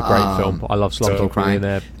 Oh, that's a great film. I love Slumdog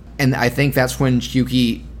Millionaire. And I think that's when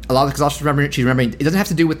Yuki, a lot of, because she's remembering, it doesn't have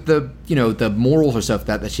to do with the morals or stuff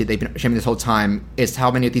that they've been shaming this whole time. It's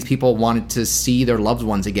how many of these people wanted to see their loved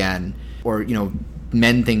ones again, or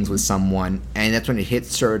mend things with someone. And that's when it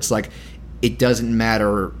hits her. It's like, it doesn't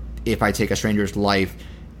matter if I take a stranger's life,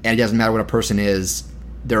 and it doesn't matter what a person is.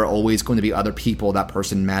 There are always going to be other people that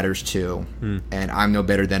person matters to, and I'm no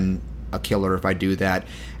better than a killer if I do that.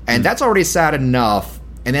 And that's already sad enough.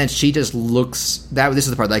 And then she just looks, this is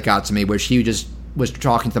the part that got to me, where she just was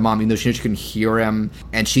talking to the mom, even though she couldn't hear him,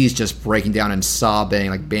 and she's just breaking down and sobbing,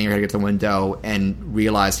 like banging her head against the window and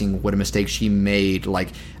realizing what a mistake she made. Like,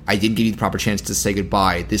 I didn't give you the proper chance to say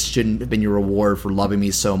goodbye. This shouldn't have been your reward for loving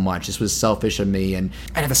me so much. This was selfish of me. And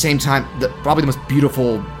at the same time, probably the most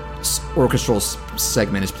beautiful orchestral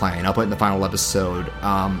segment is playing. I'll put it in the final episode.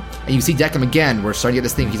 And you see Declan again. We're starting to get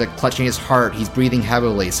this thing. He's like clutching his heart. He's breathing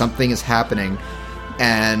heavily. Something is happening.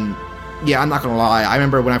 And yeah, I'm not gonna lie. I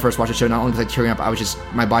remember when I first watched the show, not only was I tearing up,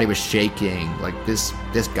 my body was shaking. Like this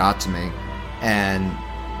got to me. And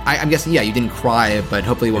I'm guessing, yeah, you didn't cry, but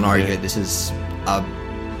hopefully you won't argue it. This is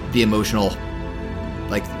the emotional,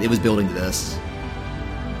 like it was building to this.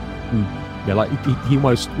 Yeah, like he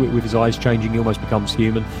almost, with his eyes changing, he almost becomes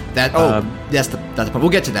human. That's the point. We'll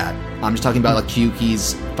get to that. I'm just talking about like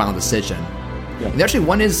Yuki's final decision. Yeah. And actually,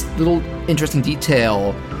 one little interesting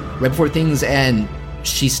detail right before things end.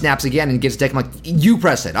 She snaps again and gives Declan, like, you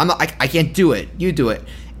press it. I can't do it. You do it.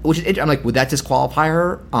 Which is, I'm like, would that disqualify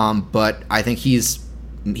her? But I think he's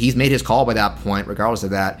made his call by that point, regardless of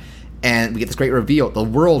that. And we get this great reveal. The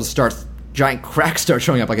world giant cracks start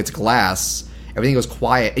showing up like it's glass. Everything goes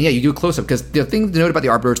quiet. And yeah, you do a close-up, because the thing to note about the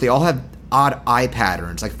Arbiters, they all have odd eye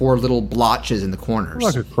patterns, like 4 little blotches in the corners.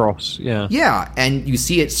 Like a cross, yeah. Yeah, and you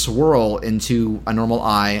see it swirl into a normal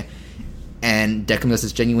eye. And Declan does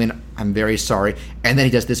this genuine, I'm very sorry. And then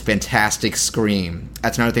he does this fantastic scream.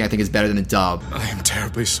 That's another thing I think is better than a dub. I am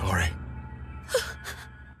terribly sorry.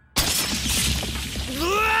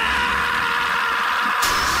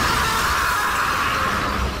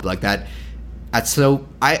 Like that. So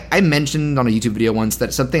I mentioned on a YouTube video once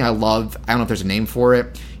that something I love, I don't know if there's a name for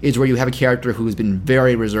it, is where you have a character who's been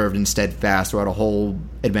very reserved and steadfast throughout a whole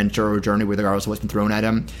adventure or journey, regardless of what's been thrown at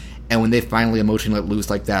him. And when they finally emotionally let loose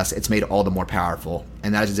like that, it's made all the more powerful.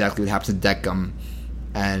 And that is exactly what happens to Declan.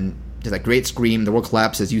 And there's that great scream, the world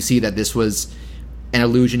collapses. You see that this was an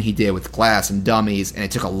illusion he did with glass and dummies, and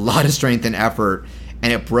it took a lot of strength and effort,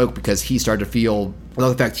 and it broke because he started to feel, I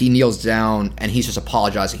love the fact he kneels down and he's just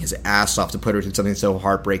apologizing his ass off to put her through something so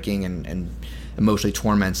heartbreaking and emotionally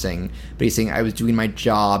tormenting. But he's saying, I was doing my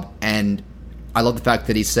job. And I love the fact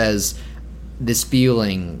that he says, this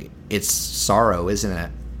feeling, it's sorrow, isn't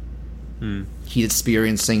it? He's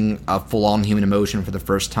experiencing a full-on human emotion for the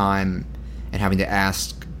first time and having to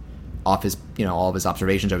ask off his, all of his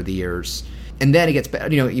observations over the years. And then it gets,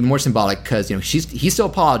 even more symbolic, because, he's still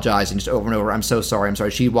apologizing just over and over. I'm so sorry. I'm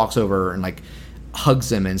sorry. She walks over and like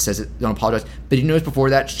hugs him and says, don't apologize. But you notice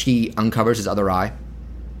before that, she uncovers his other eye.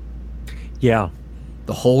 Yeah.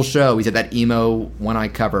 The whole show, he's had that emo one eye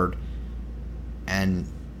covered. And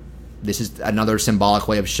this is another symbolic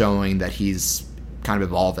way of showing that he's kind of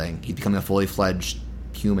evolving. He's becoming a fully fledged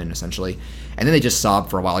human, essentially. And then they just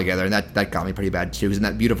sobbed for a while together, and that got me pretty bad too. Isn't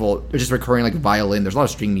that beautiful? There's just recurring like violin. There's a lot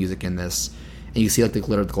of string music in this, and you see like the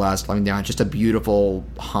glitter of the glass falling down. It's just a beautiful,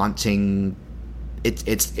 haunting.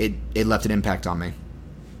 It left an impact on me.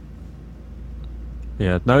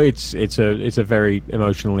 Yeah, no, it's a very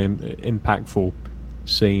emotionally impactful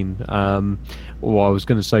scene. What I was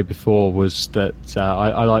going to say before was that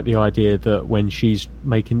I like the idea that when she's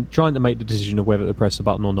trying to make the decision of whether to press the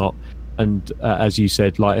button or not, and as you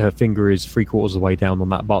said, like her finger is 3/4 of the way down on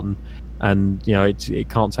that button, and it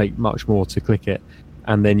can't take much more to click it,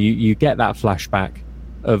 and then you get that flashback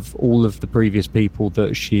of all of the previous people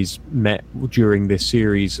that she's met during this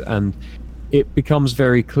series, and it becomes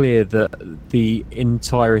very clear that the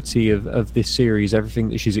entirety of this series, everything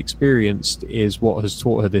that she's experienced, is what has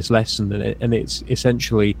taught her this lesson, and it's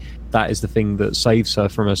essentially that is the thing that saves her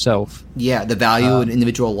from herself. Yeah, the value in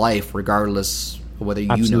individual life, regardless or whether you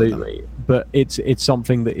Absolutely. know them. But it's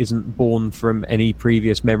something that isn't born from any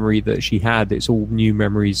previous memory that she had. It's all new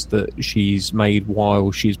memories that she's made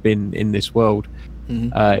while she's been in this world.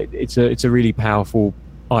 Mm-hmm. It's a really powerful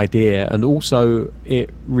idea, and also it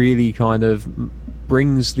really kind of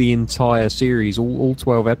brings the entire series, all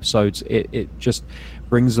 12 episodes, it just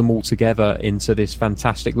brings them all together into this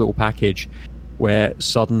fantastic little package where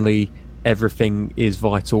suddenly everything is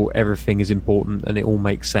vital, everything is important, and it all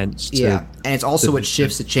makes sense. And it's also what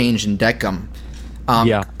shifts the change in Decim.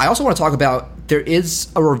 I also want to talk about, there is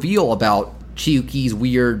a reveal about Chiyuki's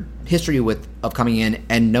weird history of coming in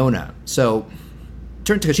and Nona. So,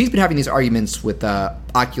 because she's been having these arguments with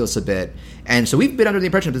Oculus a bit, and so we've been under the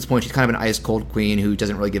impression at this point she's kind of an ice-cold queen who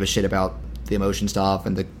doesn't really give a shit about the emotion stuff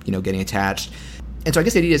and the getting attached. And so I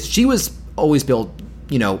guess the idea is she was always built,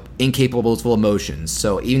 incapable of full emotions.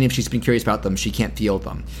 So even if she's been curious about them, she can't feel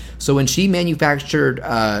them. So when she manufactured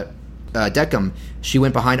Decim, she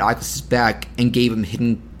went behind Oculus's back and gave him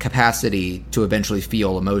hidden capacity to eventually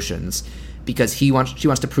feel emotions, because she wants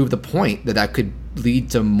to prove the point that could lead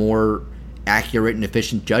to more accurate and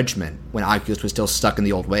efficient judgment when Oculus was still stuck in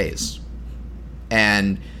the old ways.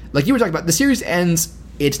 And like you were talking about, the series ends,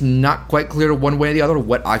 it's not quite clear one way or the other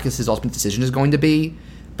what Oculus's ultimate decision is going to be,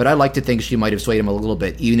 but I like to think she might have swayed him a little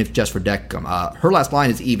bit, even if just for Decim. Her last line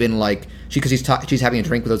is even like, because she's having a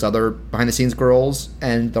drink with those other behind-the-scenes girls,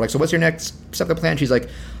 and they're like, so what's your next step of the plan? She's like,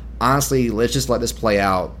 honestly, let's just let this play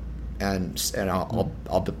out, and I'll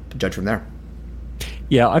judge from there.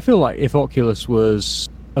 Yeah, I feel like if Oculus was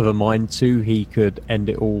of a mind to, he could end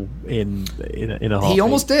it all in a heartbeat. He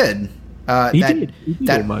almost did. He did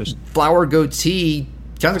almost. Flower goatee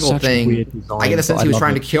tentacle thing, I get a sense he was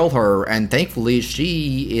trying to kill her, and thankfully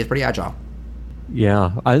she is pretty agile.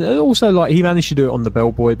 Yeah, and also like he managed to do it on the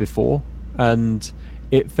bellboy before, and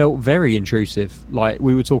it felt very intrusive. Like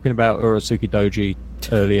we were talking about Urotsuki Doji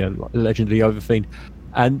earlier, like Legend of the Overfiend,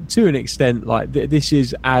 and to an extent, like this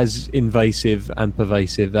is as invasive and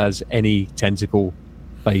pervasive as any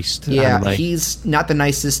tentacle-based anime. He's not the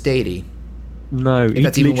nicest deity. No, if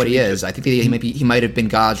that's even what he is. I think he might have been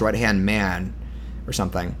God's right-hand man or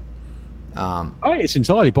something. It's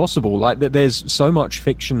entirely possible. Like there's so much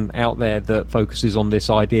fiction out there that focuses on this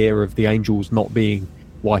idea of the angels not being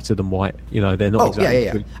whiter than white. They're not exactly...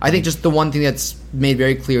 Yeah. I think just the one thing that's made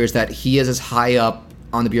very clear is that he is as high up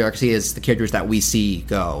on the bureaucracy as the characters that we see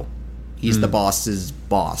go. He's the boss's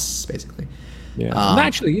boss, basically. Yeah. And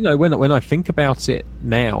actually, when I think about it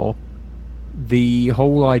now, the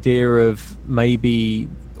whole idea of maybe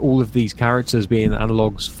all of these characters being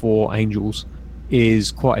analogues for angels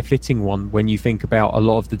is quite a fitting one when you think about a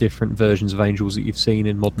lot of the different versions of angels that you've seen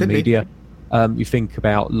in modern media. You think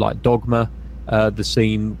about like Dogma, the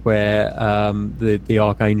scene where the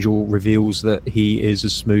Archangel reveals that he is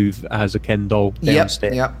as smooth as a Ken doll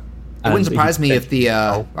downstairs. Yep. It wouldn't surprise me if the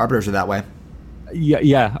Arbiters are that way.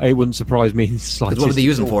 Yeah, it wouldn't surprise me. Because what would they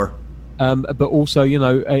use them for? But also,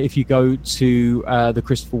 if you go to the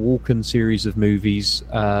Christopher Walken series of movies,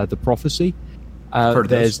 The Prophecy,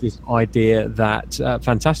 there's this idea that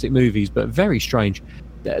fantastic movies, but very strange.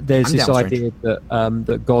 There's this idea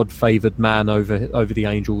that God favored man over the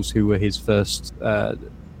angels, who were his first kind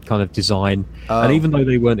of design. And even though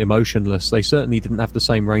they weren't emotionless, they certainly didn't have the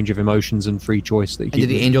same range of emotions and free choice that. And did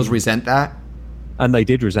the angels resent that? And they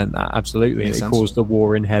did resent that, absolutely. It caused a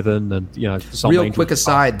war in heaven, and Real quick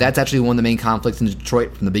aside, that's actually one of the main conflicts in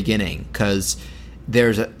Detroit from the beginning, because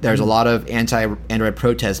there's a lot of anti-android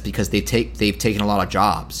protests because they've taken a lot of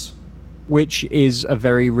jobs, which is a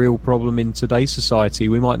very real problem in today's society.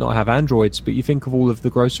 We might not have androids, but you think of all of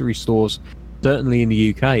the grocery stores, certainly in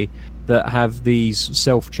the UK, that have these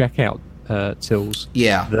self-checkout tills.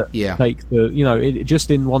 Take the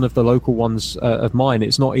just in one of the local ones of mine,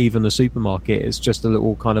 it's not even a supermarket, it's just a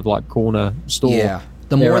little kind of like corner store.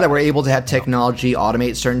 The more that we're able to have technology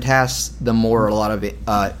automate certain tasks, the more a lot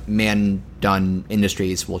of man-done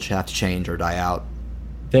industries will have to change or die out.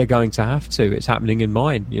 They're going to have to. It's happening in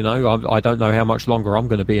mine. I don't know how much longer I'm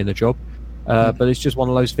going to be in a job, but it's just one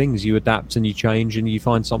of those things. You adapt and you change and you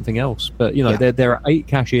find something else. But there are 8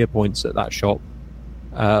 cashier points at that shop,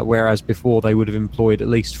 whereas before they would have employed at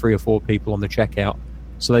least 3 or 4 people on the checkout.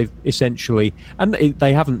 So they've essentially, and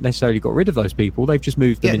they haven't necessarily got rid of those people. They've just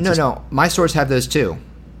moved them into... No. My stores have those too.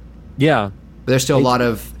 Yeah. But there's still a lot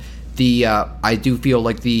of the... I do feel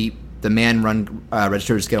like the man-run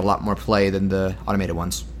registers get a lot more play than the automated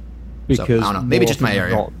ones. Because so, I don't know. Maybe just my more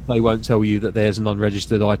often area. than not, they won't tell you that there's an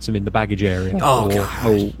unregistered item in the baggage area. Oh, or, God.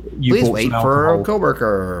 or you Please bought wait some for a alcohol.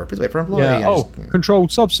 coworker. Please wait for an employee. Yeah. I Oh, just-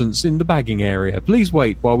 controlled substance in the bagging area. Please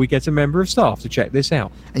wait while we get a member of staff to check this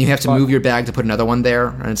out. And you have to move your bag to put another one there,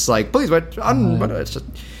 and it's like, please wait. It's just,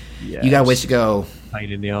 you got a ways to go.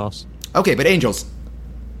 Pain in the ass. Okay, but Angels.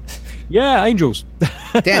 Yeah, Angels.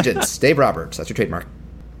 Tangents. Dave Roberts. That's your trademark.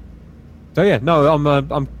 So yeah,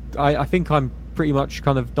 no, I think I'm pretty much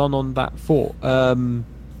kind of done on that thought.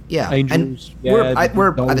 Yeah, Angels. and we're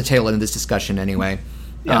at the tail end of this discussion anyway.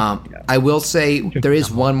 Yeah. I will say there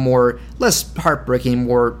is one more less heartbreaking,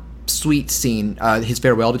 more sweet scene. His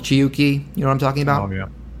farewell to Chiyuki. You know what I'm talking about? Oh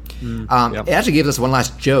yeah. It actually gives us one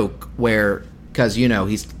last joke where, because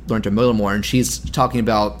he's learned to mow more, and she's talking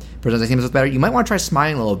about presenting himself better. You might want to try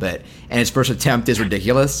smiling a little bit, and his first attempt is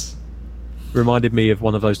ridiculous. Reminded me of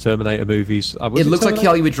one of those Terminator movies. It looks like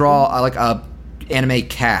how you would draw like a anime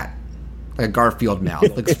cat, like a Garfield mouth.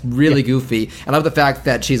 It looks really goofy. I love the fact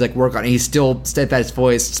that she's like work on it. He's still steadfast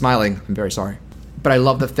voice, smiling. I'm very sorry, but I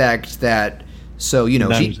love the fact that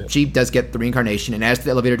she does get the reincarnation, and as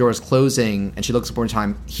the elevator door is closing and she looks up one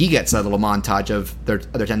time, he gets a little montage of their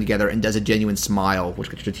time together and does a genuine smile, which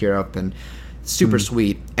gets you to tear up and super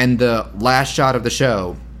sweet. And the last shot of the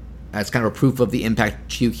show, as kind of a proof of the impact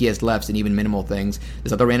Chiyuki has left in even minimal things.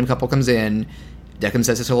 This other random couple comes in, Declan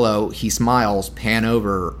says his hello, he smiles, pan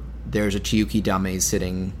over, there's a Chiyuki dummy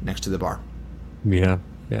sitting next to the bar. Yeah.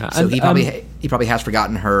 So he probably has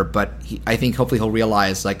forgotten her, but I think hopefully he'll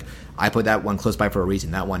realize, like, I put that one close by for a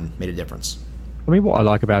reason. That one made a difference. I mean, what I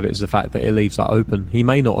like about it is the fact that it leaves that open. He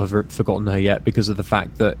may not have forgotten her yet because of the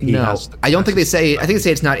fact that he has... I don't think they say... I think they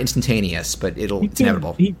say it's not instantaneous, but it's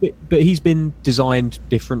inevitable. But he's been designed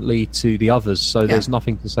differently to the others, so there's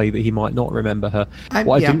nothing to say that he might not remember her. I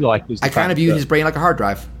do like is the I kind of view his brain like a hard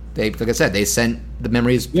drive. Like I said, they sent the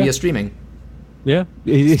memories via streaming. Yeah,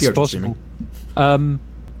 it's possible. Streaming.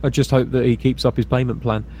 I just hope that he keeps up his payment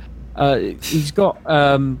plan. He's got...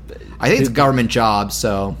 I think it's a government job,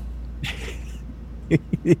 so...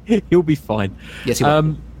 He'll be fine. Yes, he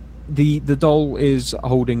will. The doll is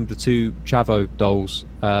holding the two Chavo dolls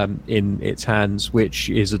in its hands, which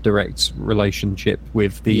is a direct relationship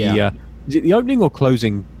with the... is it the opening or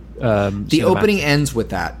closing? The opening ends with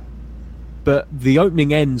that. But the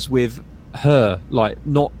opening ends with her, like,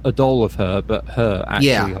 not a doll of her, but her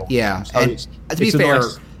actually. Yeah. So and to be fair,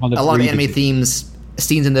 nice kind of a lot of anime revisit. themes,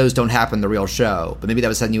 scenes in those don't happen in the real show, but maybe that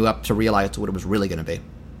was setting you up to realize what it was really going to be.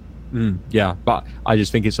 Yeah, but I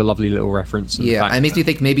just think it's a lovely little reference. Yeah, and it makes me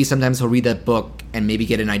think maybe sometimes he'll read that book and maybe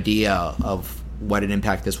get an idea of what an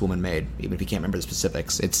impact this woman made, even if he can't remember the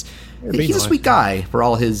specifics. He's a sweet guy for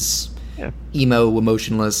all his emo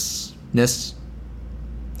emotionlessness.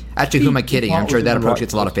 Actually, who am I kidding? I'm sure that approach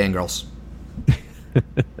gets a lot of fangirls.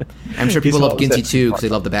 I'm sure people love Ginty too because they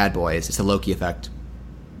love the bad boys. It's the Loki effect.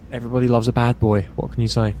 Everybody loves a bad boy. What can you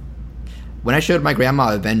say? When I showed my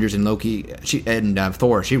grandma Avengers and Loki,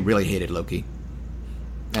 Thor, she really hated Loki.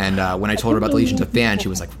 And when I told her about the Legions of Fan, she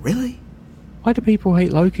was like, "Really? Why do people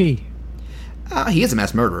hate Loki?" He is a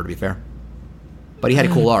mass murderer, to be fair. But he had a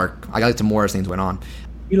cool arc. I got into more as things went on.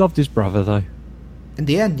 He loved his brother, though. In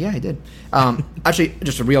the end, yeah, he did. Actually,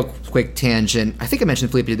 just a real quick tangent. I think I mentioned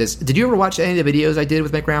Felipe did this. Did you ever watch any of the videos I did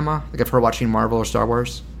with my grandma? Like of her watching Marvel or Star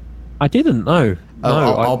Wars? I didn't, no.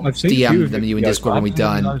 I've seen DM them to you in Discord when we're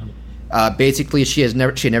done. Basically, she had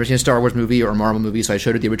never seen a Star Wars movie or a Marvel movie, so I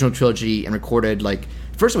showed her the original trilogy and recorded, like,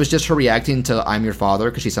 first it was just her reacting to I'm Your Father,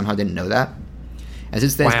 because she somehow didn't know that. And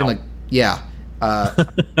since then, it's been like,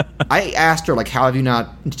 I asked her, like, how have you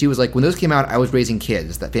not... She was like, when those came out, I was raising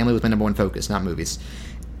kids. That family was my number one focus, not movies.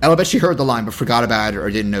 I'll bet she heard the line, but forgot about it or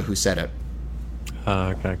didn't know who said it.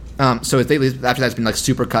 Okay. So after that, it's been like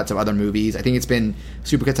supercuts of other movies. I think it's been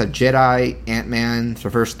supercuts of Jedi, Ant-Man, the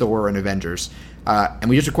first Thor, and Avengers. And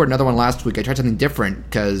we just recorded another one last week. I tried something different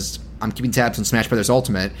because I'm keeping tabs on Smash Brothers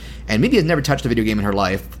Ultimate, and Mimi has never touched a video game in her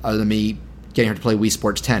life other than me getting her to play Wii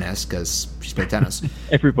Sports Tennis because she's played tennis.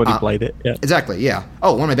 Everybody played it. Yeah. Exactly. Yeah.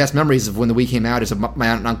 Oh, one of my best memories of when the Wii came out is of my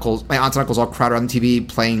aunts and uncles all crowded on the TV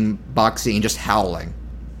playing boxing and just howling.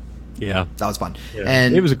 Yeah, that was fun. Yeah.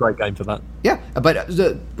 And it was a great game for that. Yeah, but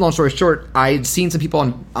long story short, I'd seen some people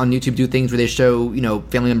on YouTube do things where they show,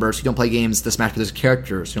 family members who don't play games, the Smash Brothers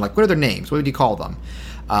characters. You're like, what are their names? What would you call them?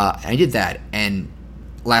 And I did that, and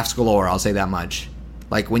laughs galore. I'll say that much.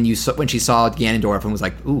 Like when she saw Ganondorf and was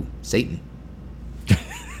like, "Ooh, Satan."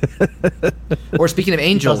 Or speaking of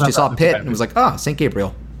angels, she saw Pit and was like, "Ah, Saint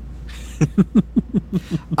Gabriel."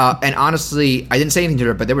 And honestly, I didn't say anything to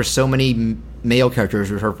her, but there were so many male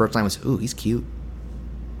characters where her first line was, "Ooh, he's cute."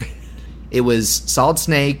 It was Solid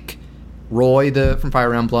Snake, Roy from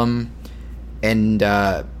Fire Emblem, and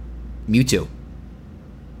Mewtwo.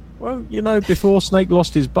 Well, before Snake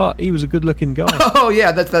lost his butt, he was a good-looking guy. Oh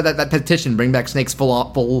yeah, that's that petition, bring back Snake's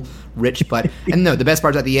full rich butt. And no, the best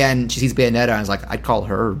part is at the end, she sees Bayonetta and is like, I'd call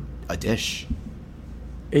her a dish.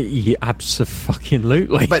 Yeah,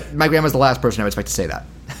 absolutely. But my grandma's the last person I would expect to say that.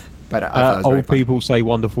 But old people say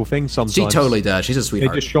wonderful things sometimes. She totally does. She's a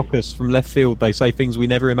sweetheart. They just shock us from left field. They say things we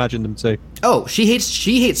never imagined them to. Oh, she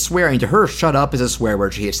hates swearing. To her, shut up is a swear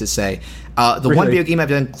word she hates to say. The one video game I've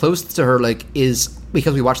done close to her is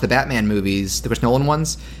because we watch the Batman movies, the Chris Nolan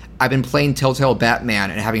ones. I've been playing Telltale Batman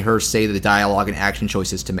and having her say the dialogue and action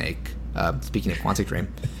choices to make. Speaking of Quantic Dream.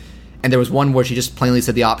 And there was one where she just plainly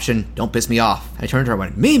said the option, "Don't piss me off." And I turned to her and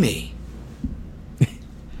went, "Mimi."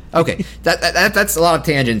 Okay, that's a lot of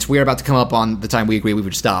tangents. We're about to come up on the time we agree we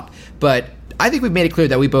would stop. But I think we've made it clear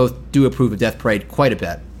that we both do approve of Death Parade quite a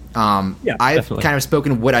bit. I've definitely kind of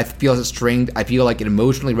spoken what I feel as a string. I feel like it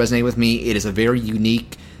emotionally resonated with me. It is a very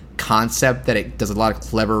unique concept that it does a lot of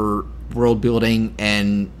clever world building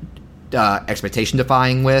and expectation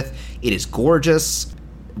defying with. It is gorgeous,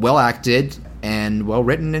 well acted, and well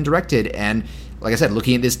written and directed. And like I said,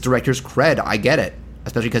 looking at this director's cred, I get it,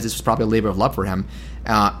 especially because this was probably a labor of love for him.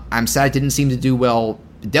 I'm sad it didn't seem to do well.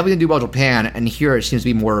 It definitely didn't do well in Japan, and here it seems to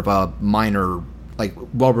be more of a minor,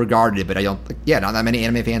 well regarded. But I don't, not that many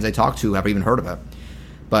anime fans I talk to have even heard of it.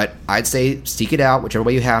 But I'd say seek it out, whichever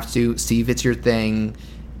way you have to. See if it's your thing.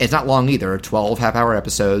 It's not long either. 12 half-hour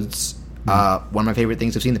episodes. One of my favorite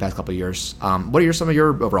things I've seen the past couple of years. What are some of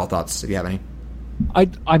your overall thoughts, if you have any?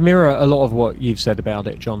 I mirror a lot of what you've said about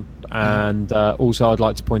it, John. And also I'd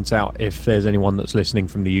like to point out, if there's anyone that's listening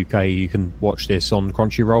from the UK, you can watch this on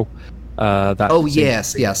Crunchyroll.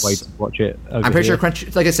 Yes. Way to watch it. I'm pretty sure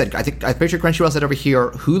like I said, I'm pretty sure Crunchyroll said over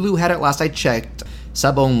here. Hulu had it last I checked,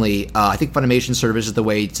 sub only. I think Funimation service is the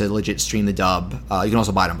way to legit stream the dub. You can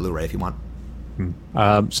also buy it on Blu-ray if you want.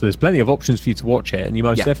 So there's plenty of options for you to watch it, and you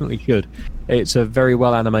most definitely should. It's a very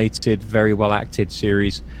well animated, very well acted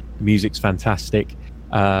series. The music's fantastic.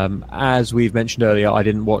 As we've mentioned earlier, I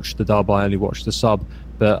didn't watch the dub, I only watched the sub,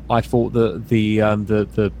 but I thought that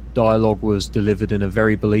the dialogue was delivered in a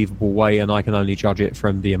very believable way, and I can only judge it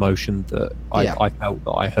from the emotion that I felt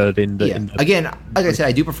that I heard in the... Again, like I said,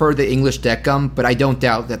 I do prefer the English Decum, but I don't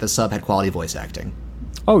doubt that the sub had quality voice acting.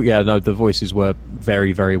 Oh yeah, no, the voices were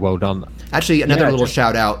very, very well done. Actually, another little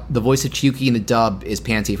shout out, the voice of Chiyuki in the dub is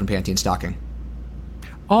Panty from Panty and Stocking.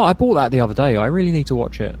 Oh, I bought that the other day. I really need to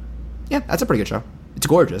watch it. Yeah, that's a pretty good show. It's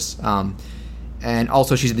gorgeous. And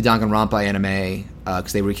also she's in the Danganronpa anime,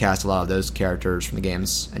 because they recast a lot of those characters from the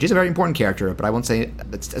games. And she's a very important character, but I won't say...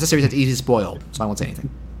 That's a series that's easy to spoil, so I won't say anything.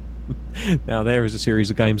 Now, there is a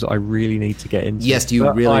series of games that I really need to get into. Yes, you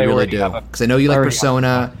really do. Because I know you like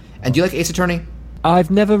Persona. And do you like Ace Attorney?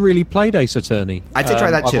 I've never really played Ace Attorney. I'd say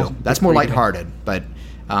try that too. That's more lighthearted, but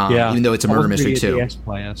even though it's a murder mystery too. I was a DS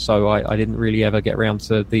player, so I didn't really ever get around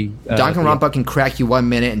to the... Danganronpa can crack you 1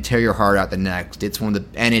 minute and tear your heart out the next. It's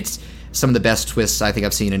it's some of the best twists I think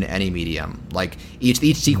I've seen in any medium. Like, each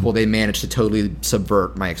sequel, they managed to totally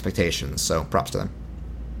subvert my expectations, so props to them.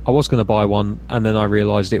 I was going to buy one, and then I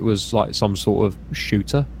realised it was like some sort of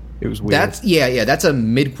shooter. It was weird. That's a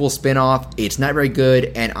mid-quel spin-off. It's not very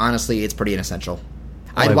good, and honestly, it's pretty inessential.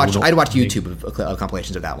 I'd watch YouTube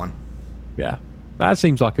compilations of that one. Yeah, that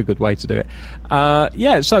seems like a good way to do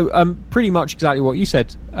it. So pretty much exactly what you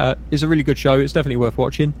said. It's a really good show. It's definitely worth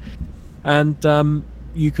watching. And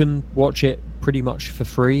you can watch it pretty much for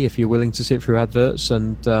free if you're willing to sit through adverts,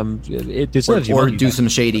 and it deserves your money. Or do some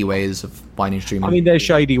shady ways of finding streaming. I mean, there's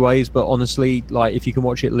shady ways, but honestly, like, if you can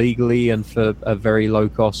watch it legally and for a very low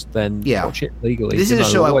cost, then watch it legally. This is a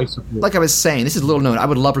show, like I was saying, this is little known. I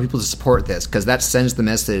would love for people to support this, because that sends the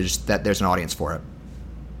message that there's an audience for it.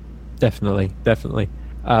 Definitely.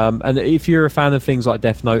 And if you're a fan of things like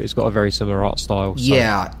Death Note, it's got a very similar art style.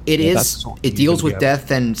 So, it is. It deals with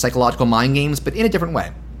death and psychological mind games, but in a different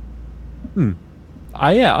way.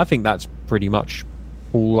 I think that's pretty much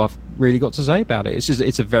all I've really got to say about it.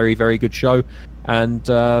 It's a very, very good show, and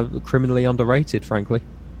criminally underrated, frankly.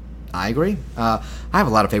 I agree. I have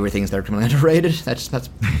a lot of favorite things that are criminally underrated. That's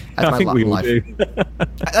my lot in life. Do.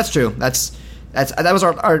 That's true.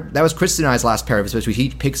 That was Chris and I's last pair of episodes.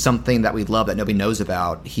 He picked something that we love that nobody knows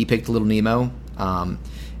about. He picked Little Nemo, and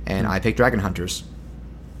I picked Dragon Hunters.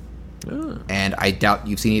 And I doubt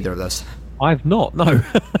you've seen either of those. I've not. No.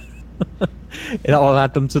 I'll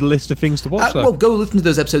add them to the list of things to watch. Well, go listen to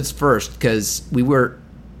those episodes first, because you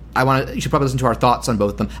should probably listen to our thoughts on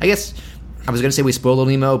both of them. I guess I was going to say we spoiled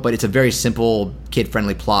Little Nemo, but it's a very simple,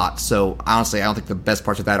 kid-friendly plot. So honestly, I don't think the best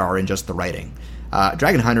parts of that are in just the writing.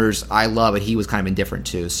 Dragon Hunters, I love it. He was kind of indifferent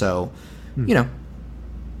too. So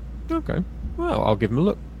Okay. Well, I'll give them a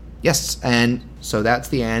look. Yes, and so that's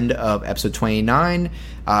the end of episode 29.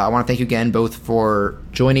 I want to thank you again both for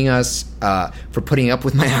joining us, for putting up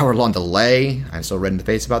with my hour-long delay. I'm still red in the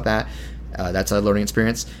face about that. That's a learning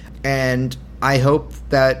experience. And I hope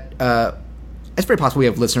that it's very possible we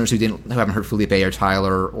have listeners who haven't heard Felipe or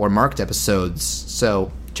Tyler or Mark's episodes.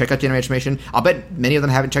 So check out Generation Information. I'll bet many of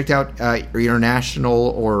them haven't checked out International,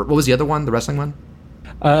 or what was the other one, the wrestling one?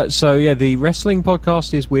 The wrestling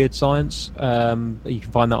podcast is Weird Science. You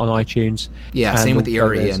can find that on iTunes. Yeah, same with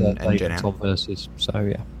Erie and Jen. Tom Versus. So,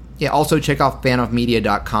 yeah. Yeah, also check out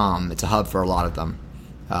fanofmedia.com. It's a hub for a lot of them.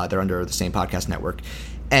 They're under the same podcast network.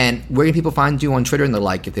 And where can people find you on Twitter and the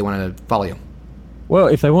like if they want to follow you? Well,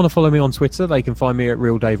 if they want to follow me on Twitter, they can find me at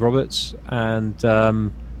Real Dave Roberts. And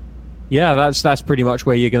that's pretty much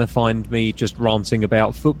where you're going to find me, just ranting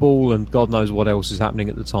about football and God knows what else is happening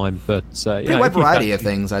at the time. But pretty wide variety of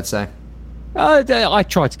things, I'd say. I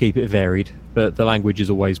try to keep it varied, but the language is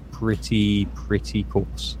always pretty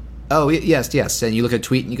coarse. Oh, yes. And you look at a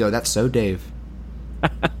tweet and you go, that's so Dave.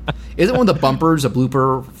 Isn't one of the bumpers a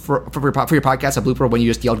blooper for your podcast, a blooper when you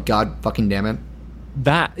just yelled, God fucking damn it?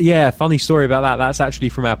 Funny story about that. That's actually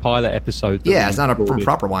from our pilot episode. Yeah, it's not a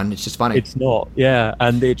proper one. It's just funny. It's not, yeah.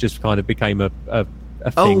 And it just kind of became a thing.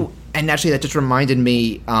 Oh, and actually that just reminded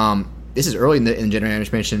me, this is early in the Generation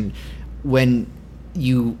Information, when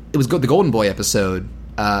it was the Golden Boy episode.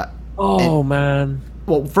 Man.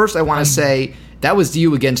 Well, first I want to say, that was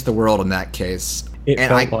you against the world in that case.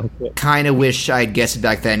 I kind of wish I had guessed it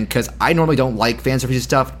back then, because I normally don't like fan service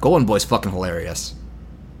stuff. Golden Boy's fucking hilarious.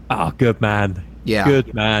 Oh, good man. Yeah.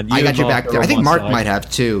 Good man. I got your back there. I think Mark might have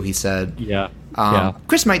too, he said. Yeah.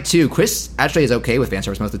 Chris might too. Chris actually is okay with fan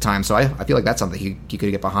service most of the time, so I feel like that's something he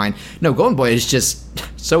could get behind. No, Golden Boy is just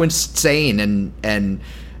so insane, and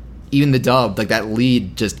even the dub, like that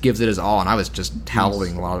lead just gives it his all, and I was just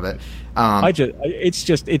howling a lot of it.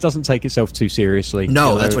 It doesn't take itself too seriously.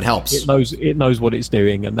 No, that's what helps. It knows what it's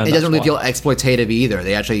doing, and then it doesn't really feel exploitative either.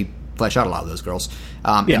 They actually flesh out a lot of those girls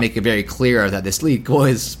and make it very clear that this lead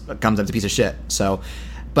comes up as a piece of shit. So,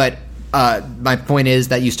 but my point is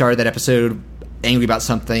that you started that episode angry about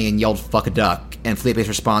something and yelled "fuck a duck," and Felipe's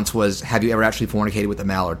response was, "Have you ever actually fornicated with a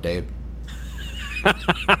mallard, Dave?"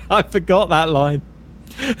 I forgot that line.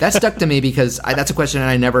 That stuck to me because that's a question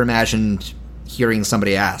I never imagined hearing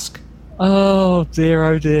somebody ask. Oh dear,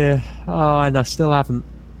 oh dear. Oh, and I still haven't.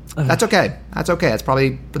 That's okay. That's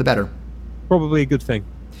probably for the better. Probably a good thing.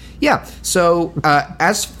 Yeah. So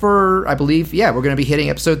as for, I believe, we're going to be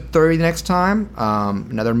hitting episode 30 the next time.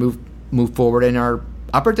 Another move forward in our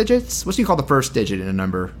upper digits. What do you call the first digit in a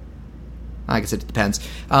number? I guess it depends.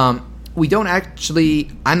 I'm not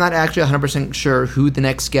actually 100% sure who the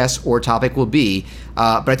next guest or topic will be,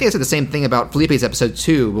 but I think I said the same thing about Felipe's episode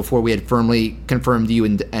 2 before we had firmly confirmed you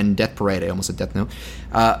and Death Parade. I almost said Death Note.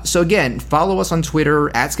 So again, follow us on Twitter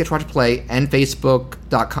at SketchWatchPlay and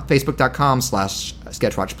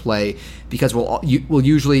Facebook.com/SketchWatchPlay, because we'll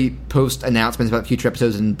usually post announcements about future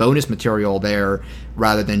episodes and bonus material there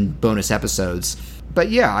rather than bonus episodes. But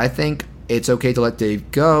yeah, I think it's okay to let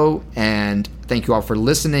Dave go, and thank you all for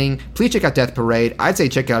listening. Please check out Death Parade. I'd say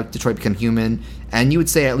check out Detroit Become Human, and you would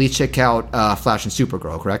say at least check out Flash and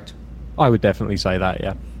Supergirl, correct? I would definitely say that,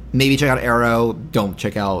 yeah. Maybe check out Arrow. Don't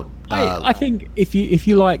check out... I think if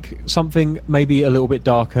you like something maybe a little bit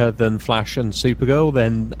darker than Flash and Supergirl,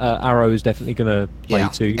 then Arrow is definitely going to play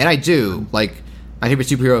too. And I do. Like, my favorite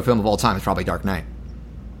superhero film of all time is probably Dark Knight.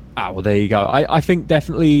 Well, there you go. I think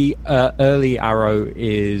definitely early Arrow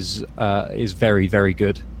is very, very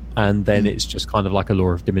good, and then it's just kind of like a law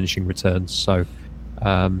of diminishing returns. So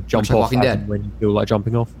jump off Walking Dead when you feel like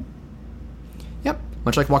jumping off. Yep,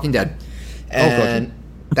 much like Walking Dead. And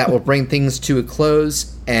that will bring things to a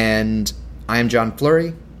close. And I am John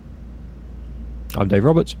Fleury. I'm Dave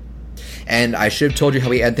Roberts. And I should have told you how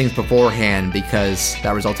we end things beforehand, because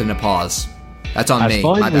that resulted in a pause. That's on me.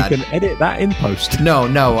 Fine. My bad. We can edit that in post. No.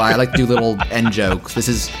 I like to do little end jokes.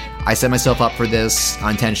 I set myself up for this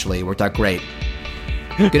unintentionally. It worked out great.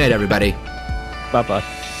 Good night, everybody. Bye-bye.